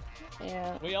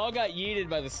 Yeah. We all got yeeted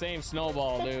by the same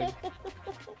snowball, dude.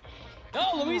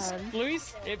 Oh, Luis,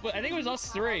 I think it was us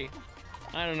three.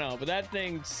 I don't know, but that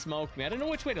thing smoked me. I don't know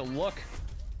which way to look.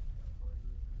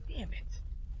 Damn it.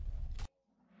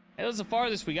 That was the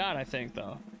farthest we got, I think,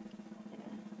 though.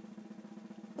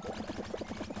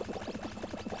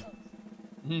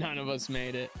 None of us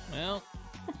made it. Well,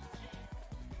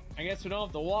 I guess we don't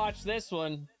have to watch this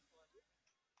one.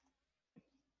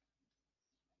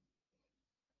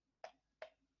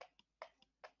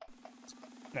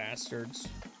 Bastards.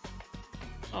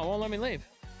 Oh, won't let me leave.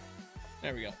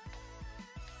 There we go.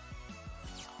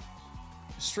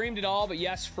 Streamed it all, but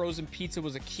yes, frozen pizza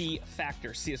was a key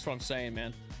factor. See, that's what I'm saying,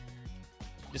 man.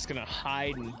 Just gonna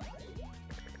hide and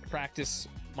practice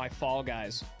my Fall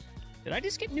Guys. Did I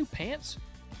just get new pants?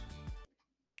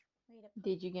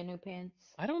 Did you get new pants?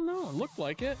 I don't know. It looked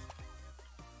like it.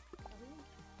 Are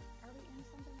we in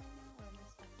something right now, or am I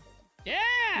spectating? Yeah!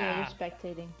 Yeah, you're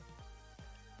spectating.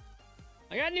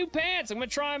 I got new pants. I'm gonna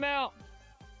try them out.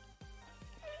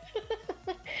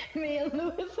 Me and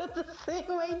Lewis had the same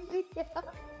idea.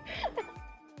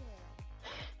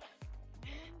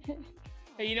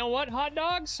 Hey, you know what? Hot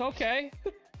dogs? Okay.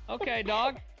 Okay,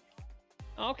 dog.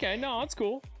 Okay, no, it's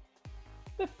cool.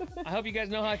 I hope you guys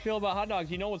know how I feel about hot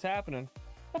dogs. You know what's happening.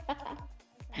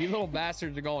 You little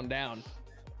bastards are going down.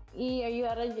 E, are you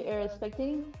out of your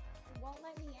spectating? It won't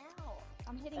let me out.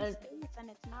 I'm hitting space and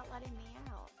it's not letting me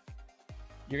out.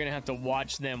 You're gonna have to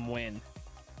watch them win.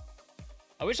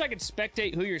 I wish I could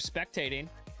spectate who you're spectating.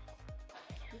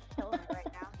 He's killing it right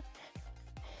now.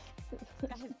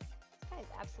 This guy's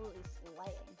absolutely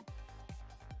slaying.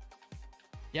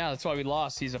 Yeah, that's why we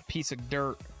lost. He's a piece of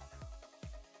dirt.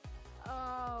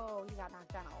 Oh, he got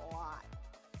knocked down a lot.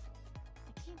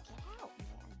 I can't get out,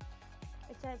 man.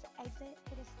 It says exit,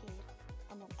 hit escape,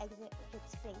 and then exit, hit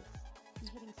space. I'm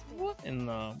hitting space. What in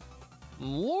the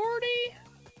lordy?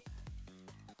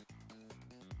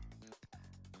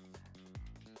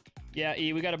 Yeah,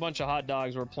 E, we got a bunch of hot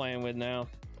dogs we're playing with now.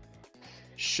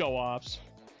 Show offs.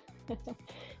 Hate my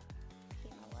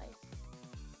life.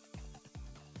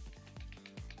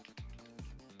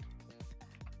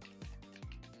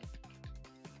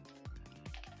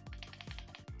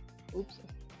 Oops.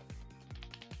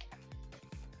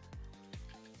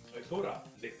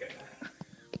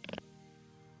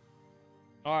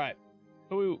 All right.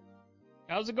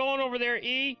 How's it going over there,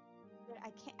 E? Dude,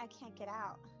 I can't get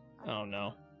out. Oh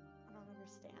no. I don't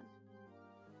understand.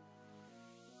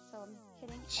 So I'm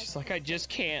hitting. She's like, I just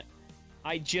can't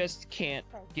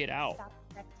get out. Stop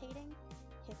spectating.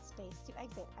 Hit space to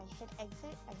exit. I hit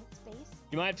exit. I hit space.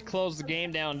 You might have to close the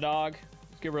game down, dog.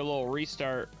 Let's give her a little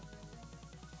restart.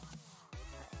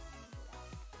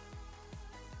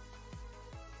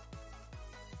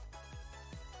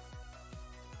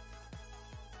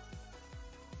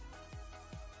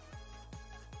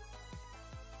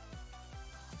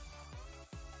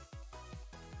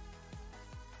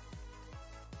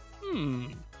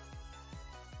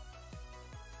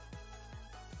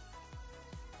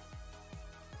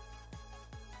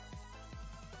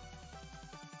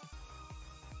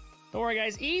 Don't worry,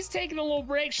 guys. E's taking a little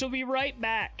break. She'll be right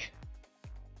back.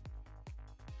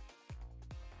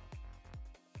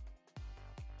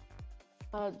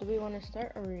 Do we want to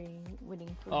start or are we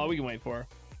waiting for? Oh, we can wait for her.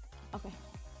 Okay.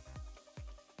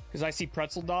 Because I see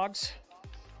pretzel dogs.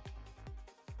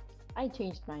 I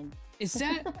changed mine. Is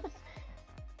that?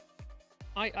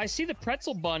 I see the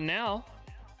pretzel bun now.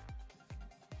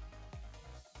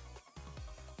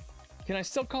 Can I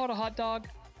still call it a hot dog?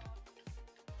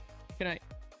 Can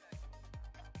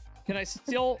I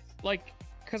still, like,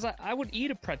 because I would eat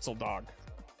a pretzel dog.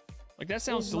 Like, that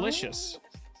sounds delicious.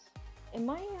 Am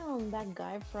I that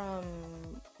guy from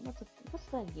what's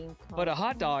that game called? But a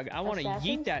hot dog, I want to yeet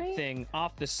Assassin's that Creed? thing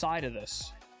off the side of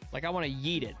this. Like, I want to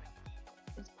yeet it.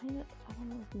 It's kind of, I don't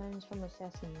know if mine's from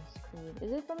Assassin's Creed.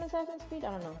 Is it from Assassin's Creed?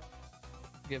 I don't know.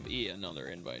 Give E another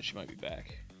invite. She might be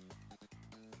back.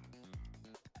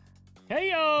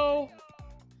 Hey yo!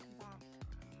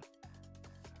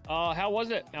 How was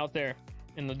it out there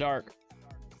in the dark?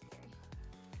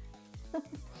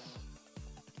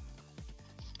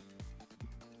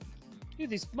 Dude,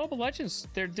 these Mobile Legends,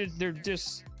 they're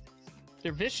vicious.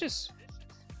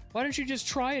 Why don't you just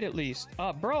try it at least?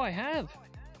 Bro, I have.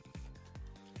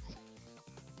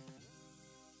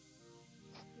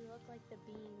 You look like the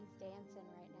beans dancing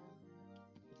right now.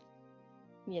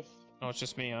 Yes. Oh, it's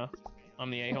just me, huh?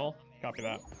 I'm the a-hole. Copy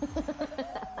that.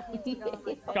 You go on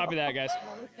my phone. Copy that, guys.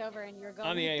 I looked over and you're going.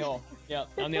 I'm the a-hole. Yep,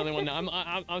 I'm the only one.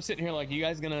 I'm sitting here like, you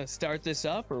guys gonna start this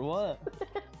up or what?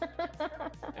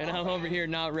 And I'm over here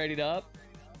not ready to up.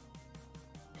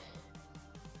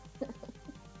 Yeah,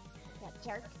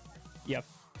 jerk. Yep.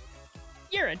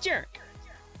 You're a jerk.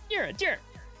 You're a jerk.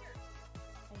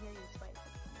 I hear you twice.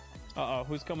 It's Uh-oh,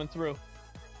 who's coming through?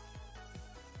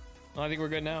 Oh, I think we're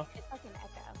good now. it's like an echo. I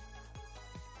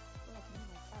feel like me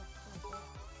myself. Oh, yeah.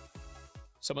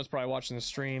 Someone's probably watching the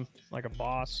stream like a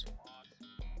boss.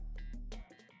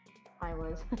 I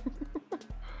was.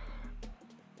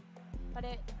 But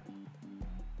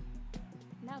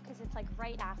no, because it's like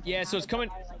right after. Yeah, so it's coming.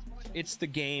 Like, It's the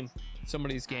game.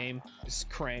 Somebody's game is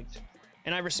cranked.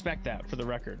 And I respect that, for the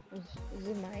record. Is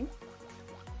it mine?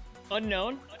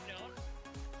 Unknown?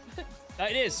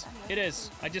 It is. It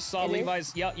is. I just saw It is?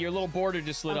 Levi's. Yeah, your little border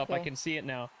just lit up. I Okay. can see it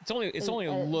now. It's only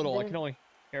a little. I can only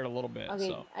hear it a little bit. Okay,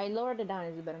 So, I lowered it down.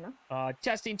 Is it better now?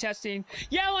 testing.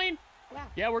 Yelling. yeah.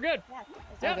 Yeah, we're good. Yeah.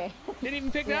 Yeah. Okay. Didn't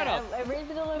even pick that up. I raised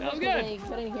it a little That was bit good.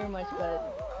 because I couldn't hear much,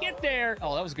 but Get there.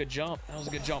 Oh, that was a good jump. That was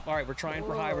a good jump. All right, we're trying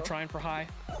for high. We're Whoa. trying for high.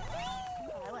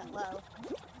 Oh, I went low.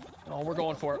 Oh, we're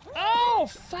going for it. Oh,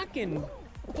 fucking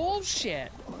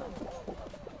bullshit.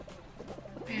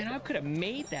 Man, I could have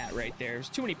made that right there. There's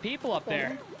too many people up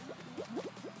there.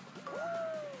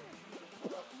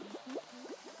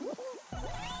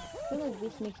 I feel like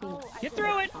this makes me. Get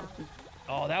through it.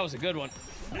 Oh, that was a good one.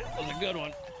 That was a good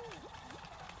one.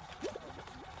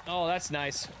 Oh, that's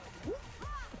nice.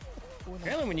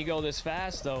 Apparently when you go this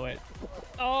fast, though, it...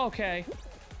 Oh, okay.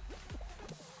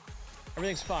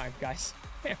 Everything's fine, guys.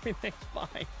 Everything's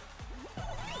fine.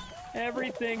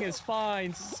 Everything is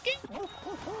fine. Skeet!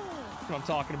 That's what I'm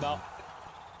talking about.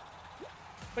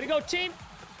 Way to go, team!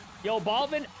 Yo,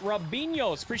 Balvin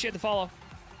Rabinos. Appreciate the follow.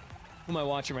 Who am I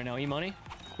watching right now? E-Money?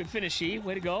 Good finish, E.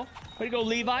 Way to go. Way to go,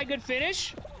 Levi. Good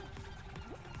finish.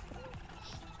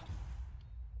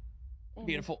 And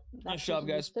Beautiful. Nice that's job, what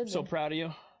you guys. stood So there. proud of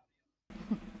you.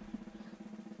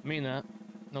 I mean that.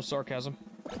 No sarcasm.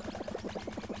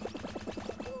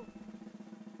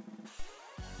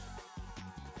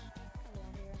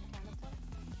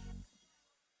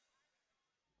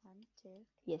 2,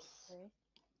 Yes. 3.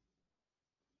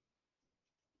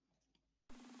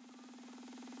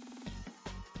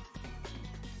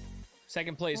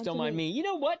 Second place, How'd don't you mind do? me. You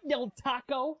know what, Del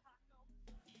Taco?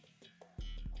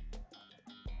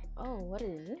 Oh, what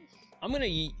is this? I'm gonna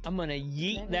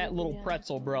yeet that little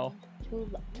pretzel, bro.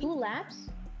 Two laps?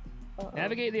 Uh-oh.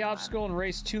 Navigate the obstacle and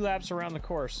race 2 laps around the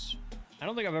course. I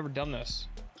don't think I've ever done this.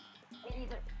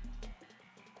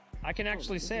 I can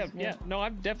actually this say, is new. yeah, no,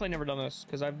 I've definitely never done this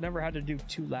because I've never had to do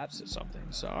 2 laps at something.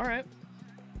 So, all right.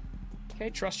 Okay,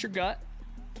 trust your gut.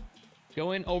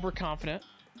 Go in overconfident.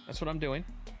 That's what I'm doing.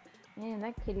 Man,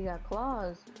 that kitty got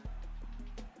claws.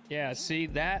 Yeah, see,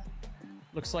 that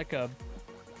looks like a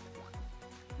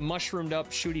mushroomed up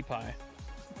shooty pie.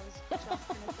 I was just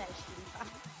gonna say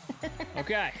shooty pie.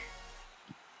 Okay.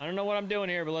 I don't know what I'm doing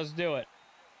here, but let's do it.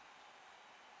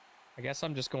 I guess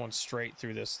I'm just going straight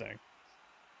through this thing.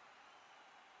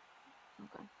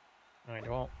 Okay. All right,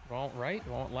 do I want right?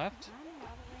 Do I want left?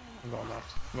 I'm going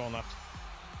left. I'm going left.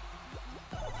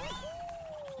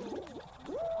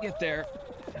 Get there.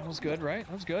 That was good, right?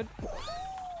 That was good.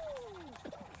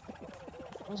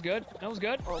 That was good. That was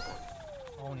good.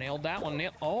 Oh, nailed that one.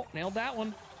 Nailed that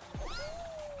one.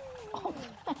 Oh,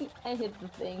 I hit the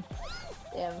thing.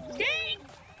 Damn. Ski!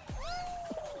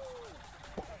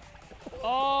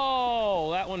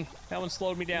 Oh, that one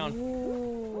slowed me down.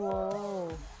 Ooh,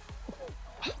 whoa.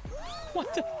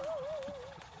 What the?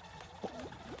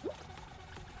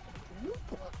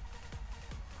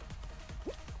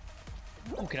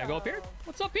 Oh, can I go up here?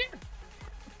 What's up here?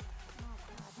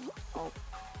 Oh.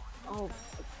 Oh.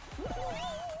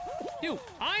 Dude,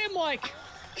 I am like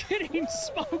getting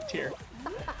smoked here.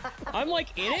 I'm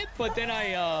like in it, but then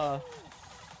I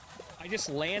just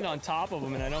land on top of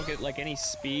them and I don't get like any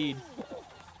speed.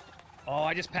 Oh,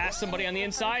 I just passed somebody on the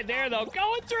inside there though.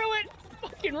 Going through it!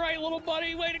 Fucking right, little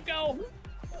buddy. Way to go.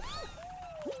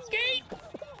 Skate!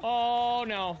 Oh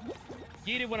no.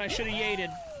 Yeeted when I should have yeeted.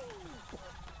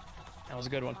 That was a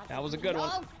good one. That was a good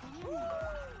one.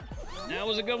 That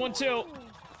was a good one too.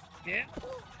 Yeah.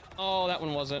 Oh, that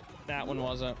one wasn't. That one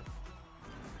wasn't.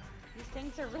 These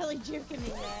things are really juking me,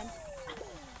 man.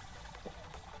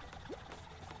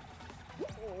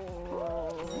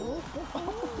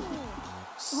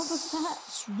 What was that?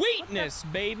 Sweetness,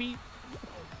 baby.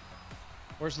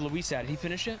 Where's Luis at? Did he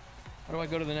finish it? How do I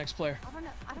go to the next player? I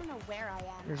don't know where I am.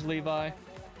 There's I don't know Levi. what I'm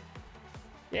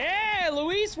doing. Yeah,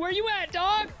 Luis, where you at,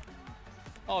 dog?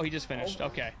 Oh, he just finished.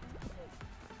 Okay.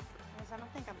 Guys, I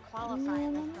don't think I'm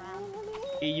qualifying this round.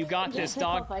 E, you got this, Yeah,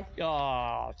 dog. qualify.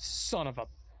 Oh, son of a...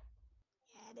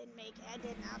 Yeah, I didn't make it. I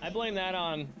did not. I blame that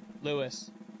on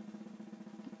Lewis.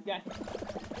 Yeah.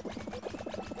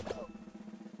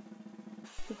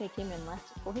 I think I came in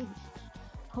last place.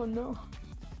 Oh no.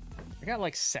 I got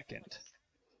like second.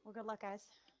 Well, good luck, guys.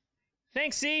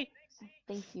 Thanks, E.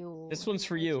 Thank you. This one's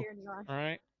for I'm you. cheering on. All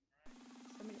right.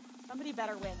 Somebody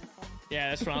better win. Okay? Yeah,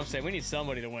 that's what I'm saying. We need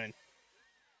somebody to win.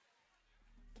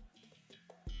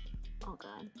 Oh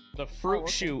god. The fruit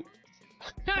okay. shoot.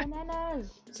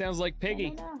 Bananas. Sounds like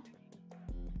Piggy. Banana.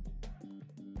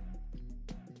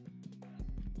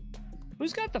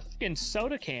 Who's got the fucking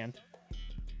soda can?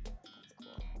 That's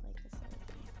cool. I like this.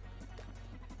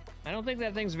 I don't think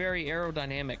that thing's very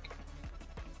aerodynamic.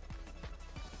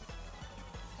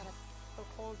 Gotta poke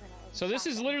holes in it. with a So this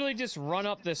is shotgun. literally just run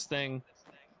up this thing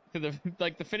to the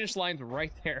like the finish line's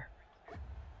right there.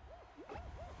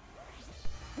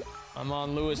 I'm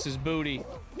on Lewis's booty.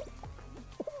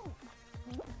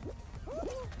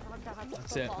 Oh, God,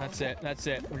 That's so it. long. That's it. That's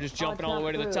it. We're just Oh, jumping it's all the not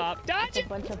way to the fruit. top. Dodge It's a it!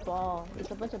 bunch of balls.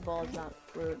 It's a bunch of balls, not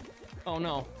fruit. Oh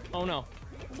no. Oh no.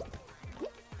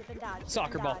 Dip and dodge, dip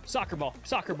Soccer and ball. dodge. Soccer ball.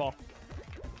 Soccer ball.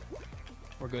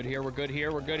 We're good here. We're good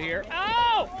here. We're good here.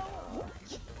 Oh!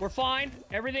 We're fine.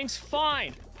 Everything's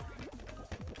fine.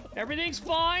 Everything's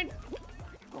fine.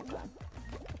 Oh god.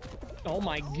 Oh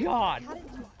my god. How did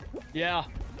you... Yeah.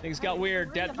 Things got weird.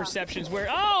 Read Depth about perception's weird.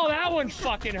 Oh, that one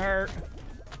fucking hurt.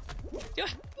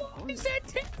 What is that?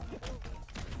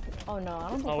 Oh no, I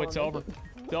don't think Oh, I'll it's make over. it.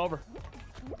 It's over.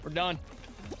 We're done.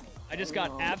 I just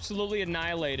got absolutely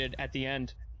annihilated at the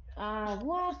end.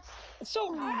 What?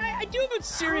 So, I do have a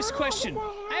serious question.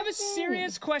 I have a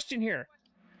serious question here.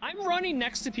 I'm running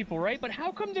next to people, right? But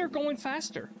how come they're going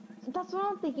faster? That's what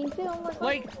I'm thinking too. I'm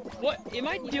Like, what? Am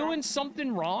I doing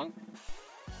something wrong?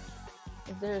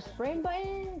 is there a sprint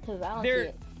button? Because I don't see They're,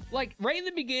 it. like, right in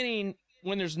the beginning,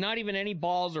 when there's not even any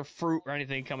balls or fruit or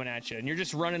anything coming at you, and you're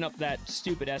just running up that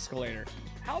stupid escalator.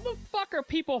 How the fuck are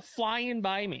people flying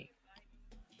by me?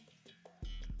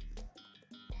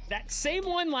 That same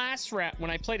one last rap,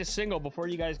 when I played a single before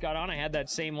you guys got on, I had that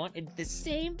same one. It's the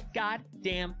same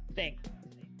goddamn thing.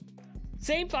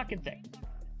 Same fucking thing.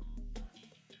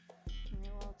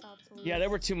 Alright, well, it's out to Yeah, lose. there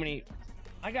were too many.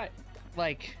 I got,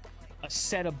 like, a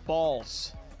set of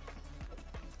balls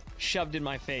shoved in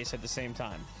my face at the same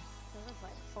time. There was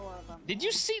like 4 of them. Did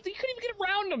you see? You couldn't even get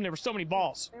around them. There were so many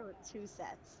balls. There were 2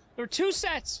 sets. There were 2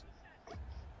 sets.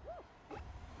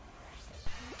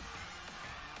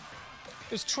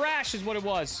 It was trash is what it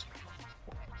was.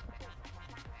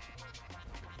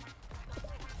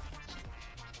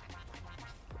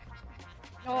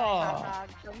 Hot Oh, dog,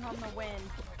 bring home the win.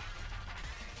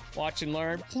 watch and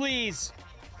learn. Please.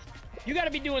 You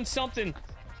gotta be doing something.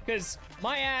 Because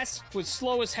my ass was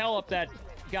slow as hell up that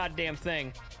goddamn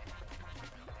thing.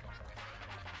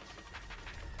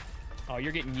 Oh,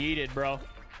 you're getting yeeted, bro.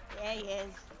 Yeah, he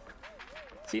is.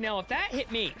 See, now, if that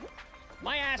hit me,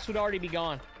 my ass would already be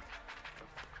gone.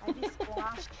 I'd be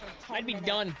squashed for 10 I'd be minutes.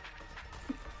 done.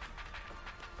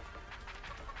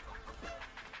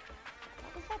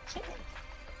 What was that chicken?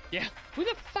 Yeah. Who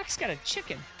the fuck's got a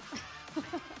chicken?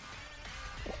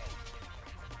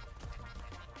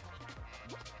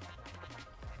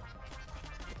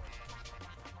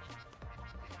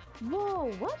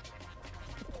 Whoa, what?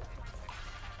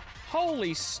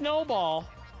 Holy snowball.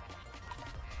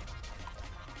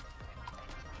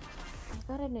 I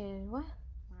got a new what?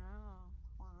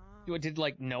 Wow. Did,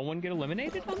 like, no one get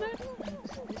eliminated on that?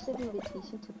 Exclusive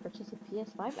invitation to purchase a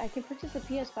PS5? I can purchase a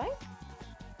PS5?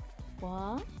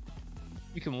 What?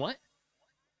 You can what?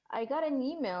 I got an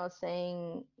email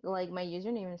saying, like, my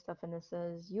username and stuff, and it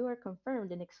says, you are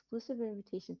confirmed an exclusive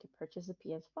invitation to purchase a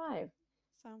PS5.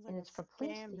 Sounds like And a it's from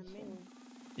scam to me. PlayStation.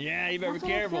 Yeah, you better be That's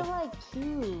what I careful. feel like,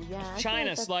 too. Yeah, I feel China like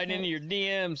that's sliding into like- your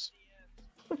DMs.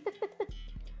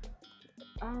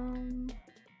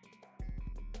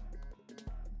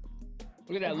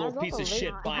 Look at that It little has all piece the of shit It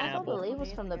has all the pineapple.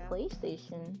 labels from the Yeah.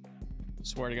 PlayStation.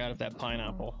 Swear to God, if that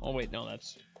pineapple. Oh wait, no,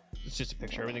 it's just a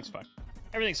picture. Everything's fine.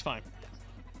 Everything's fine.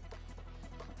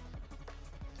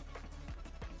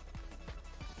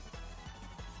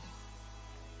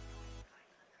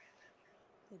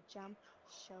 The jump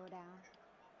showdown.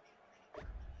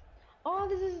 Oh,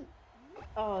 this is.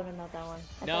 Oh, no, not that one.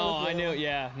 thought it No, was the I other knew. one.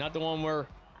 Yeah, not the one we're,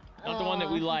 not the one that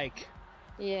we like.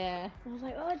 Yeah. I was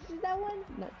like, oh, is that one?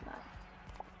 No, it's not.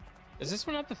 Is this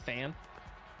one not the fan?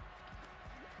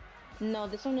 No,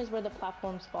 this one is where the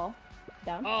platforms fall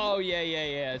down. Oh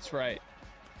yeah. That's right.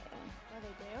 What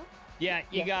they do? Yeah,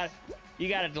 you Yes. you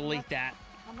gotta delete that.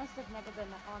 I must have never been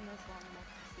on this long enough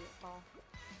to see it fall.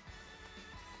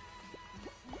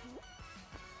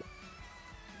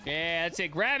 Yeah, that's it.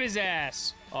 Grab his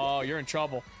ass. Oh, you're in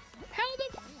trouble. How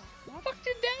the fuck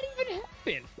did that even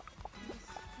happen?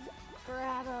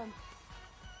 Grab him.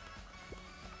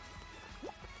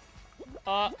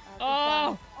 Oh.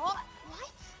 Oh, what?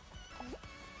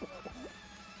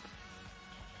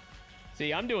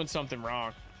 See, I'm doing something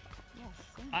wrong.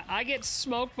 Yes. I get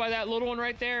smoked by that little one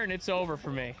right there, and it's over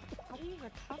for me. How do you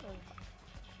recover?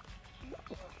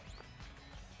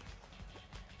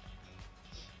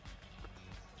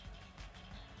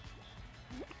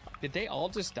 Did they all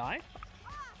just die?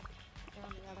 They're on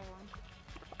the other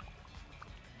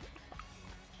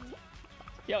one.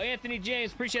 Yo, Anthony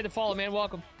James, appreciate the follow, man.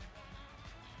 Welcome.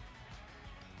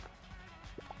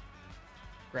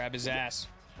 Grab his ass.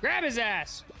 Grab his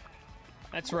ass!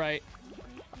 That's right.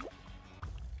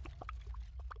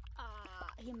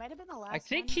 He might have been the last I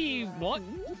think one he to, won.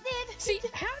 He did! See,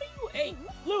 how do you... Hey,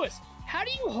 Lewis, how do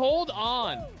you hold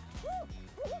on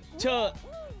to...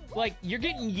 Like, you're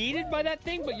getting yeeted by that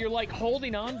thing, but you're, like,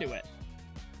 holding on to it.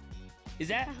 Is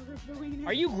that...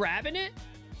 Are you grabbing it?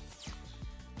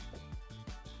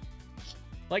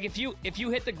 Like, if you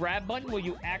hit the grab button, will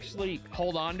you actually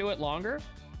hold on to it longer?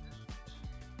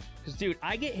 Because, dude,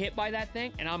 I get hit by that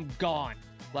thing, and I'm gone.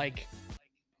 Like,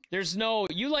 there's no...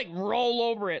 You, like, roll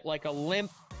over it like a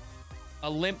limp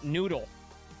noodle.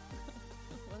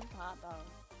 Limp hot dog.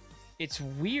 It's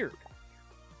weird.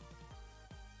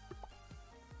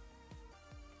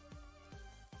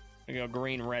 There you go,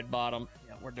 green, red bottom.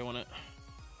 Yeah, we're doing it.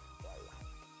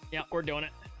 Yeah, we're doing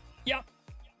it. Yep.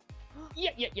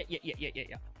 Yeah.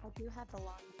 I do have the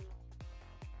long bean.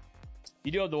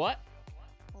 You do have the what?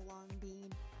 The long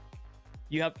bean.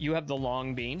 You have the long bean. I have the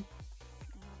long bean.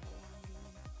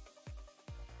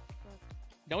 Look,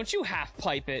 Don't you half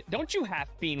pipe it. Don't you half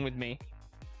bean with me.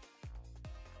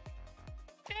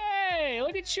 Hey,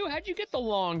 look at you. How'd you get the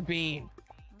long bean?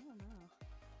 I don't know.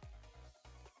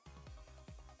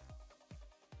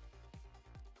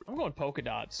 I'm going polka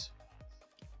dots.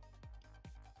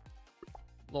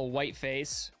 Little white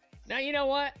face. Now, you know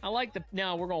what? I like the...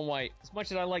 No, we're going white. As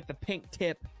much as I like the pink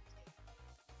tip.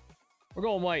 We're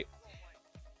going white.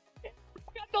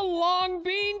 Got the long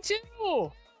bean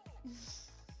too.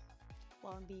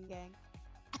 Long bean gang.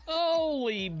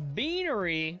 Holy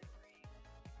beanery.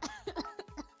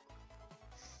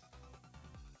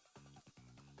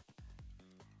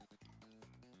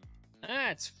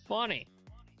 That's funny.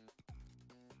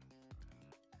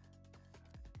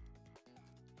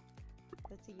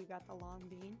 Let's see, you got the long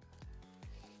bean.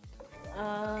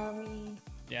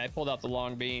 Yeah, I pulled out the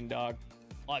long bean, dog.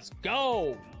 Let's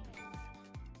go.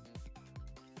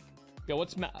 Yo,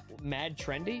 what's mad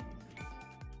trendy?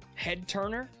 Head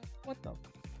turner? What the?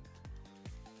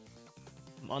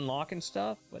 I'm unlocking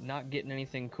stuff, but not getting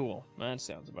anything cool. That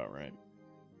sounds about right.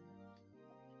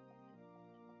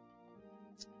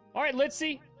 All right,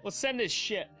 Litzy, let's send this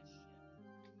shit.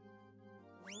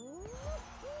 So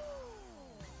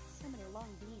many long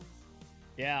beans.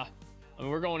 Yeah, I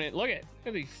mean, we're going in. Look at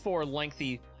these 4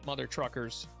 lengthy mother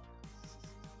truckers.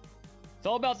 It's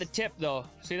all about the tip, though.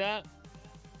 See that?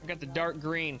 I got the dark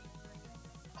green.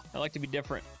 I like to be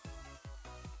different.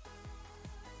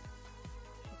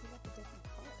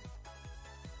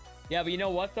 Yeah, but you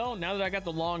know what, though? Now that I got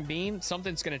the long beam,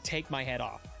 something's going to take my head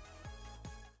off.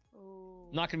 Ooh.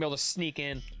 I'm not going to be able to sneak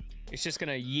in. It's just going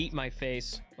to yeet my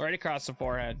face right across the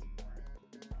forehead.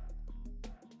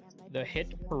 Yeah, The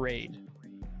hit parade.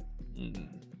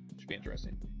 Should be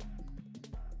interesting.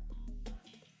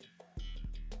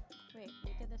 Wait,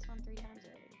 we did this one 3 times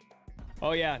already.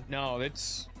 Oh, yeah. No,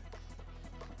 it's...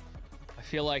 I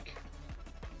feel like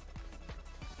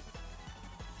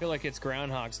it's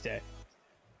Groundhog's Day.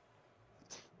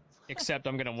 Except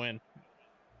I'm gonna win.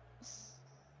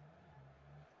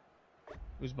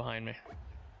 Who's behind me?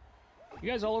 You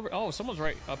guys all over? Oh, someone's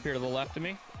right up here to the left of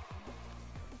me.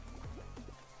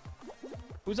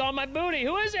 Who's on my booty?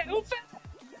 Who is it? Who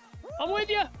I'm with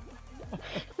you.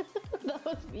 That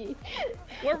was me.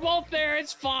 We're both there.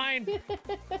 It's fine.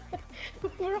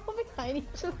 We're all behind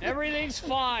each other. Everything's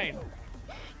fine.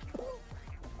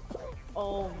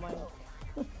 Oh my.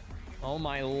 Oh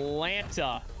my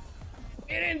Lanta.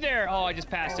 Get in there! Oh, I just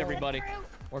passed everybody.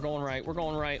 We're going right. We're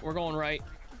going right. We're going right.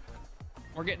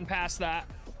 We're getting past that.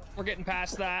 We're getting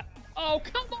past that. Oh,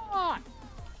 come on!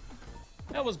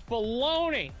 That was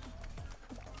baloney.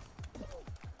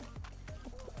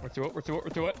 We're through it. We're through it.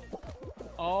 We're through it.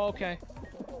 Oh, okay.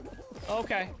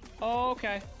 Okay.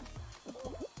 Okay.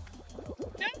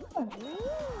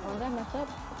 Oh, that messed up.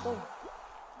 Oh.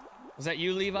 Was that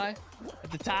you, Levi?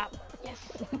 At the top? Yes.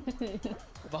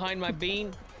 Behind my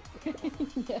bean?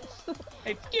 Yes.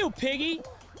 Hey, you, Piggy!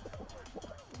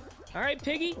 Alright,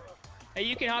 Piggy? Hey,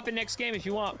 you can hop in next game if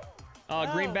you want.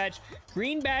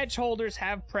 Green badge holders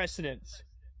have precedence.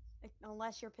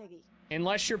 Unless you're Piggy.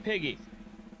 Unless you're Piggy.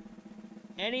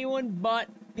 Anyone but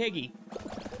Piggy.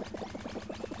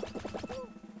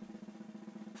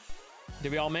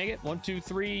 Did we all make it? 1, 2,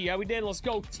 3. Yeah, we did. Let's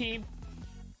go, team.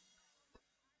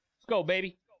 Let's go,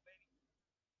 baby.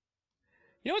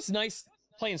 You know what's nice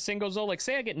playing singles, though? Like,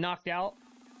 say I get knocked out.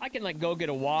 I can, like, go get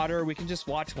a water. We can just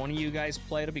watch one of you guys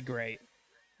play. It'll be great.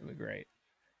 It'll be great.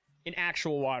 In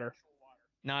actual water.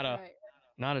 Not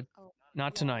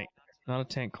tonight. Not a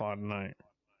tank claw tonight.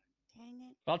 Dang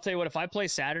it. I'll tell you what, if I play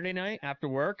Saturday night after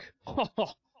work,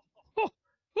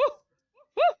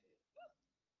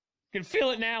 can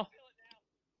feel it now.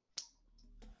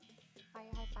 High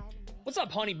five me. What's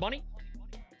up, honey bunny?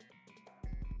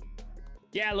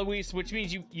 Yeah, Luis, which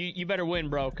means you better win,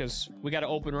 bro, because we got to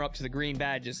open her up to the green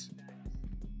badges.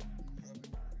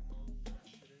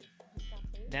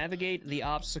 Navigate the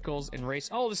obstacles and race.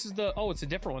 Oh, this is the... Oh, it's a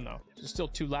different one, though. It's still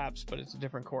 2 laps, but it's a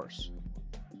different course.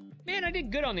 Man, I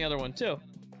did good on the other one, too.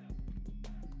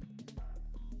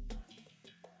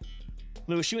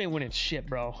 Lewis, you ain't winning shit,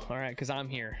 bro. All right, because I'm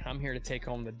here. I'm here to take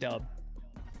home the dub.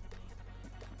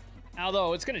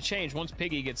 Although, it's going to change. Once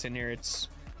Piggy gets in here, it's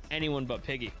anyone but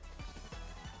Piggy.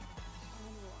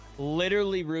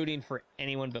 Literally rooting for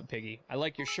anyone but Piggy. I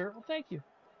like your shirt. Well, thank you.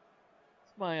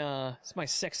 It's my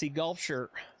sexy golf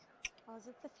shirt. Oh, is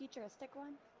it the futuristic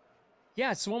one?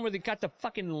 Yeah, it's the one where they got the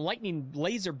fucking lightning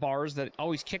laser bars that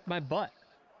always kick my butt.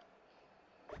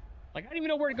 Like, I don't even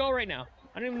know where to go right now.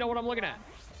 I don't even know what I'm looking at.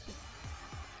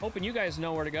 Hoping you guys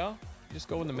know where to go. Just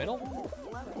go in the middle.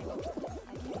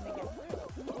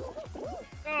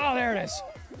 Oh, there it is.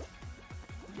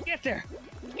 Get there.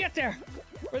 Get there.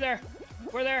 We're there.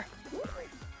 We're there.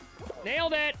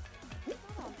 Nailed it.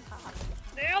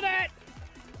 Nailed it.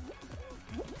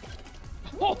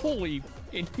 Holy,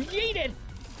 it yeeted.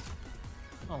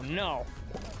 Oh, no.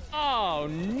 Oh,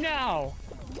 no.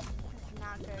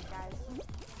 Not good, guys.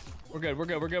 We're good, we're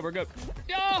good, we're good, we're good.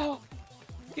 Oh!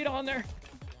 Get on there.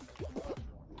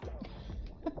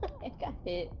 I got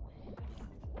hit.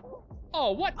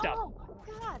 Oh, what the? Oh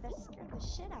god, that scared the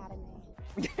shit out of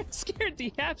me. That scared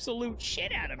the absolute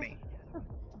shit out of me.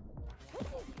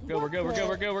 Go, we're good, we're good,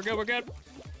 we're good, we're good, we're good.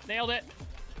 Nailed it.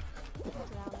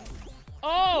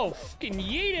 Oh, fucking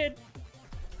yeeted.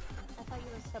 I thought you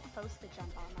were supposed to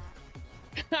jump on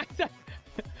that.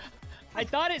 I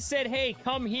thought it said, hey,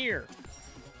 come here.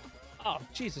 Oh,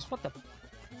 Jesus, what the?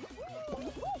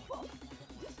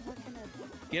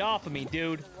 Get off of me,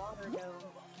 dude.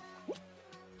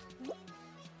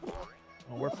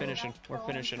 Oh, we're finishing. We're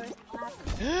finishing.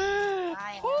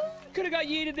 Oh, could have got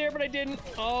yeeted there, but I didn't.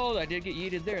 Oh, I did get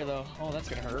yeeted there, though. Oh, that's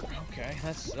gonna hurt. Okay,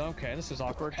 that's okay. This is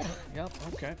awkward. Yep.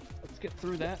 Okay, let's get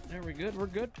through that. There we good. We're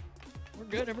good. We're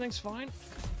good. Everything's fine.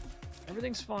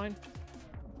 Everything's fine.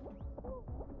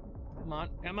 Come on.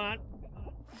 Come on.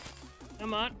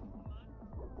 Come on.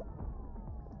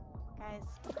 Guys.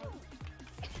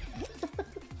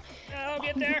 Oh,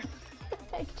 get there.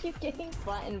 I keep getting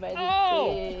flattened by this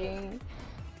thing.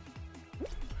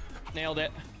 Nailed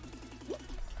it.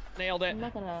 Nailed it. I'm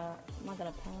not gonna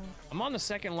pass. I'm on the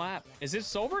second lap. Is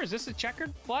this over? Is this a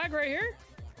checkered flag right here?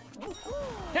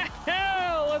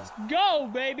 Hell, let's go,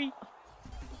 baby.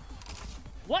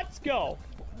 Let's go.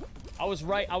 I was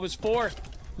right. I was fourth,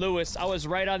 Lewis. I was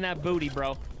right on that booty,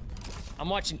 bro. I'm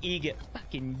watching E get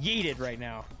fucking yeeted right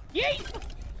now. Yeet!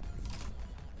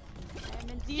 I'm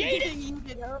indeed getting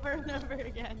yeeted over and over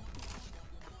again.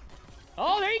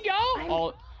 Oh, there you go.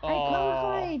 I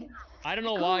qualified. I don't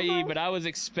know why, E, but I was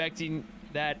expecting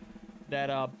that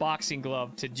boxing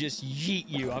glove to just yeet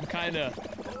you. I'm kind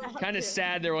of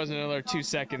sad there wasn't another 2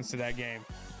 seconds to that game.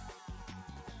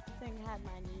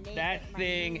 That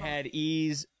thing had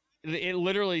E's. It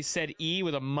literally said E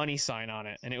with a money sign on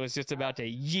it, and it was just about to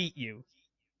yeet you.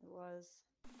 It was.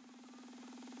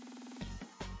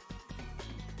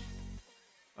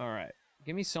 All right,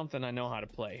 give me something I know how to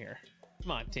play here.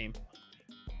 Come on, team.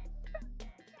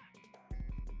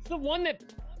 It's the one that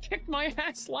kicked my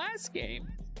ass last game.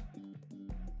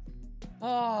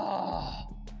 Oh.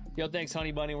 Yo, thanks,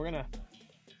 Honey Bunny. We're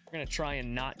gonna try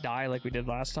and not die like we did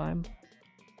last time.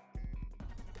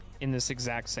 In this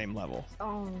exact same level.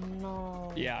 Oh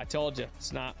no. Yeah, I told you.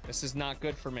 This is not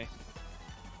good for me.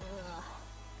 Ugh.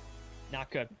 Not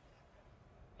good.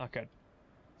 Not good.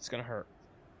 It's gonna hurt.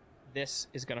 This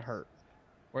is gonna hurt.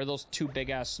 Where are those two big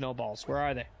ass snowballs? Where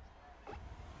are they?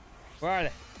 Where are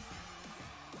they?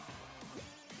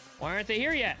 Why aren't they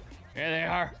here yet? There they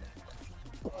are.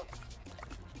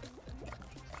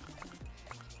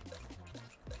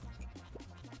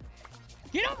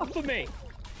 Get off of me!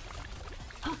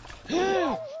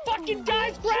 Fucking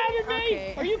guy's grabbing me!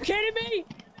 Okay. Are you kidding me?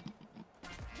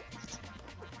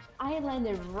 I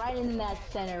landed right in that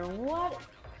center. What?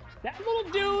 That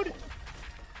little dude.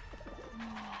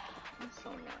 I'm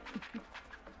so mad.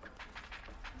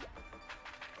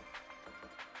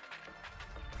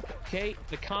 Okay,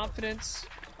 the confidence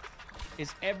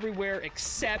is everywhere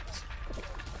except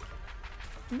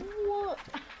What?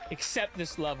 except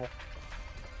this level.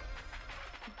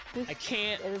 I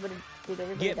can't Did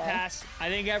everybody get die? past. I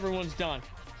think everyone's done.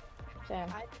 Damn.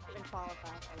 I didn't even qualify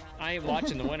for that. I ain't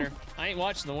watching the winner. I ain't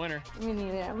watching the winner. Me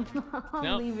neither. I'm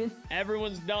Nope. leaving.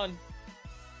 Everyone's done.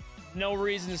 No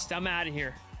reason to. I'm out of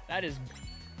here. That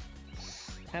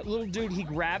little dude. He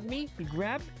grabbed me. He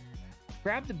grabbed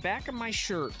the back of my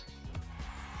shirt.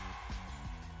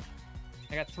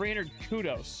 I got 300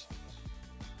 kudos.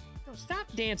 No, stop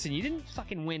dancing. You didn't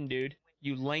fucking win, dude.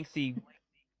 You lengthy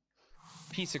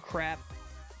piece of crap.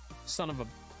 Son of a...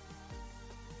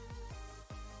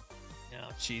 Oh,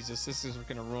 Jesus. This is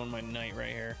gonna ruin my night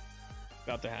right here.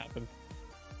 About to happen.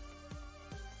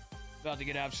 About to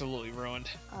get absolutely ruined.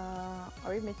 Are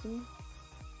we missing?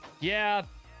 Yeah,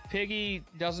 Piggy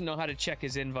doesn't know how to check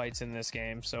his invites in this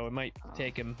game, so it might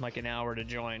take him like an hour to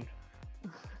join.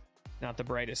 Not the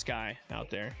brightest guy out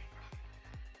there.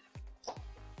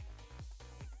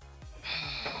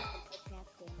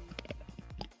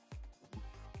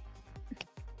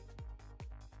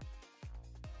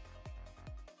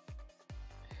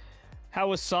 How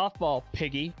was softball,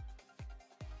 Piggy?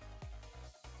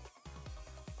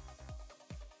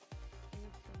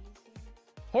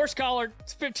 Horse collar.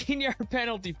 It's a 15-yard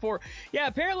penalty for... Yeah,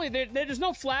 apparently there's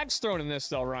no flags thrown in this,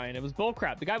 though, Ryan. It was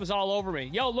bullcrap. The guy was all over me.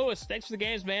 Yo, Lewis, thanks for the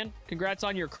games, man. Congrats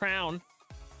on your crown.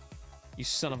 You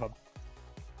son of a...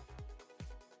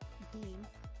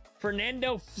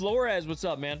 Fernando Flores, what's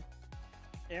up, man?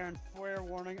 Aaron, fair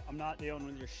warning, I'm not dealing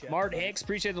with your shit. Mart Hicks,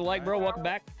 appreciate the like, bro. Welcome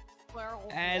back.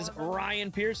 As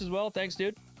Ryan Pierce as well. Thanks,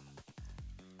 dude.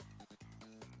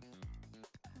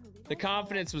 The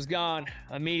confidence was gone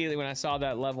immediately when I saw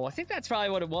that level. I think that's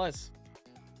probably what it was.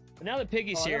 But now that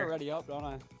Piggy's I here. got it ready up, don't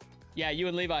I? Yeah, you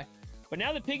and Levi. But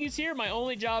now that Piggy's here, my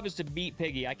only job is to beat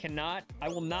Piggy. I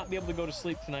will not be able to go to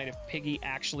sleep tonight if Piggy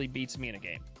actually beats me in a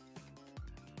game.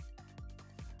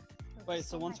 Wait,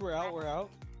 so once we're out, we're out?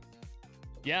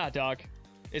 Yeah, dog.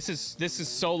 This is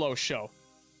solo show.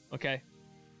 Okay?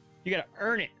 You gotta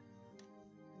earn it.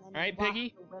 And then All right, you watch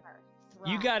Piggy? the winner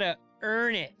You thrive. gotta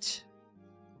earn it.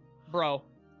 Bro.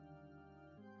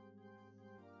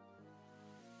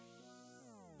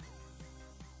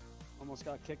 Almost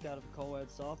got kicked out of a co-ed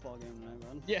softball game tonight,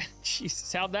 man. Yeah,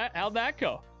 Jesus. How'd that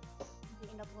go?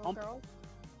 Beating up little girls.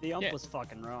 The ump Yeah. was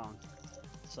fucking wrong.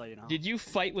 So you know. Did you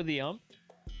fight with the ump?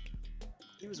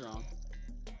 He was wrong.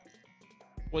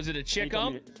 Was it a chick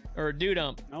told me ump or a dude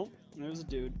ump? Nope, it was a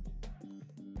dude.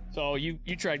 So you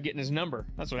tried getting his number.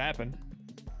 That's what happened.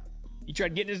 You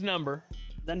tried getting his number.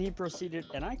 Then he proceeded,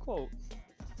 and I quote,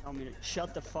 tell me to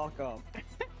shut the fuck up.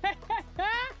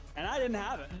 And I didn't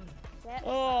have it. That-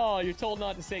 Oh, you're told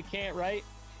not to say can't, right?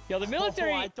 Yo, the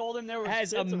military Oh, I told him there was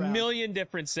has a tits around. million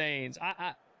different sayings.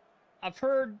 I've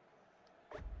heard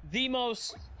the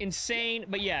most insane,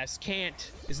 but yes,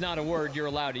 can't is not a word you're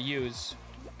allowed to use.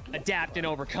 Adapt and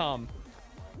overcome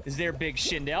is their big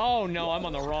shindig. Oh no, I'm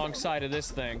on the wrong side of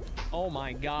this thing. Oh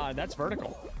my god, that's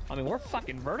vertical. I mean, we're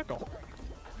fucking vertical.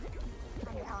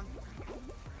 I'm down.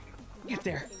 Get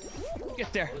there.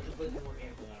 Get there.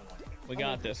 We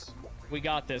got this. We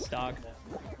got this, dog.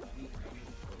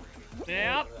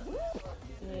 Yep.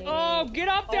 Oh, get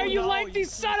up there, Oh, you no, lengthy you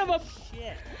son of a...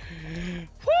 Shit.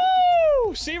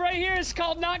 Woo! See right here, it's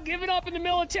called not giving up in the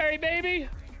military, baby.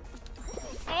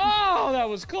 Oh, that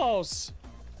was close.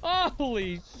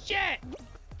 Holy shit. So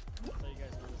you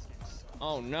guys know this game sucks.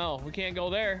 Oh no, we can't go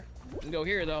there. We can go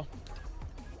here though.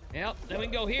 Yep, then we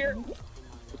can go here.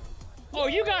 Oh,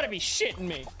 you gotta be shitting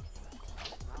me.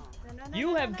 No, You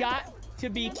no, have no, got to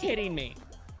be kidding me.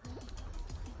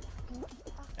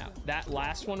 Now, that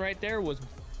last one right there was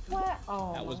What?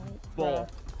 Oh, that was my bull.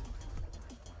 God.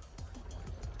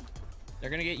 They're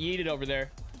gonna get yeeted over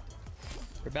there.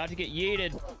 We're about to get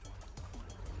yeeted. So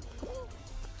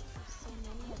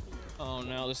many of these. Oh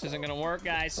no, this isn't gonna work,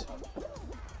 guys.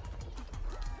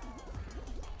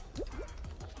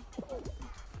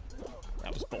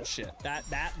 That was bullshit. That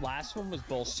last one was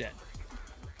bullshit.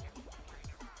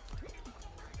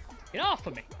 Get off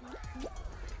of me.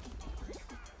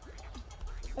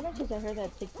 Ever since I heard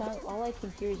that TikTok, all I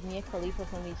can hear is Mia Khalifa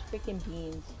from these freaking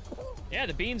beans. Yeah,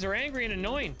 the beans are angry and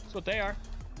annoying. That's what they are.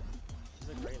 She's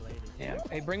a great lady. Yeah.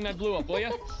 Hey, bring that blue up, will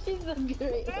ya? She's a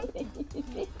great lady.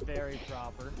 Very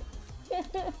proper.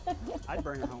 I'd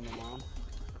bring her home to mom.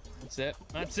 That's it.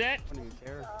 That's it. Wouldn't even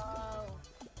care. Oh.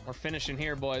 We're finishing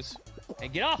here, boys. Hey,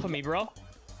 get off of me, bro.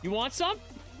 You want some?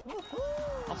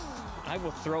 I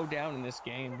will throw down in this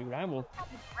game, dude. I will.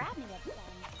 Grab me up then.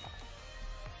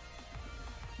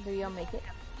 Do y'all make it?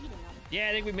 Eating them. Yeah,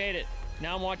 I think we made it.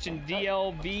 Now I'm watching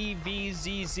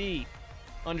DLVVZZ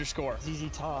 _. ZZ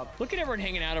Top. Look at everyone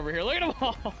hanging out over here. Look at them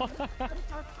all. What is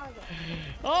our target?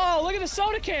 Oh, look at the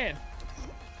soda can.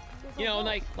 There's You a know,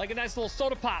 wolf. like a nice little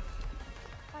soda pop.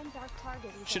 Find dark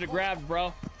target. There's a Should have wolf. grabbed,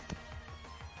 bro.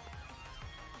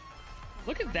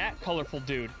 Look at that colorful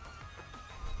dude.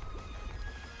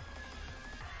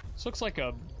 This looks like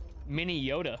a mini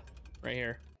Yoda right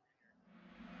here.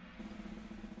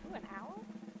 Ooh, an owl?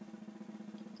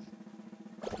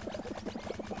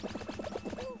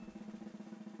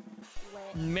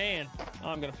 Lit. Man,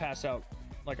 I'm gonna pass out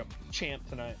like a champ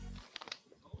tonight.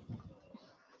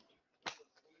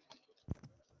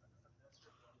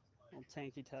 Old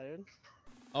tanky tired.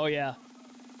 Oh yeah.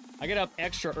 I get up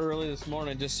extra early this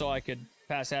morning just so I could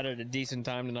pass out at a decent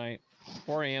time tonight.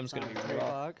 4 a.m. is gonna be 3 rough.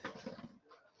 o'clock.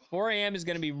 4 a.m. is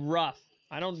gonna be rough.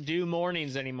 I don't do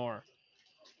mornings anymore.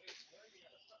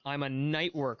 I'm a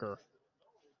night worker.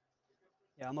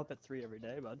 Yeah, I'm up at 3 every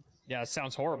day, bud. Yeah, it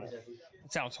sounds horrible.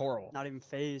 It sounds horrible. Not even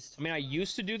phased. I mean, I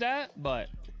used to do that, but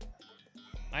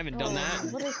I haven't done that.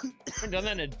 What is? I haven't done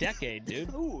that in a decade, dude.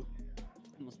 Ooh.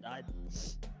 Almost died.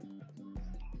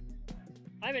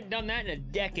 I haven't done that in a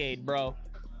decade, bro.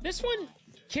 This one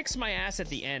kicks my ass at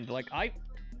the end. Like, I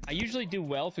usually do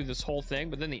well through this whole thing,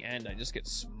 but then the end, I just get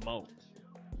smoked.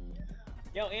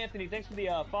 Yo, Anthony, thanks for the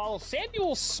follow.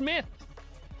 Samuel Smith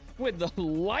with the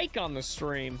like on the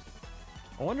stream.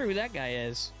 I wonder who that guy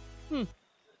is.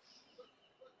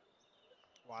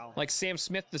 Wow. Like Sam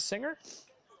Smith, the singer?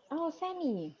 Oh,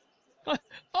 Sammy. Oh!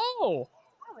 Oh,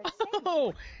 it's Sam.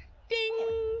 Oh!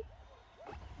 Ding!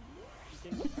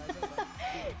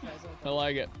 I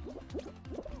like it.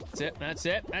 That's it. That's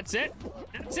it. That's it.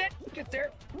 That's it. Get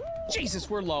there. Jesus,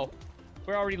 we're low.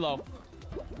 We're already low.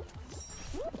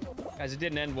 Guys, it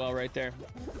didn't end well right there.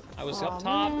 I was up Aw,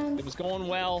 top. man. It was going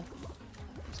well.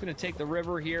 gonna take the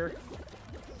river here.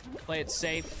 Play it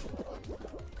safe.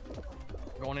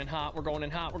 We're going in hot. We're going in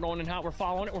hot. We're going in hot. We're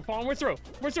following it. We're following. We're through.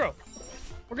 We're through.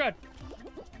 We're good.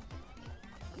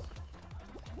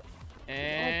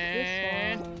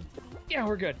 And yeah,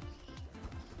 we're good.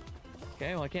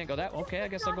 Okay, well I can't go that. Okay, I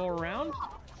guess I'll go around.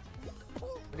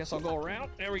 I guess I'll go around.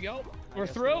 There we go. We're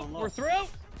through. We're through.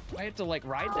 I have to like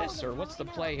ride this, or what's the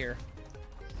play here?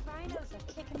 Rhinos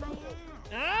are kicking my ass.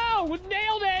 Oh, we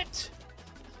nailed it!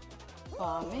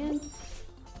 Aw, man.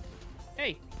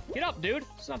 Hey, get up, dude.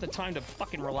 It's not the time to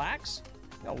fucking relax.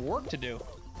 Got work to do.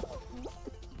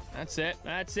 That's it.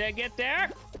 That's it. Get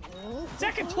there.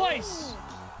 Second place.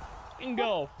 And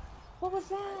go. What was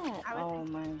that? Oh,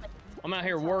 man. I'm out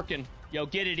here working. Yo,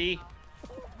 get it, E.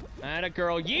 Atta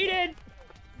girl. Yeeted.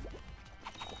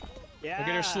 Yeah. Look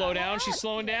at her slow down. She's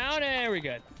slowing down. There we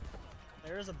good.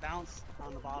 There is a bounce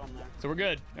on the bottom there. So we're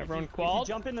good. Everyone If qualled.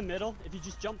 you jump in the middle, if you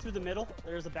just jump through the middle,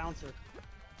 there's a bouncer.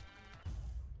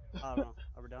 I don't know.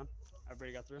 Are we done?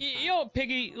 Everybody got through? Yo,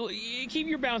 Piggy, keep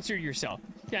your bouncer to yourself.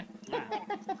 Yeah. Yeah.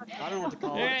 I don't know what to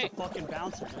call it. Hey. It's a fucking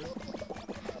bouncer, dude.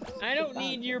 I don't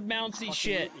need your bouncy Fucking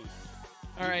shit. hit me.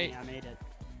 All right. Yeah, I made it.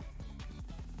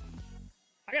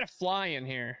 I gotta fly in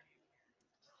here.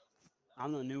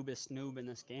 I'm the noobest noob in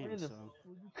this game, so.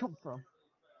 Where'd you come from?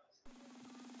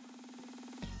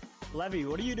 Levy,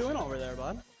 what are you doing over there,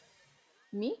 bud?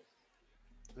 Me?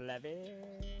 Levy.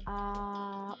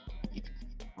 I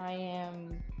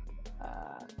am.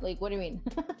 Like, what do you mean?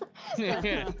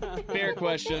 Fair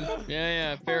question.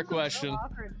 Yeah, fair question.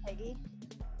 Awkward, Piggy.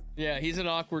 Yeah, he's an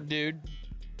awkward dude.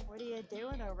 What are you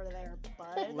doing over there,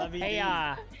 bud? Levy.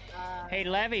 Hey, hey,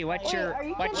 Levy, what's Wait, your are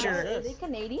you what's your Canadian? Are they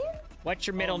Canadian? what's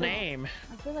your middle name?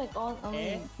 I feel like all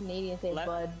only Canadians say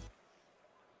bud.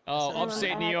 Oh, So-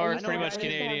 upstate New I York, know pretty a much guy-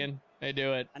 Canadian. They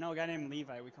do it. I know a guy named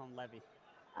Levi. We call him Levy.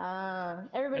 I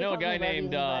Everybody. know a calls guy me Levy,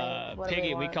 named Levi, whatever Piggy.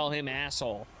 they We want. call him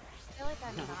asshole. I feel like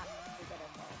I'm not very good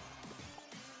at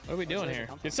this. What are we doing does it here?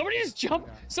 come from? Did somebody just jump?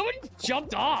 Somebody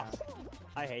jumped off.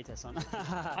 I hate this one.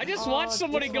 I just Oh, watched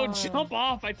somebody this go one. jump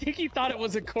off. I think he thought it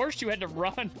was a course you had to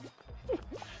run.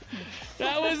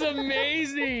 That was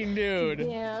amazing, dude.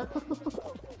 Yeah.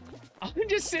 I'm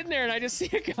just sitting there and I just see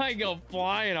a guy go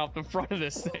flying off the front of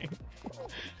this thing.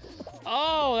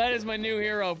 Oh, that is my new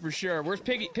hero for sure. Where's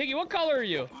Piggy? Piggy, what color are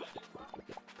you?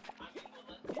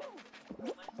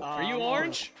 Are you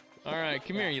orange? All right,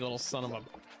 come here, you little son of a...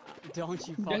 Don't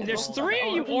you fucking There's roll three that.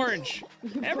 of you orange.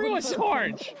 Everyone's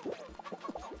orange.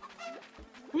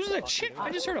 Who's the chick?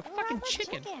 I just heard a fucking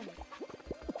chicken.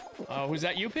 Oh, was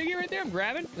that you, Piggy, right there? I'm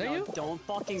grabbing. Is that No, you? don't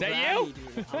fucking Is that grab you? me,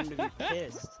 dude. I'm gonna be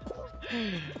pissed.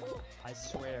 I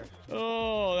swear.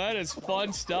 Oh, that is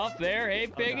fun stuff there. Hey,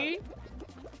 Piggy. Is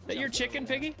that your chicken,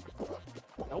 Piggy?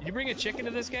 Did you bring a chicken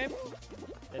to this game?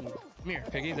 Then Come here,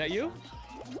 Piggy. Is that you?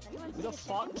 who the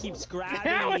fuck keeps grabbing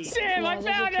That me? was him. I Yeah, there's a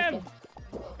found him. chicken.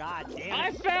 God damn it.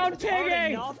 I found It's hard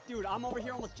Piggy. enough, dude. I'm over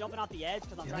here almost jumping out the edge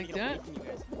because I'm You trying like to get away that? from you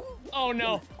guys. Oh,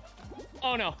 no.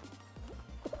 Oh, no.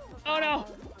 Oh, no.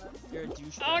 You're a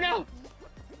douche. Oh, no.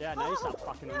 Yeah, now you stopped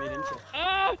fucking with me, didn't you?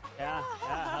 Oh, Yeah,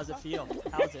 how's it feel?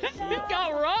 How's it it feel?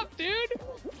 got rough, dude.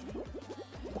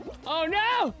 Oh,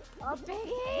 no. Oh,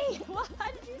 Piggy! Why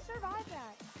did you survive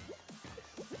that?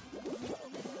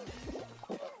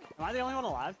 Am I the only one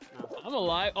alive? No. I'm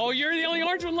alive. Oh, you're the only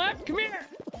orange one left? Come here.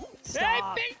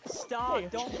 Stop! Pig. Stop!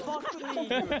 Don't fuck with me,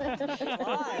 dude!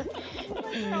 Why?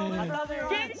 I thought we were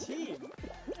on a team.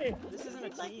 This isn't a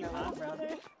team, huh?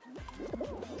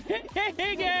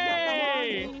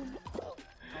 Piggy.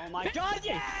 Oh my god,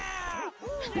 yeah!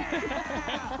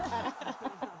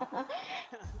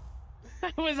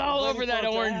 I was all over that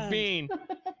Waiting for it to orange end. bean.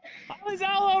 I was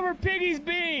all over Piggy's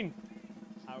bean.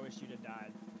 I wish you'd have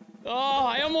died. Oh,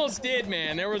 I almost did,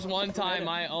 man. There was one time it?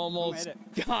 I almost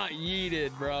made got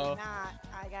yeeted, bro. Not.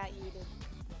 I got yeeted.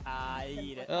 I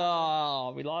eat it.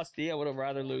 Oh, we lost D. I would have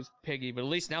rather lose Piggy, but at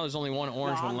least now there's only one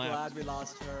orange No, one I'm left. glad we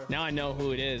lost her. Now I know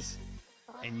who it is.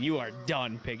 And you are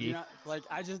done, Piggy. You know, like,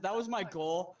 that was my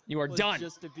goal. You are was done,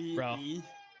 Just to be bro. E.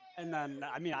 And then,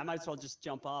 I mean, I might as well just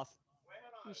jump off.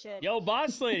 You should. Yo,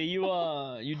 boss lady, you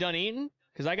done eating?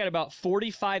 Because I got about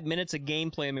 45 minutes of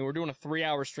gameplay. I mean, we're doing a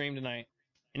 3-hour stream tonight.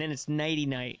 And then it's nighty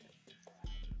night.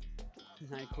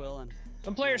 NyQuil and...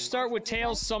 Some players start with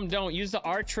tails, some don't. Use the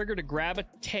R trigger to grab a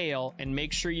tail and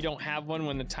make sure you don't have one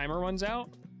when the timer runs out.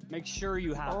 Make sure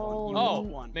you have one. You Oh, want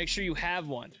one. make sure you have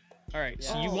one. All right,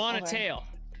 so Yeah. you want a okay. tail.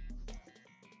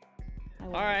 I All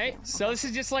want right, it. so this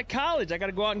is just like college. I got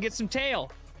to go out and get some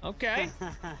tail. Okay.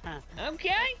 Okay.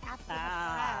 After the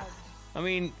Ah. flag. I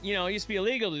mean, you know, it used to be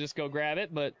illegal to just go grab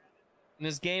it, but in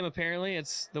this game, apparently,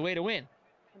 it's the way to win.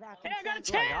 Without Hey, I got a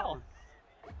consent. Ooh, I got tail. one.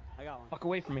 I I got one. Fuck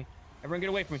away from me. Everyone get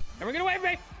away from me. Everyone get away from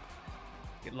me!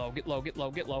 Get low, get low, get low,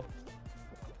 get low.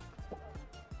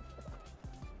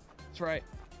 That's right.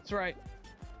 That's right.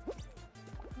 Oh,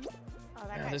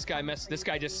 that Yeah, guy's this guy coming messed. for This you,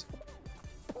 guy baby. just.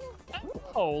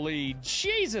 Holy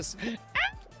Jesus!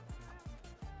 Ah!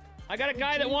 I got a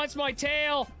guy that wants my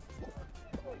tail.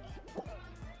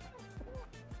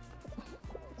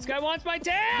 This guy wants my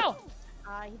tail.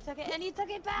 He took it and he took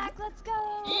it back. Let's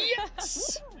go.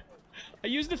 Yes! I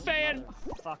used the fan.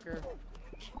 Fucker.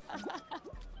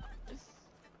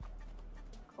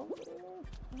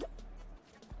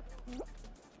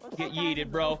 What's Get that guy in the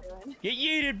yeeted, bro. middle doing? Get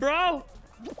yeeted, bro.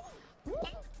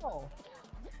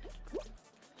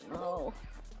 No.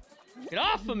 Get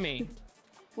off of me.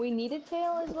 We need a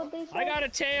tail, is what they said. I got a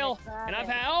tail, Grab and I've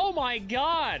it. had. Oh my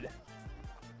God.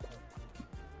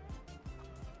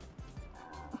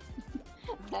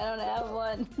 I don't have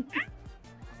one.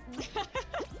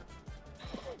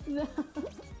 No.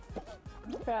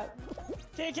 Crap.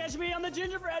 Can't catch me on the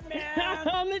gingerbread man.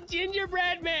 I'm the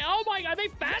gingerbread man. Oh my God, are they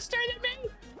faster than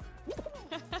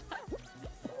me?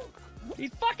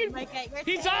 He's fucking. Might get your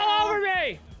He's tail. all over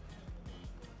me.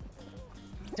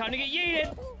 Time to get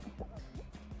yeeted.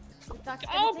 Duck's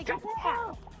gonna Oh, take your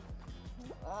God.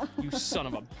 tail. You son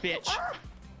of a bitch.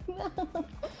 No.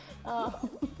 Oh.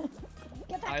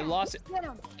 Get that I guy. lost it. Get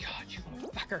him. God, you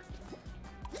fucker.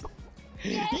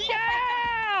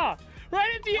 Yeah! Right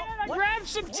at the end, I what? grabbed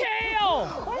some tail.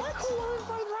 What?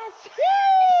 Qualified last.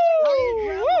 How do you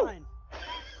grab Woo! mine?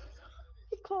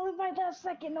 Qualified last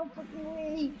second. No fucking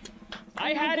way.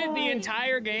 I had it the God.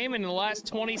 entire game, and in the last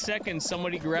 20 seconds,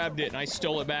 somebody grabbed it, and I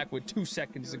stole it back with 2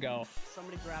 seconds to go.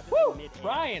 Somebody grabbed it Woo! in mid-air.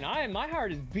 Brian, my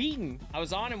heart is beating. I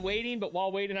was on and waiting, but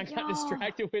while waiting, I got Yeah.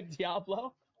 distracted with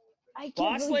Diablo. I can't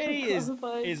Boss believe lady I is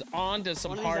qualified. on to some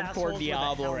One of these assholes hardcore with a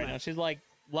Diablo right helmet. now. She's like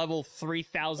level Is this the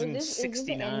end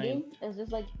 3069. game? Is this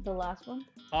like the last one?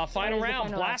 Final Or is it round,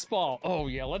 final blast ball. Oh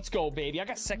yeah, let's go, baby. I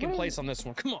got second Wait. place on this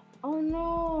one. Come on. Oh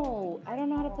no! I don't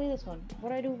know how to play this one. What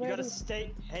do I do? You What do I gotta do?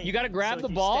 stay. Hey, You gotta grab so the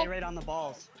you ball. Stay right on the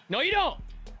balls. No, you don't.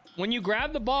 When you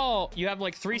grab the ball, you have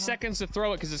like 3 Uh-huh. seconds to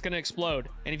throw it because it's gonna explode.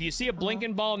 And if you see a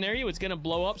blinking ball near you, it's gonna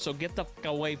blow up. So get the fuck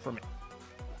away from it.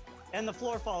 And the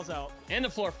floor falls out. And the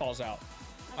floor falls out.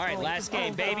 All right, Oh, last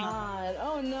game, baby. God.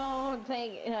 Oh no!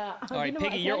 Thank. All right,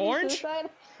 Piggy, you're orange?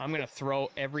 I'm gonna throw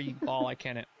every ball I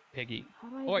can at Piggy.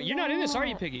 Oh, wait, you're not in this, are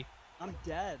you, Piggy? I'm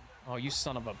dead. Oh, you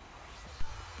son of a.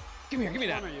 Give me here, give me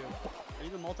Which that. one are you? Are you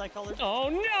the multicolored? Oh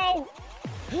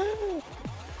no!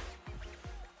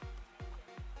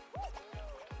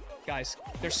 Guys,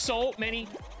 there's so many.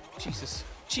 Jesus,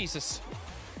 Jesus.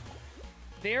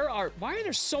 There are. Why are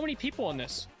there so many people in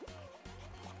this?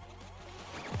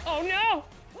 Oh no!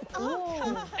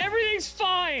 Oh. Everything's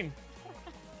fine.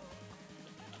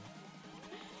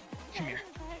 Come here.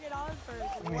 Hanging on for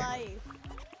his Come here. life.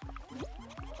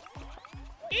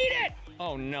 Eat it!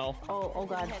 Oh no. Oh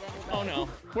God. Hit everybody. Oh no.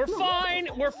 We're fine.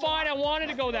 We're fine. I wanted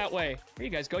to go that way. Here you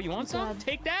guys go. You want some? God.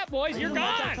 Take that, boys. You're the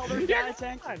gone. multicolored You're guy,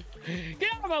 Tank? gone. Get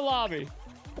out of my lobby.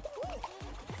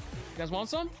 You guys want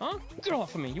some? Huh? Get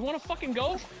off of me. You want to fucking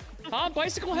go? Huh?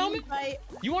 Bicycle helmet? Fight.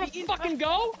 You want to fucking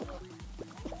go?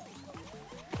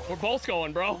 We're both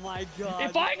going, Oh bro. my god.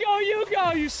 If I go, you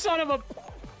go, you son of a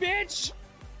bitch.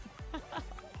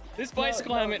 This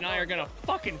bicycle helmet and I are gonna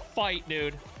fucking fight,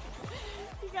 dude.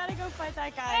 You gotta go fight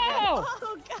that guy Ow! again.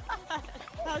 Oh god.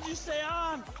 How'd you stay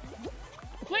on?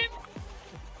 Leave.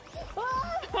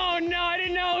 Oh no, I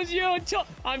didn't know it was you until.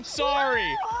 I'm sorry.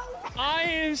 I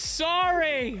am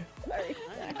sorry. I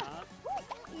am not.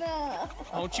 No.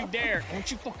 Don't you dare.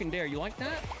 Don't you fucking dare. You like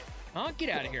that? Huh? Get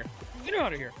out of here. Get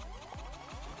out of here.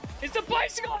 It's the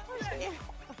bicycle! Come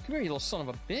here, you little son of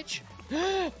a bitch.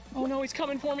 Oh no, he's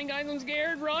coming for me, guys. I'm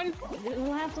scared. Run. You're the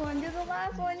last one. You're the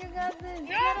last one. You got this.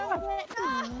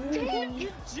 You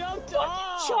jumped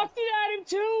off! Chucked it at him,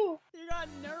 too. You got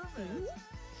nervous.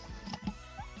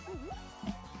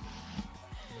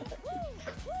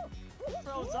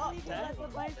 Froze up, Leave it Ted. at the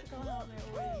bicycle helmet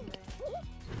waiting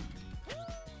there.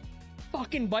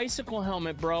 Fucking bicycle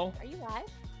helmet, bro. Are you live?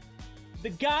 The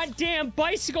goddamn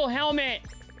bicycle helmet.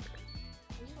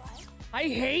 Are you live? I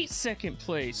hate second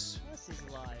place. This is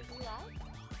live. Are you live?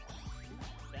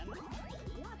 Ben?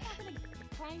 I'm not talking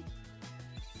to Tank.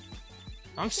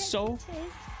 I'm so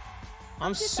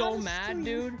just on the mad, stream.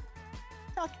 dude.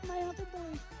 Talk to my other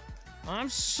boy. I'm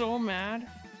so mad.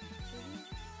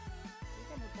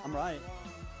 I'm right.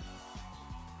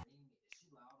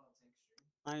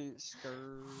 I ain't scared.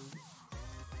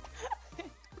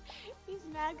 He's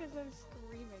mad because I'm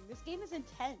screaming. This game is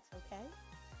intense, okay?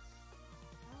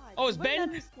 God, Oh, you is wouldn't Ben-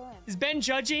 understand. Is Ben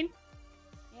judging?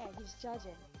 Yeah, he's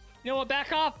judging. You know what?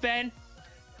 Back off, Ben.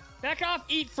 Back off,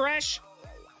 eat fresh.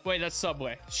 Wait, that's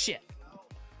Subway. Shit.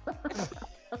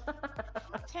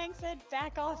 Tank said,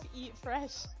 back off, eat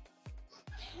fresh.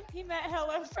 He meant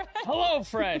Hello Fresh. Hello,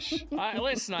 Fresh.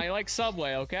 Listen, I like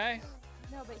Subway, okay?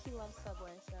 No, but he loves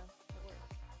Subway, so it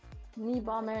works.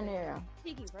 Meatball marinara.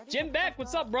 Piggy, ready? Jim Beck,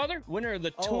 what's up, brother? Winner of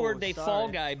the Tour de sorry. Fall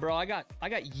Guy, bro. I got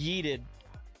yeeted.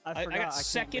 I forgot, got can't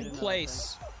second get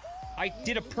place. I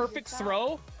did a perfect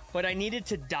throw, but I needed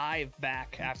to dive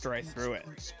back after I threw it.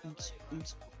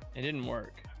 It didn't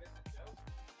work.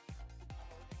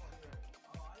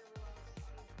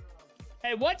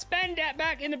 Hey, what's Ben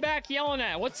back in the back yelling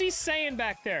at? What's he saying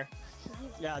back there?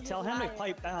 Yeah, tell him to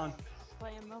pipe down.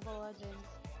 Playing Mobile Legends.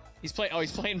 He's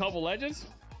playing Mobile Legends?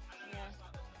 Yeah.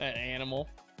 That animal.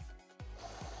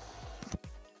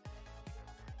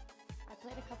 I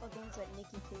played a couple games with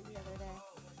Nikki too the other day.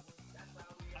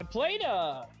 I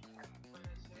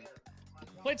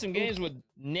played some games with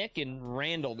Nick and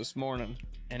Randall this morning,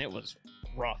 and it was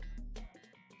rough.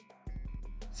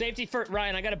 Safety first,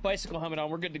 Ryan. I got a bicycle helmet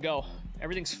on. We're good to go.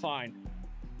 Everything's fine.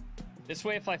 This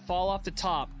way, if I fall off the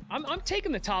top, I'm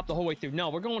taking the top the whole way through. No,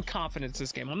 we're going confidence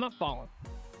this game. I'm not falling.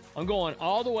 I'm going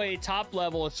all the way top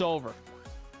level. It's over.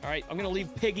 All right, I'm gonna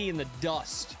leave Piggy in the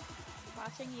dust.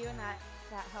 Watching you and that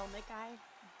helmet guy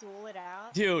duel it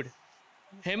out. Dude,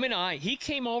 him and he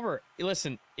came over.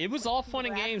 Listen, it was all fun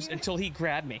and games until he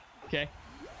grabbed me. Okay.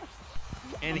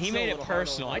 And he made it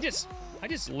personal. I just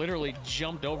literally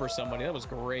jumped over somebody. That was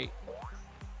great.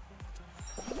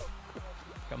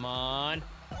 Come on.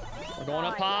 We're going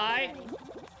up high.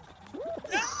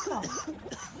 How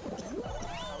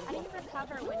do you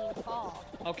recover when you fall?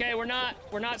 Okay, we're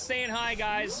not staying high,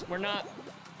 guys. We're not.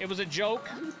 It was a joke.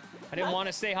 I didn't want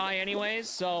to stay high anyways,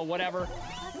 so whatever.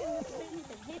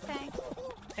 Hey, thanks.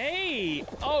 Hey!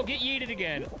 Oh, get yeeted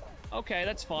again. Okay,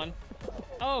 that's fun.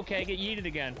 Okay, get yeeted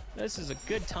again. This is a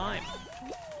good time.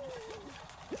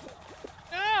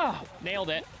 Ah! Nailed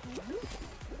it.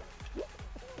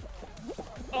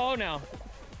 Oh, no.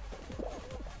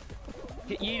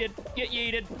 Get yeeted. Get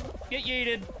yeeted. Get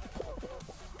yeeted.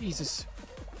 Jesus.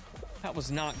 That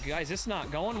was not... Guys, this is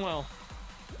not going well.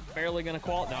 Barely gonna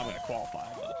qualify. No, I'm gonna qualify,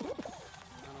 but...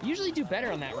 Usually do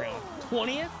better on that round.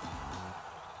 20th?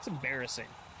 It's embarrassing.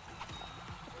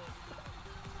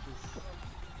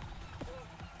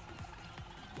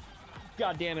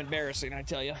 Goddamn embarrassing, I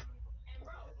tell you.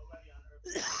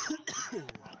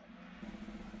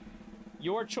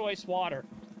 Your choice, water.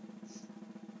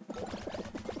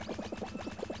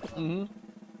 Mm-hmm.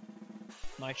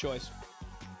 My choice.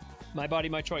 My body,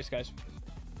 my choice, guys.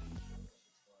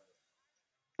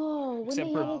 Oh, when Except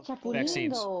they for added Chapulín,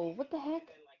 vaccines. though. What the heck?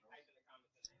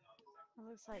 It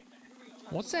looks like.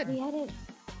 What's that? They added...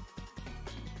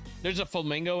 There's a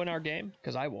flamingo in our game?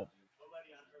 Because I will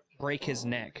break his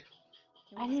neck.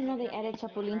 I didn't know they added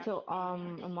Chapulín to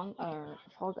Among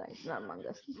Fall Guys, not Among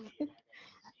Us.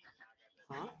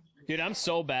 Huh? Dude, I'm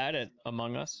so bad at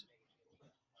Among Us.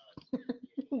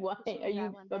 Why? Are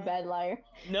you a bad liar?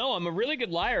 No, I'm a really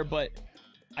good liar, but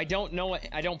I don't know what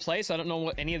I don't play, so I don't know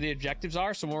what any of the objectives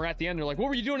are. So when we're at the end, they're like, "What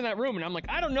were you doing in that room?" And I'm like,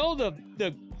 "I don't know,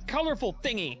 the colorful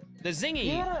thingy, the zingy."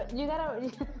 You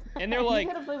gotta. And they're like,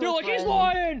 "He's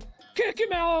lying! Kick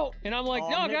him out!" And I'm like, Oh,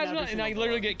 "No, Nick guys," never and seen I the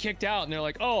literally ball. get kicked out. And they're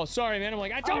like, "Oh, sorry, man." I'm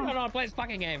like, "I told you I don't want to play this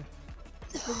fucking game."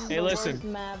 Hey, listen.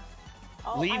 Map.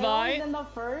 Oh, Levi- I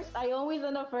always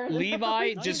end up first.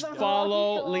 Levi, just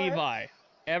follow Levi.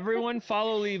 Everyone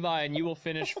follow Levi and you will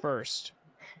finish first.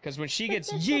 Because when she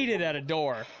gets yeeted at a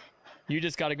door, you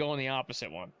just got to go in the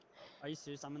opposite one. Are you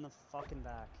serious? I'm in the fucking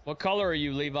back. What color are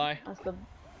you, Levi?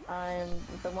 I'm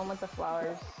the one with the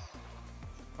flowers.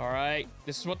 All right.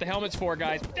 This is what the helmet's for,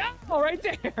 guys. Oh, right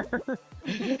there.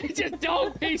 Just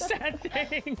don't piece that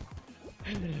thing.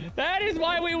 That is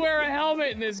why we wear a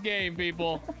helmet in this game,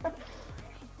 people.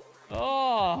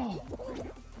 Oh.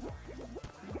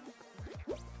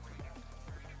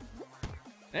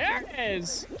 There it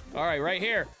is. All right, right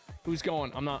here. Who's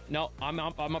going? I'm not. No, I'm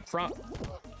up front.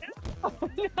 Oh,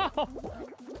 no.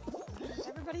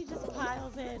 Everybody just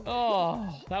piles in.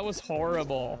 Oh, that was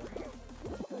horrible.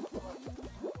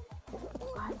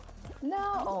 No.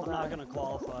 Oh I'm not god. gonna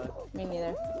qualify. Me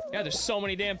neither. Yeah, there's so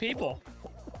many damn people.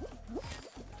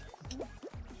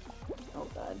 Oh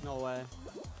god. No way.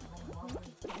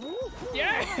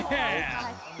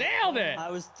 Yeah! Nailed it!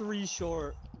 I was 3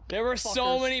 short. There were so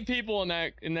Fuckers. many people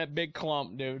in that big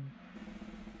clump, dude.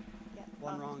 Yeah,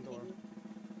 One wrong door.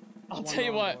 I'll One tell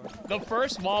you wrong what, the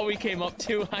first wall we came up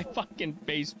to, I fucking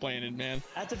face planted, man.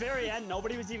 At the very end,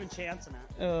 nobody was even chancing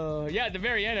it. Yeah, at the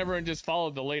very end, everyone just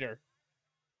followed the leader.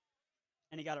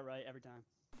 And he got it right every time.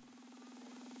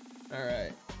 All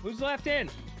right. Who's left in?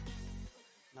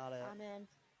 Not it. I'm in.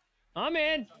 I'm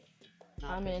in.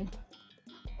 Not I'm me. in.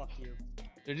 Fuck you.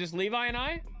 They're just Levi and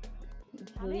I?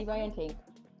 Levi and Tank.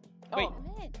 Wait.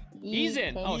 I'm in. He's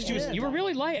in. Oh, she was. You were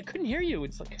really light. I couldn't hear you.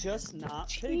 It's like. Just not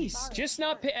Piggy. Jeez. Just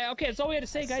not. Okay, that's all we had to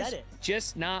say, I guys. said it.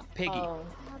 Just not Piggy. Oh.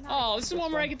 Oh, this is the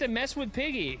one where I get to mess with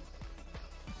Piggy.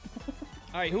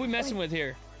 All right, who we messing with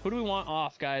here? Who do we want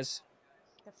off, guys?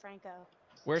 The Franco.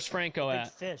 Where's Franco Big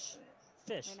at? fish.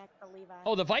 Fish. Right next to Levi.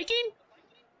 Oh, the Viking?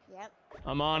 Yep.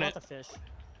 I'm on I it. want the fish.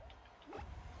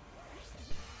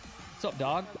 What's up,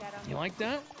 dog? Go get him. You like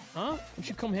that? Huh? You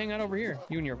should come hang out over here.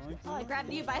 You and your. Oh, I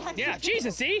grabbed you by accident. Yeah,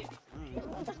 Jesus, see?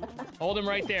 Hold him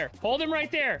right there. Hold him right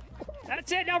there.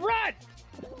 That's it. Now run!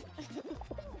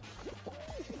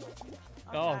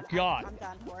 Oh, God. I'm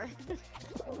done for.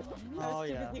 Oh,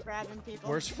 yeah. Busy grabbing people.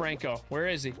 Where's Franco? Where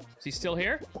is he? Is he still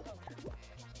here?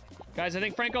 Guys, I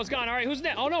think Franco's gone. All right, who's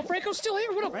next? Oh, no, Franco's still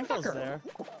here. What a Franco's fucker. there.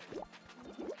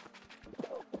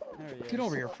 There he is. Get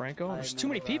over here, Franco. I There's too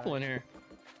many remember people in here.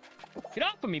 Get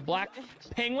off of me, black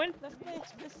penguin. The fish,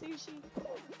 the sushi.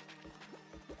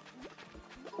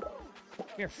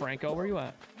 Here, Franco, where you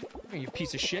at? Here, you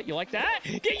piece of shit. You like that?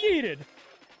 Get yeeted!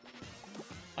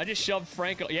 I just shoved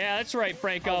Franco. Yeah, that's right,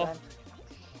 Franco.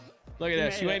 Look at You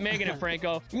this. made You it. ain't making it,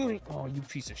 Franco. Oh, you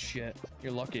piece of shit.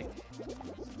 You're lucky.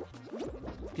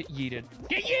 Get yeeted.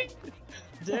 Get yeeted!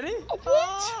 Did he? What?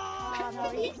 Oh, no,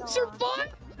 He he's on.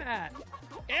 survived that.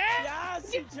 Yeah!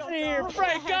 Yes, he Get jumped out of here, off.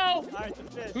 Franco! All right, the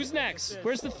fish. Who's The next? fish.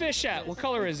 Where's the fish at? What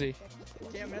color is he?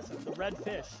 Can't miss him. The red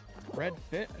fish. Red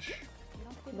fish.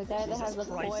 The guy that has the Jesus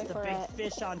koi Christ, the for big a.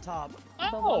 fish on top. The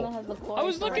one that Oh! has the koi I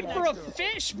was for looking a- for a Next to him.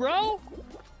 fish, bro!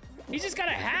 He's just got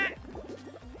a hat!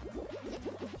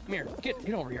 Come here, get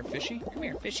over here, fishy. Come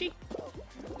here, fishy.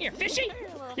 Come here, fishy!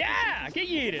 Yeah! Get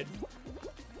yeeted!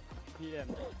 He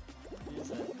didn't. He's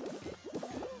it.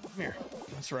 Come here.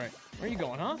 That's right. Where are you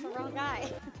going, huh? The wrong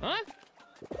guy. Huh?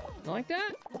 You like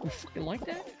that? You fucking like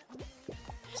that?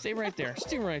 Stay right there.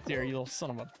 Stay right there, you little son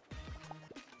of a...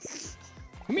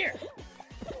 Come here!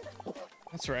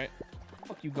 That's right.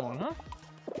 Fuck you going, huh?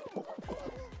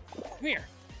 Come here.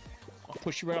 I'll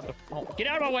push you right off the... Oh, get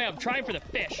out of my way, I'm trying for the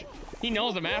fish. He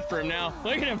knows I'm after him now.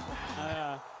 Look at him.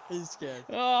 He's scared.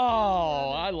 Oh,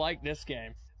 I like this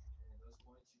game.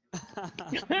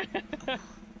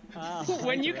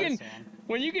 When you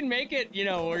can make it, you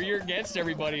know, where you're against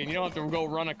everybody and you don't have to go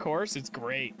run a course, it's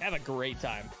great. Have a great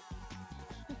time.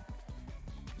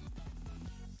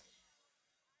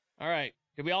 All right.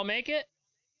 Did we all make it?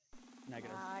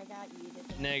 Negative. I got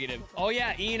yeeted. Negative. Oh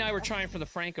yeah, E and I were trying for the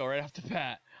Franco right off the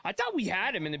bat. I thought we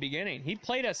had him in the beginning. He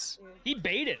played us. He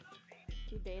baited.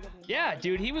 He baited me. Yeah,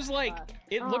 dude, he was like,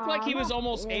 it looked like he was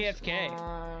almost AFK.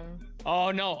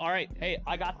 Oh no, all right. Hey,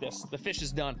 I got this. The fish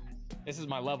is done. This is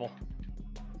my level.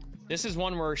 This is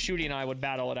one where Shooty and I would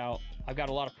battle it out. I've got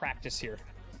a lot of practice here.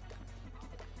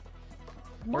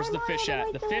 Where's the fish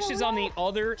at? The fish is on the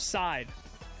other side.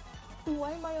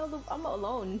 Why am I on the? I'm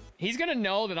alone. He's gonna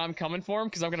know that I'm coming for him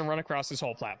because I'm gonna run across this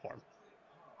whole platform.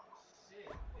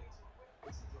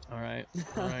 All right,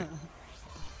 all right.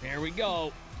 There we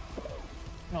go.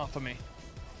 Get off of me.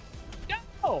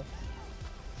 Go!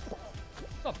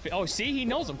 Oh, see? He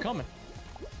knows I'm coming.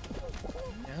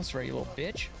 Yeah, that's right, you little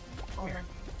bitch. Come here.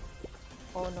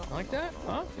 Oh no. You like that?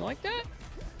 Huh? You like that?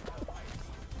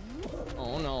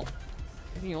 Oh no.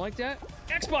 You like that?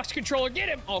 Xbox controller, get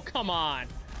him! Oh, come on.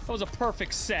 That was a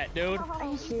perfect set, dude. Are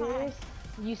you serious?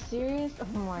 You serious? Oh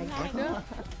my Like god.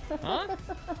 that? Huh?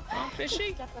 Huh,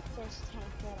 fishy? Get the fish tank,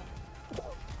 get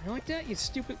him. You like that? You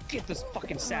stupid. Get this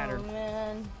fucking Oh Saturn.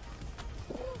 man.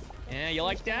 Yeah, you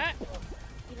like that?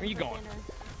 Eat Where you him for going?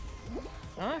 dinner.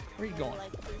 Huh? Where you going?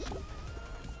 Like sushi.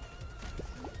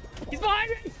 He's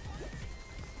behind me!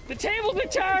 The table's been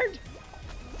turned!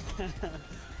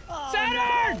 Oh,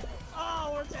 Saturn! no.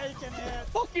 Oh, we're taking it.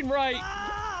 Fucking right.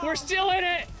 Ah! We're still in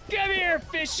it. Come here,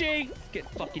 fishy. Get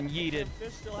fucking yeeted.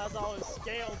 Fish still has all his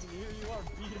scales, and here you are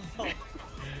beating up.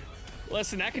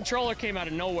 Listen, that controller came out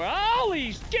of nowhere.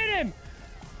 Holy, get him!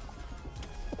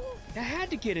 I had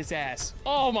to get his ass.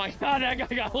 Oh my god, that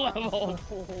guy got leveled.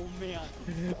 Oh man.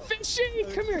 Fishy,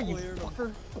 come here, you Cleared him.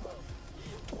 fucker.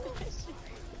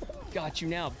 Got you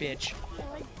now, bitch.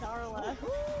 I like Darla.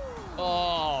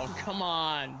 Oh, come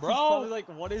on, He's probably bro. like,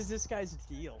 what is this guy's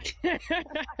deal? Why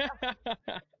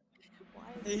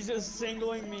is He's just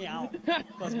singling me out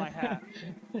because my hat.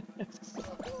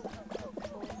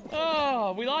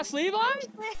 Oh, we lost Levi?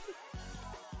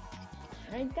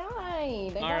 I died.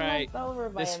 I got All right. knocked over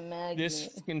by This, a magnet. this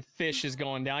fucking fish is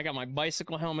going down. I got my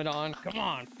bicycle helmet on. Come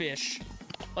on, fish.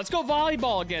 Let's go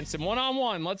volleyball against him.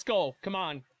 One-on-one. Let's go. Come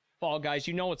on, Fall Guys.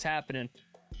 You know what's happening.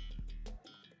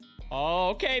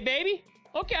 Okay, baby.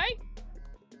 Okay.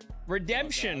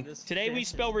 Redemption. Oh God, this Today we fish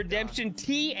spell is redemption done.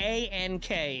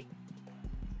 T-A-N-K.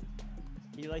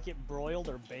 You like it broiled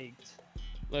or baked?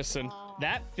 Listen,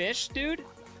 that fish, dude,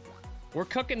 we're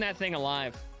cooking that thing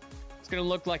alive. It's gonna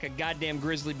look like a goddamn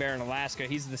grizzly bear in Alaska.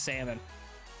 He's the salmon.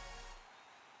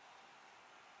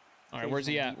 All right, where's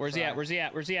he at? Where's he at? Where's he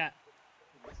at? Where's he at?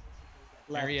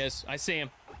 There he is. I see him.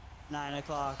 9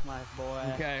 o'clock, my boy.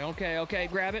 Okay, okay, okay.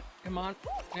 Grab it. Come on.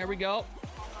 There we go.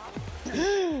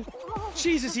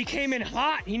 Jesus, he came in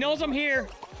hot. He knows I'm here.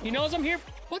 He knows I'm here.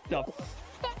 What the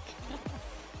fuck?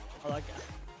 I like it.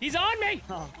 He's on me.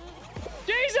 Oh.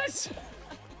 Jesus!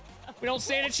 We don't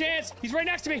stand a chance. He's right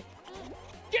next to me.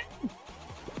 Get him.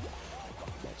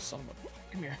 Oh, son of a...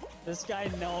 Come here. This guy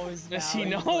knows. Yes, now. he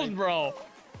He's knows, like, bro.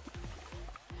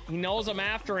 He knows I'm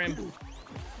after him.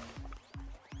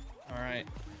 All right.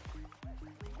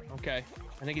 Okay.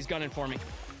 I think he's gunning for me.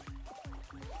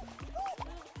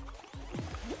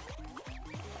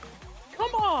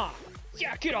 Come on!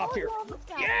 Yeah, get off here.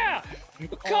 Yeah!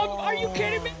 Come, are you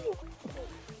kidding me?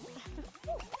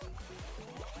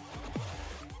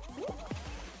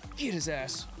 Get his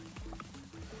ass.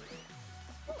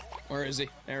 Where is he?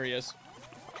 There he is.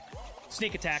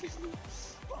 Sneak attack.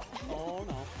 Oh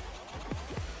no.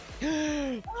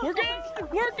 We're good!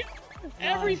 We're good!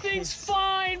 Everything's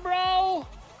fine, bro!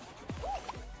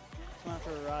 It's not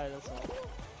for a ride, that's all.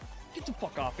 Get the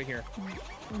fuck off of here.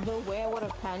 The way I would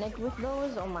have panicked with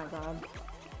those, oh my god.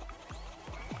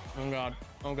 Oh god.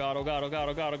 Oh god, oh god, oh god,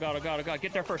 oh god, oh god, oh god, oh god.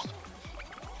 Get there first.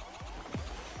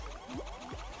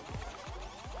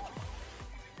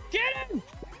 Get him!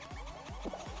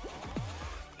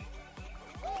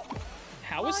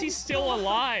 How is he still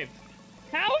alive?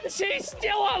 How is he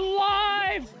still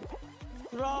alive?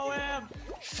 Throw him!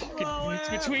 Throw It's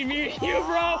him! between me and you,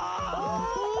 bro!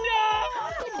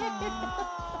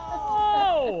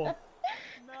 No!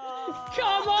 No!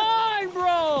 Come on,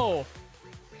 bro!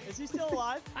 Is he still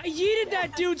alive? I yeeted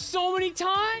that dude so many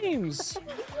times!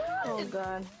 Oh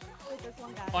god. Wait, this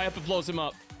one guy. Oh, I hope it blows him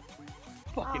up.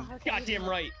 Fucking okay. goddamn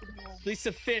right. At least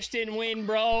the fish didn't win,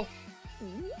 bro.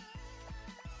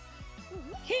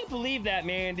 Can't believe that,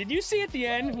 man. Did you see at the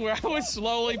end where I was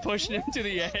slowly pushing him to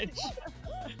the edge?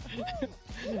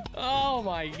 Oh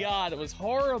my god, it was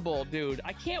horrible, dude.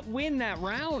 I can't win that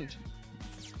round.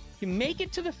 You make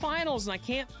it to the finals and I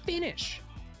can't finish.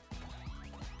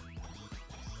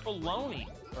 Baloney,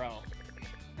 bro.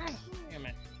 Damn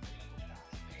it.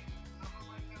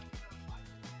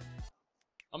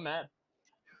 I'm mad.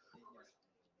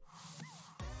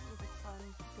 It was a fun,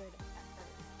 good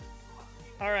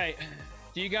effort. All right.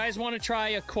 Do you guys want to try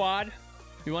a quad?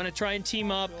 You want to try and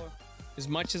team up? Sure. As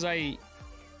much as I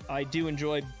do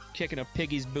enjoy kicking a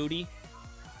piggy's booty.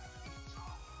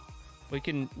 We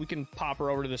can pop her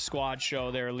over to the squad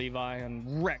show there, Levi,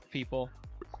 and wreck people.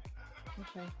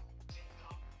 Okay.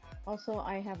 Also,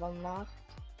 I have unlocked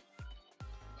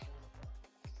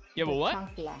Yeah, but the what?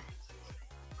 chancla.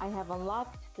 I have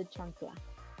unlocked the chancla.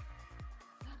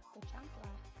 The chancla.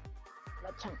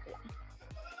 The chancla.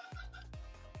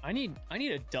 I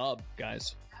need a dub,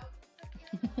 guys.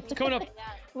 It's coming up.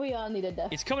 We all need a death.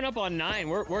 It's coming up on 9.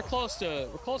 We're close to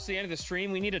the end of the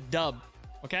stream. We need a dub.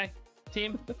 Okay,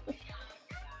 team.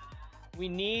 We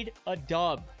need a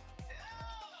dub.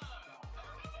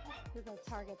 We're gonna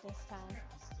target this time.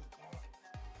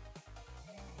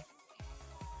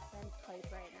 Then plate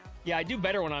right now. Yeah, I do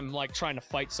better when I'm like trying to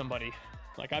fight somebody.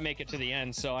 Like I make it to the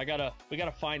end, so we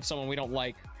gotta find someone we don't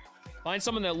like. Find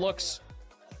someone that looks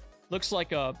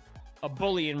like a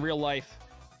bully in real life,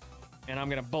 and I'm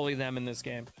gonna bully them in this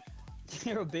game.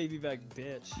 You're a baby back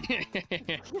bitch.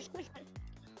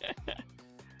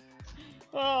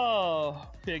 Oh,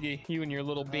 Piggy, you and your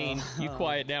little bean. You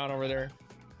quiet down over there.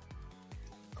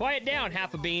 Quiet down,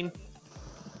 half a bean.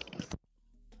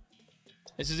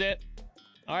 This is it.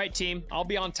 All right, team. I'll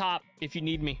be on top if you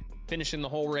need me. Finishing the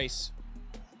whole race.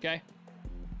 Okay?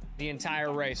 The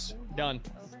entire race. Done.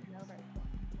 Over and over.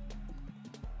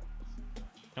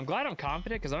 I'm glad I'm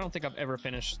confident because I don't think I've ever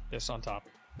finished this on top.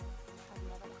 I've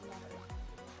never.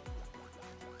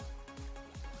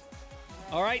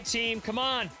 All right, team. Come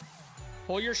on.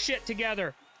 Pull your shit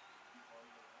together.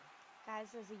 Guys,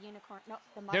 there's a unicorn. No,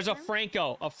 the mushroom. There's a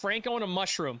Franco. A Franco and a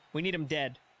mushroom. We need him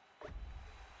dead.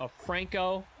 A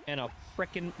Franco and a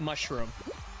frickin' mushroom.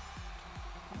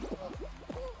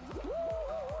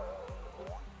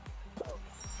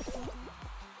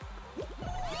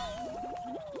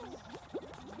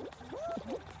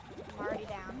 I'm already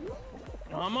down.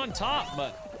 I'm on top,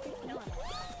 but... Killing it.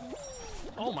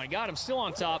 Oh my god, I'm still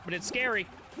on top, but it's scary.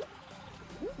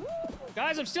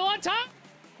 Guys, I'm still on top!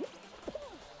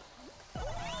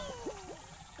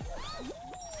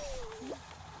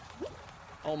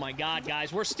 Oh my god,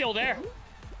 guys, we're still there.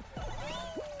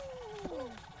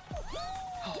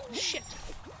 Oh, shit.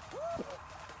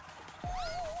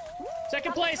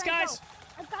 Second place, guys.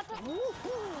 I've got the.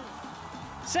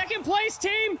 Second place,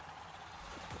 team.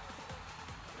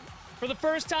 For the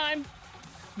first time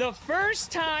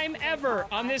ever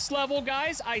on this level,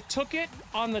 guys, I took it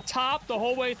on the top the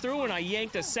whole way through and I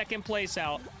yanked a second place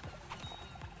out.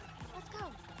 Let's go.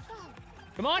 Go.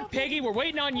 Come on, Piggy, we're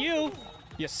waiting on you,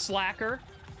 you slacker.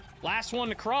 Last one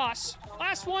to cross.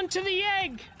 Last one to the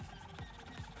egg.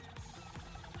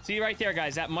 See right there,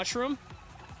 guys, that mushroom?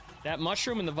 That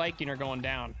mushroom and the Viking are going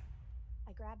down.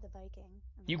 I grabbed the Viking.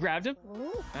 You grabbed him?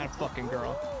 That fucking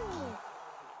girl.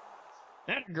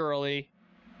 That girly.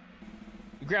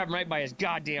 You grabbed him right by his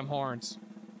goddamn horns.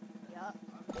 Yup.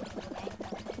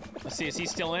 Let's see, is he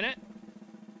still in it?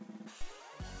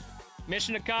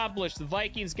 Mission accomplished. The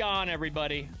Viking's gone,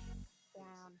 everybody.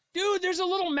 Down. Dude, there's a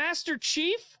little Master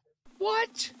Chief?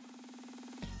 What?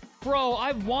 Bro,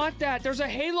 I want that. There's a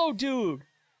Halo dude.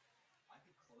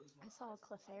 I saw a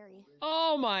Clefairy.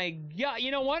 Oh my god.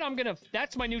 You know what?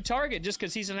 That's my new target just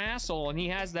because he's an asshole and he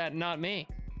has that, not me.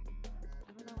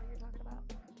 I don't know what you're talking about.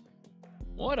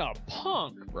 What a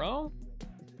punk, bro.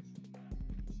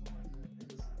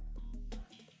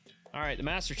 Alright, the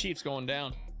Master Chief's going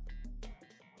down.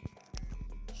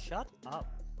 Shut up.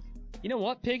 You know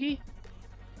what, Piggy?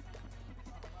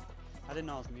 I didn't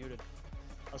know I was muted.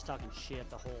 I was talking shit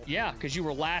the whole Yeah, time. because you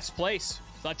were last place.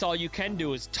 That's all you can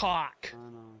do is talk. I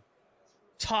know.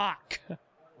 Talk. I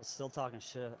was still talking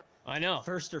shit. I know.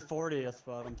 First or 40th,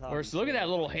 but I'm talking Look at that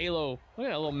little Halo. Look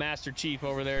at that little Master Chief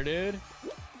over there, dude.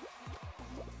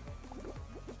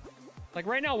 Like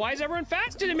right now, why is everyone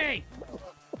faster than me?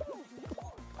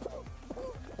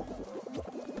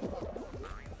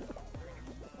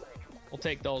 We'll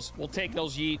take those. We'll take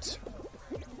those yeets.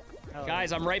 Hell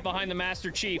Guys, yeah. I'm right behind the Master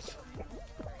Chief.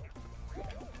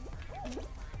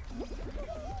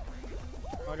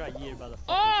 I got yeeted by the fucking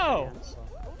Oh! fan, so.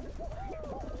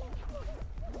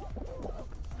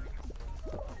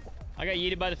 I got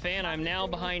yeeted by the fan. I'm now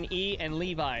behind E and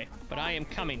Levi, but I am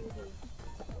coming.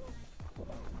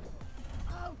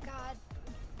 Oh god.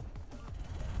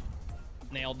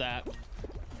 Nailed that.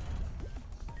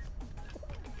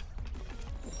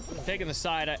 I'm taking the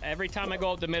side. Every time I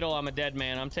go up the middle, I'm a dead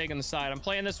man. I'm taking the side. I'm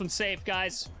playing this one safe,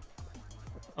 guys.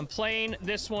 I'm playing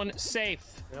this one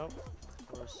safe. Yep, of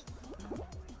course.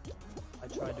 I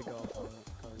tried to go for it.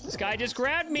 'cause This guy just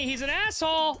grabbed me. He's an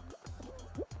asshole.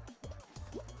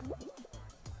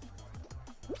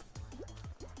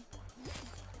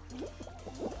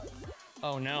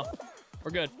 Oh, no.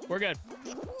 We're good. We're good.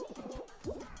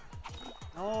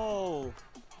 No.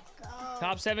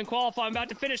 Top 7 qualify. I'm about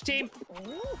to finish, team.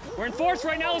 We're in fourth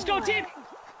right now. Let's go, team.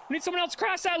 We need someone else to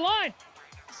cross that line.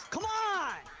 Come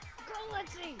on! Go,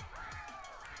 let's see.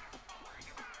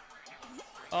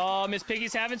 Oh, Miss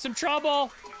Piggy's having some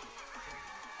trouble.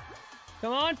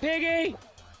 Come on, Piggy.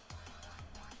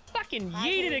 Fucking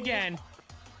yeet it again.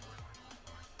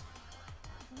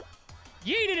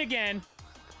 Yeet it again.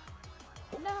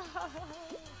 No.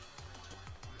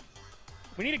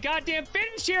 We need a goddamn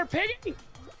finish here, Piggy.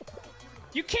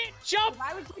 You can't jump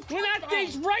Why would you when that jump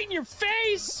thing's then? right in your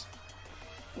face.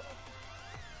 We're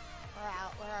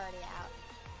out. We're already out.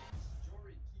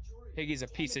 Piggy's a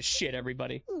piece of shit,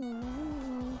 everybody.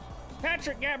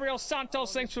 Patrick Gabriel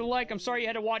Santos, thanks for the like. I'm sorry you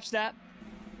had to watch that.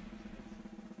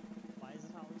 Why is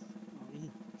it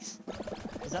always...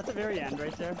 Is that the very end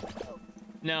right there?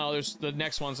 No, there's the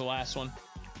next one's the last one.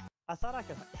 I thought I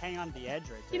could hang on to the edge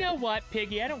right there. You know what,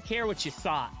 Piggy? I don't care what you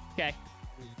thought, okay?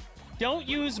 Don't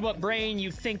use what brain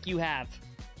you think you have.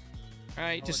 All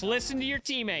right, just listen to your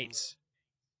teammates.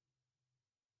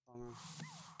 All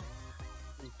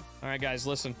right, guys,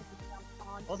 listen.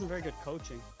 Wasn't very good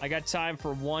coaching. I got time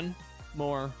for one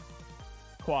more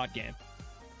quad game.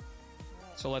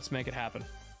 So let's make it happen.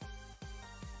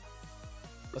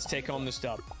 Let's take home this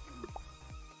dub.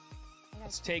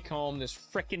 Let's take home this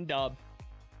frickin' dub.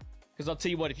 Because I'll tell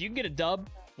you what, if you can get a dub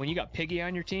when you got Piggy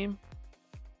on your team,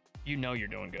 you know you're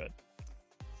doing good.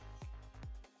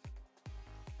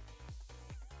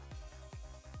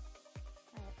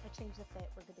 Alright, I changed the fit.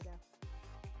 We're good to go.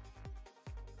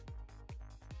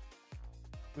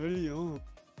 Ready up.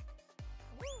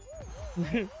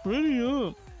 Ready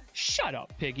up. Shut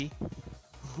up, Piggy.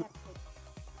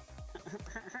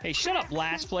 Hey, shut up,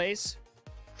 last place.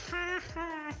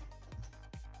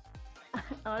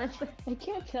 Honestly, I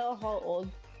can't tell how old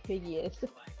Piggy is.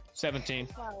 17.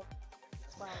 12.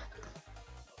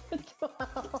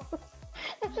 12.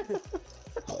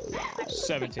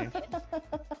 17. This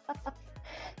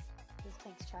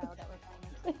thanks child that we're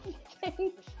playing.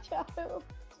 Thanks, child.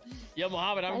 Yo,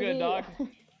 Mohammed, I'm I good, do- dog.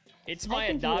 It's my I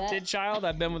can do adopted that. child.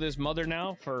 I've been with his mother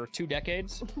now for 2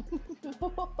 decades.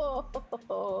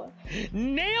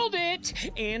 Nailed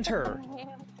it! And her.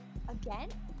 Again?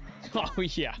 Oh,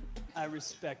 yeah. I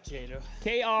respect Jado.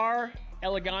 KR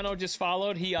Elegano just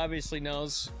followed. He obviously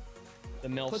knows the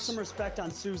MILFs. Put some respect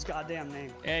on Sue's goddamn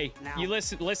name. Hey, Now. you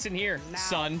listen here, Now.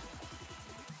 son.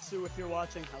 Sue, if you're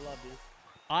watching, I love you.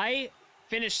 I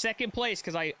finished 2nd place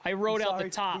because I wrote I'm out the sorry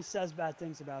top. He says bad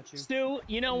things about you. Stu,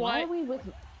 you know Why are what? we with?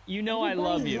 You know I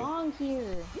love Everybody's you. long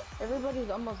here. Everybody's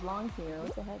almost long here.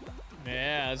 What the heck?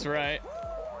 Yeah, that's right.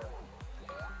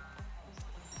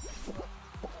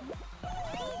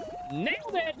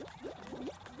 Nailed it!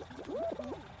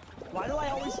 Why do I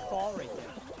always fall right there?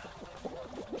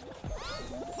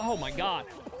 Oh my god.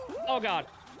 Oh god.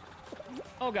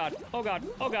 Oh god. Oh god.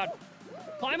 Oh god.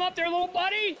 Climb up there, little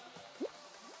buddy!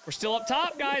 We're still up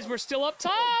top, guys. We're still up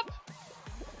top!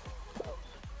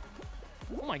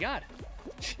 Oh my god.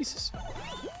 Jesus.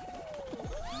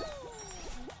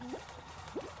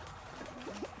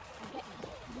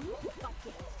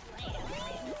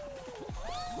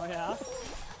 Oh yeah?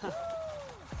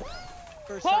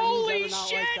 First Holy time he's ever not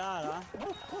shit! like that,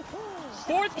 huh?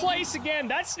 4th place again.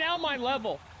 That's now my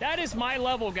level. That is my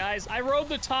level, guys. I rode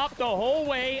the top the whole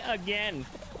way again.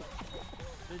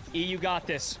 E, you got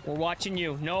this. We're watching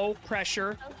you. No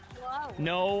pressure. Whoa.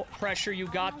 No pressure. You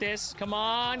got this. Come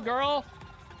on, girl.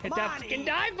 Hit that Come on, fucking E.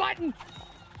 dive button.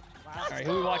 Last All right,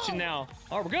 who are we watching now?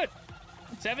 Oh, we're good.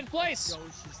 7th place. go,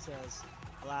 she says.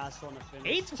 Last one to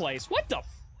finish. 8th place. What the f?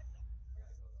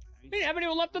 We haven't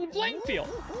even left on the playing field.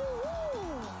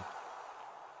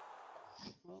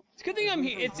 It's a good thing I'm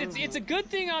here. It's a good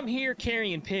thing I'm here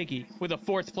carrying Piggy with a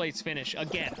 4th place finish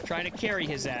again, trying to carry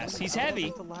his ass. He's That heavy.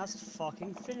 wasn't the last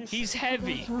fucking finish. He's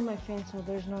heavy. Turn my fan so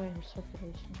there's no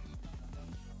circulation.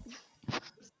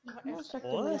 No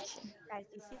circulation. Guys,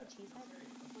 do you see the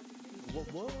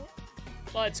cheesehead? What?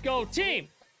 Let's go, team.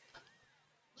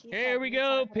 Here we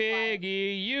go,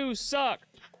 Piggy. You suck.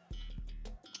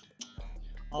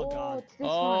 Oh god. It's this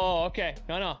Oh, okay.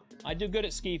 No. I do good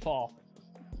at ski fall.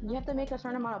 one. You have to make a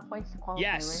certain amount of points to qualify,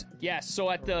 Yes, right? yes. So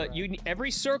at the every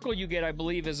circle you get, I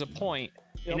believe, is a point.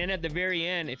 Yep. And then at the very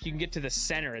end, if you can get to the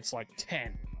center, it's like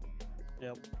 10.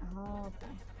 Yep. Oh,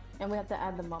 okay. And we have to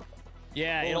add them up.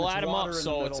 Yeah, Oh, it'll it's add them up. water in the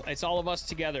So it's middle. it's all of us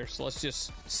together. So let's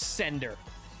just send her.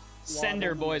 Send Water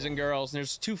her, in the boys and girls. And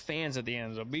there's 2 fans at the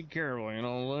end, so be careful. You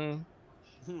know.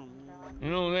 Hmm. You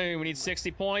know, we need 60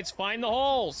 points. Find the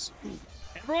holes.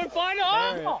 Everyone, find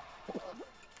a There hole.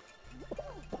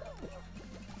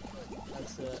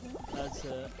 That's it. That's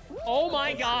it. Oh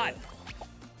my God!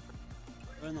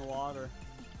 We're in the water.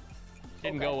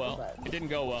 Didn't go well. It didn't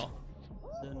go well.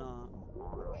 Did not.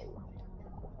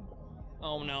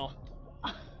 Oh no.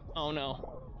 Oh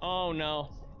no. Oh no.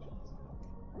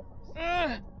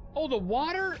 Oh, the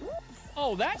water?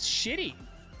 Oh, that's shitty.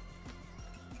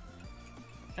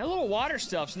 That little water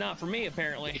stuff's not for me,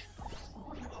 apparently.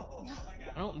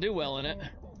 I don't do well in it.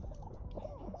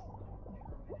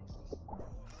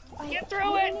 Get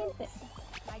through it!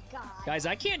 My God. Guys,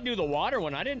 I can't do the water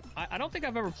one. I don't think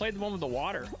I've ever played the one with the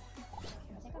water.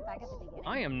 I think I'm back at the beginning.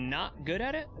 I am not good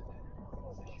at it.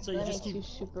 So you That just makes keep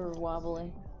you super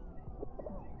wobbly.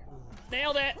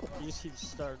 Nailed it!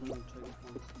 starting and taking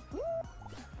points.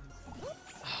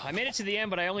 I made it to the end,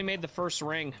 but I only made the first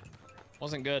ring.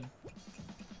 Wasn't good.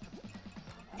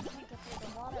 I can't get through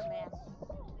the water, man.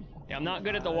 Yeah, I'm not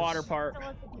good at the water part. Still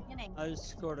at the beginning. I just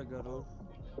scored a good one.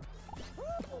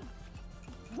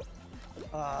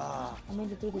 Ah, I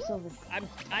made it through the silver.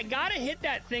 I gotta hit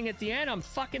that thing at the end. I'm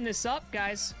fucking this up,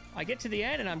 guys. I get to the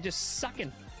end and I'm just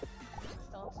sucking.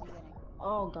 Still at the beginning.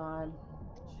 Oh god.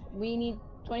 We need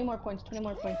 20 more points, 20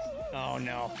 more points. Oh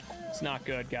no, it's not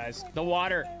good, guys. The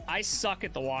water, I suck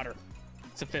at the water.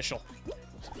 It's official.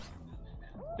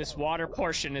 This water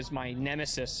portion is my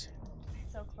nemesis.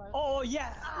 So close. oh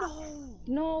yeah! No!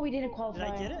 No, we didn't qualify.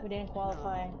 Did I get it? We didn't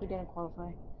qualify. We didn't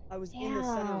qualify. I was in the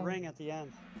center Damn. ring at the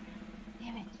end.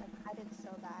 Damn it. I did so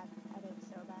bad. I did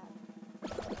so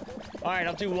bad. All right,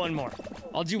 I'll do one more.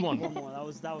 I'll do one One more. more. That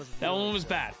was That really one was good.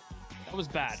 bad. That was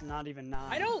bad. It's not even 9.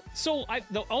 I don't. So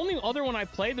the only other one I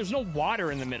played, there's no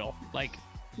water in the middle. Like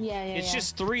Yeah, yeah, it's yeah.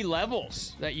 just 3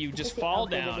 levels that you just It's the fall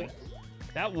upgrade of down. it.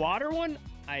 That water one,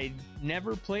 I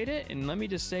never played it, and let me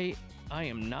just say, I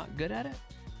am not good at it.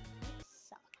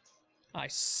 Sucked. I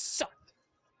sucked.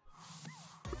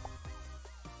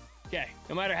 Okay,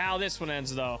 no matter how this one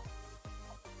ends, though,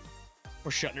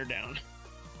 we're shutting her down.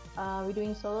 We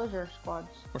doing solos or squads?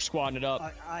 We're squadding it up.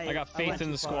 I got faith went in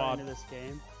too the far squad. into this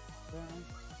game.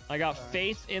 I got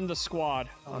faith in the squad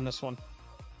on this one.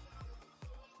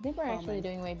 I think we're actually Bombing.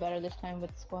 doing way better this time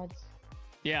with squads.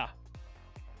 Yeah.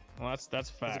 Well, that's a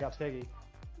 'Cause I fact. got Piggy.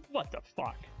 What the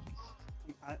fuck?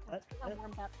 I'm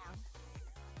warmed up now.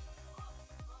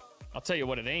 I'll tell you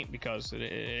what it ain't because it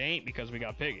ain't because we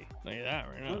got Piggy. Tell you that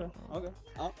right now. Okay.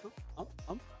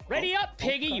 Ready up,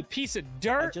 Piggy, okay. you piece of I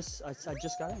dirt! just got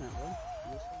in that, bro.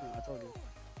 I told you.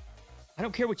 I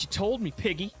don't care what you told me,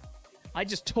 Piggy. I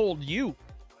just told you.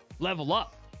 Level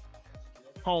up,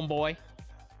 homeboy.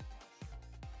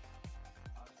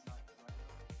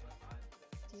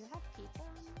 Do you have pizza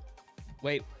on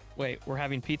you? Wait, we're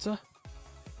having pizza?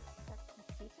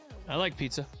 That's pizza I like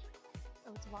pizza.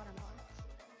 Oh, it's watermelon.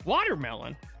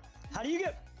 Watermelon? How do you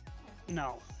get?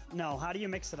 No. How do you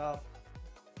mix it up?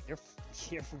 You're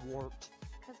warped.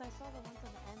 Because I saw the ones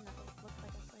on the end that looked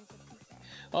like a slice of pizza.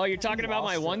 Oh, you're talking about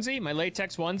my lost onesie? My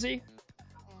latex onesie?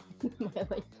 My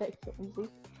latex onesie.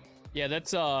 Yeah,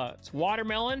 that's it's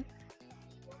watermelon,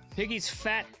 Piggy's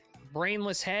fat,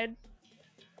 brainless head,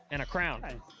 and a crown.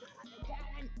 Hey.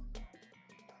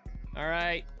 All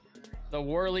right, the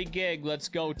whirly gig. Let's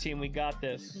go, team. We got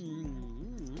this.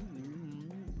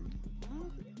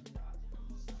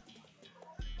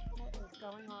 What is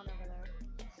going on over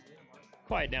there?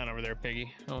 Quiet down over there,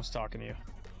 Piggy. No one's talking to you.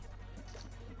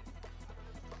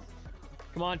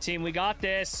 Come on, team. We got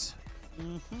this.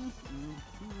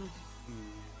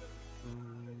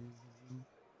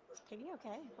 Is Piggy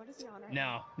okay? What is he on right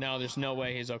now? No, there's no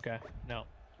way he's okay. No.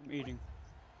 I'm eating.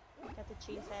 Got the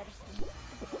cheese head.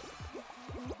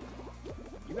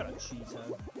 You got a cheese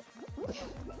head.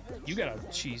 You got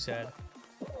a cheese head.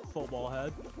 Football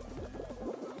head.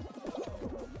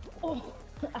 Oh,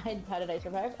 how did I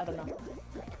survive? I don't know.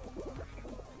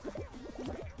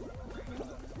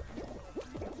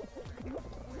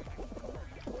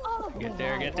 Oh, Get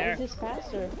there, get why there. is this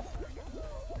faster?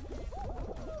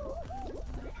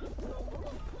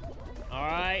 All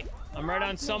right, I'm right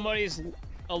on somebody's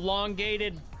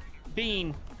elongated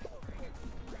bean.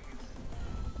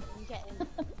 I'm getting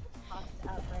tossed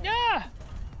out right Yeah.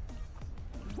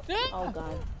 Oh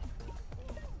god.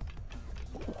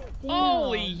 Damn,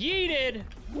 Holy yeeted.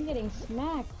 I'm getting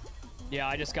smacked. Yeah,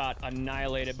 I just got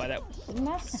annihilated by that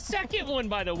Smacked. second one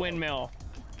by the windmill.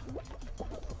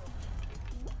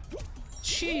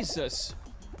 Jesus.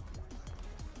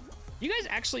 You guys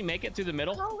actually make it through the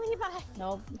middle? Oh, Levi!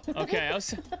 Nope. Okay, I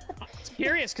was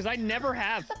curious because I never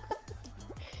have.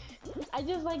 I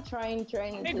just like trying to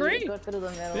agree. go through the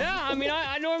middle. Yeah, I mean,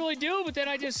 I normally do, but then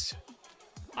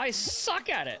I suck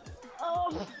at it.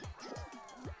 Oh.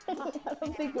 I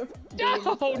don't think we're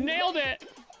No, nailed it.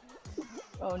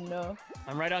 Oh no.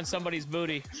 I'm right on somebody's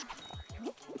booty.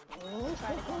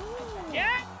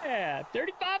 Yeah,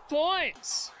 35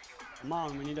 points. Come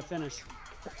on, we need to finish.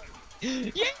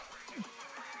 Yeah.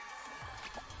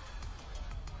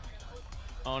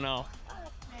 Oh no.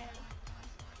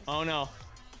 Oh no.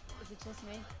 Is it just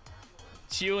me?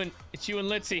 It's you and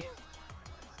Litzy.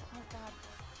 Oh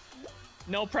god.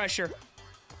 No pressure.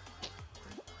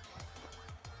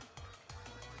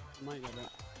 Might get it.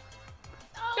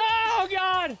 Oh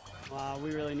god. Wow,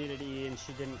 we really needed E and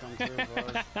she didn't come through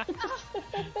for us.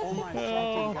 Oh my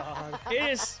Oh. fucking god.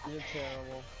 You're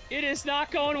terrible. It is not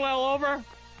going well. Over.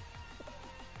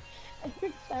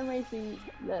 Every time I see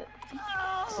that.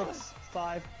 6,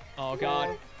 5. Oh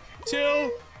god.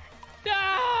 2.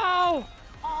 No.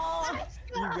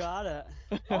 You got it.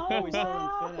 Oh, We still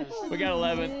didn't finish. We got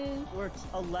 11. We're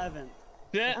 11th.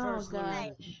 Yeah. Oh First god.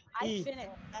 loser. I E, finished.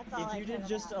 That's all If I you care did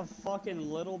just about. a fucking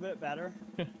little bit better,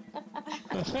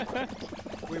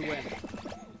 we win.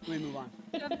 We move on.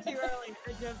 Jumped too early.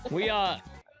 I jumped. We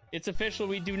it's official.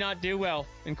 We do not do well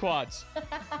in quads.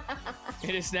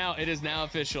 It is now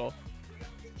official.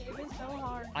 It was so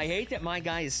hard. I hate that my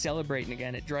guy is celebrating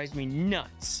again. It drives me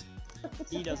nuts.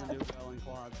 E doesn't do well in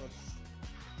quads.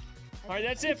 All right,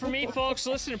 that's it for me, folks.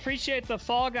 Listen, appreciate the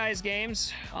Fall Guys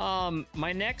games.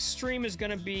 My next stream is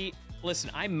gonna be.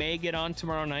 Listen, I may get on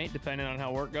tomorrow night, depending on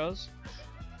how work goes,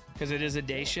 because it is a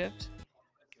day shift.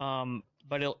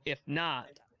 But if not,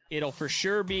 it'll for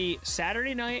sure be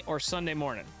Saturday night or Sunday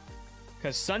morning.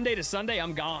 Because Sunday to Sunday,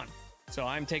 I'm gone. So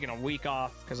I'm taking a week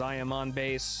off because I am on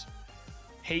base,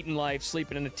 hating life,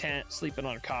 sleeping in a tent, sleeping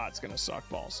on a cot. It's gonna suck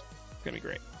balls. It's gonna be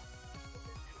great.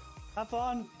 Have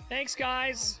fun. Thanks,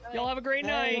 guys. Y'all have a great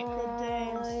Hey, night. good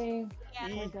games. Bye.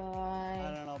 E, I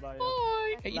Bye. don't know about you.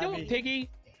 Bye. Hey, you know Love what, you. Piggy?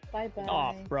 Bye bye.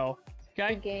 Off, bro.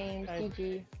 Okay? Good games. Bye. GG.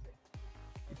 You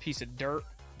piece of dirt.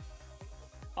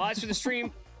 Oh, that's for the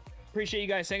stream. Appreciate you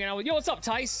guys hanging out with. Yo, what's up,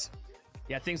 Tice?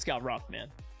 Yeah, things got rough, man.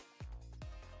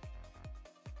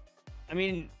 I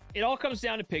mean, it all comes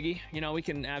down to Piggy. You know, we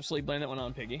can absolutely blame that one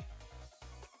on Piggy.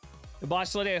 The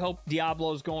boss lady, I hope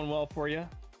Diablo's going well for you.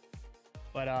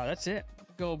 But that's it.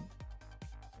 Go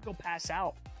pass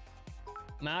out.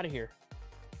 I'm out of here.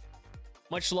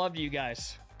 Much love to you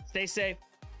guys. Stay safe.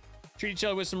 Treat each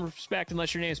other with some respect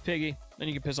unless your name's Piggy. Then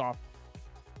you can piss off.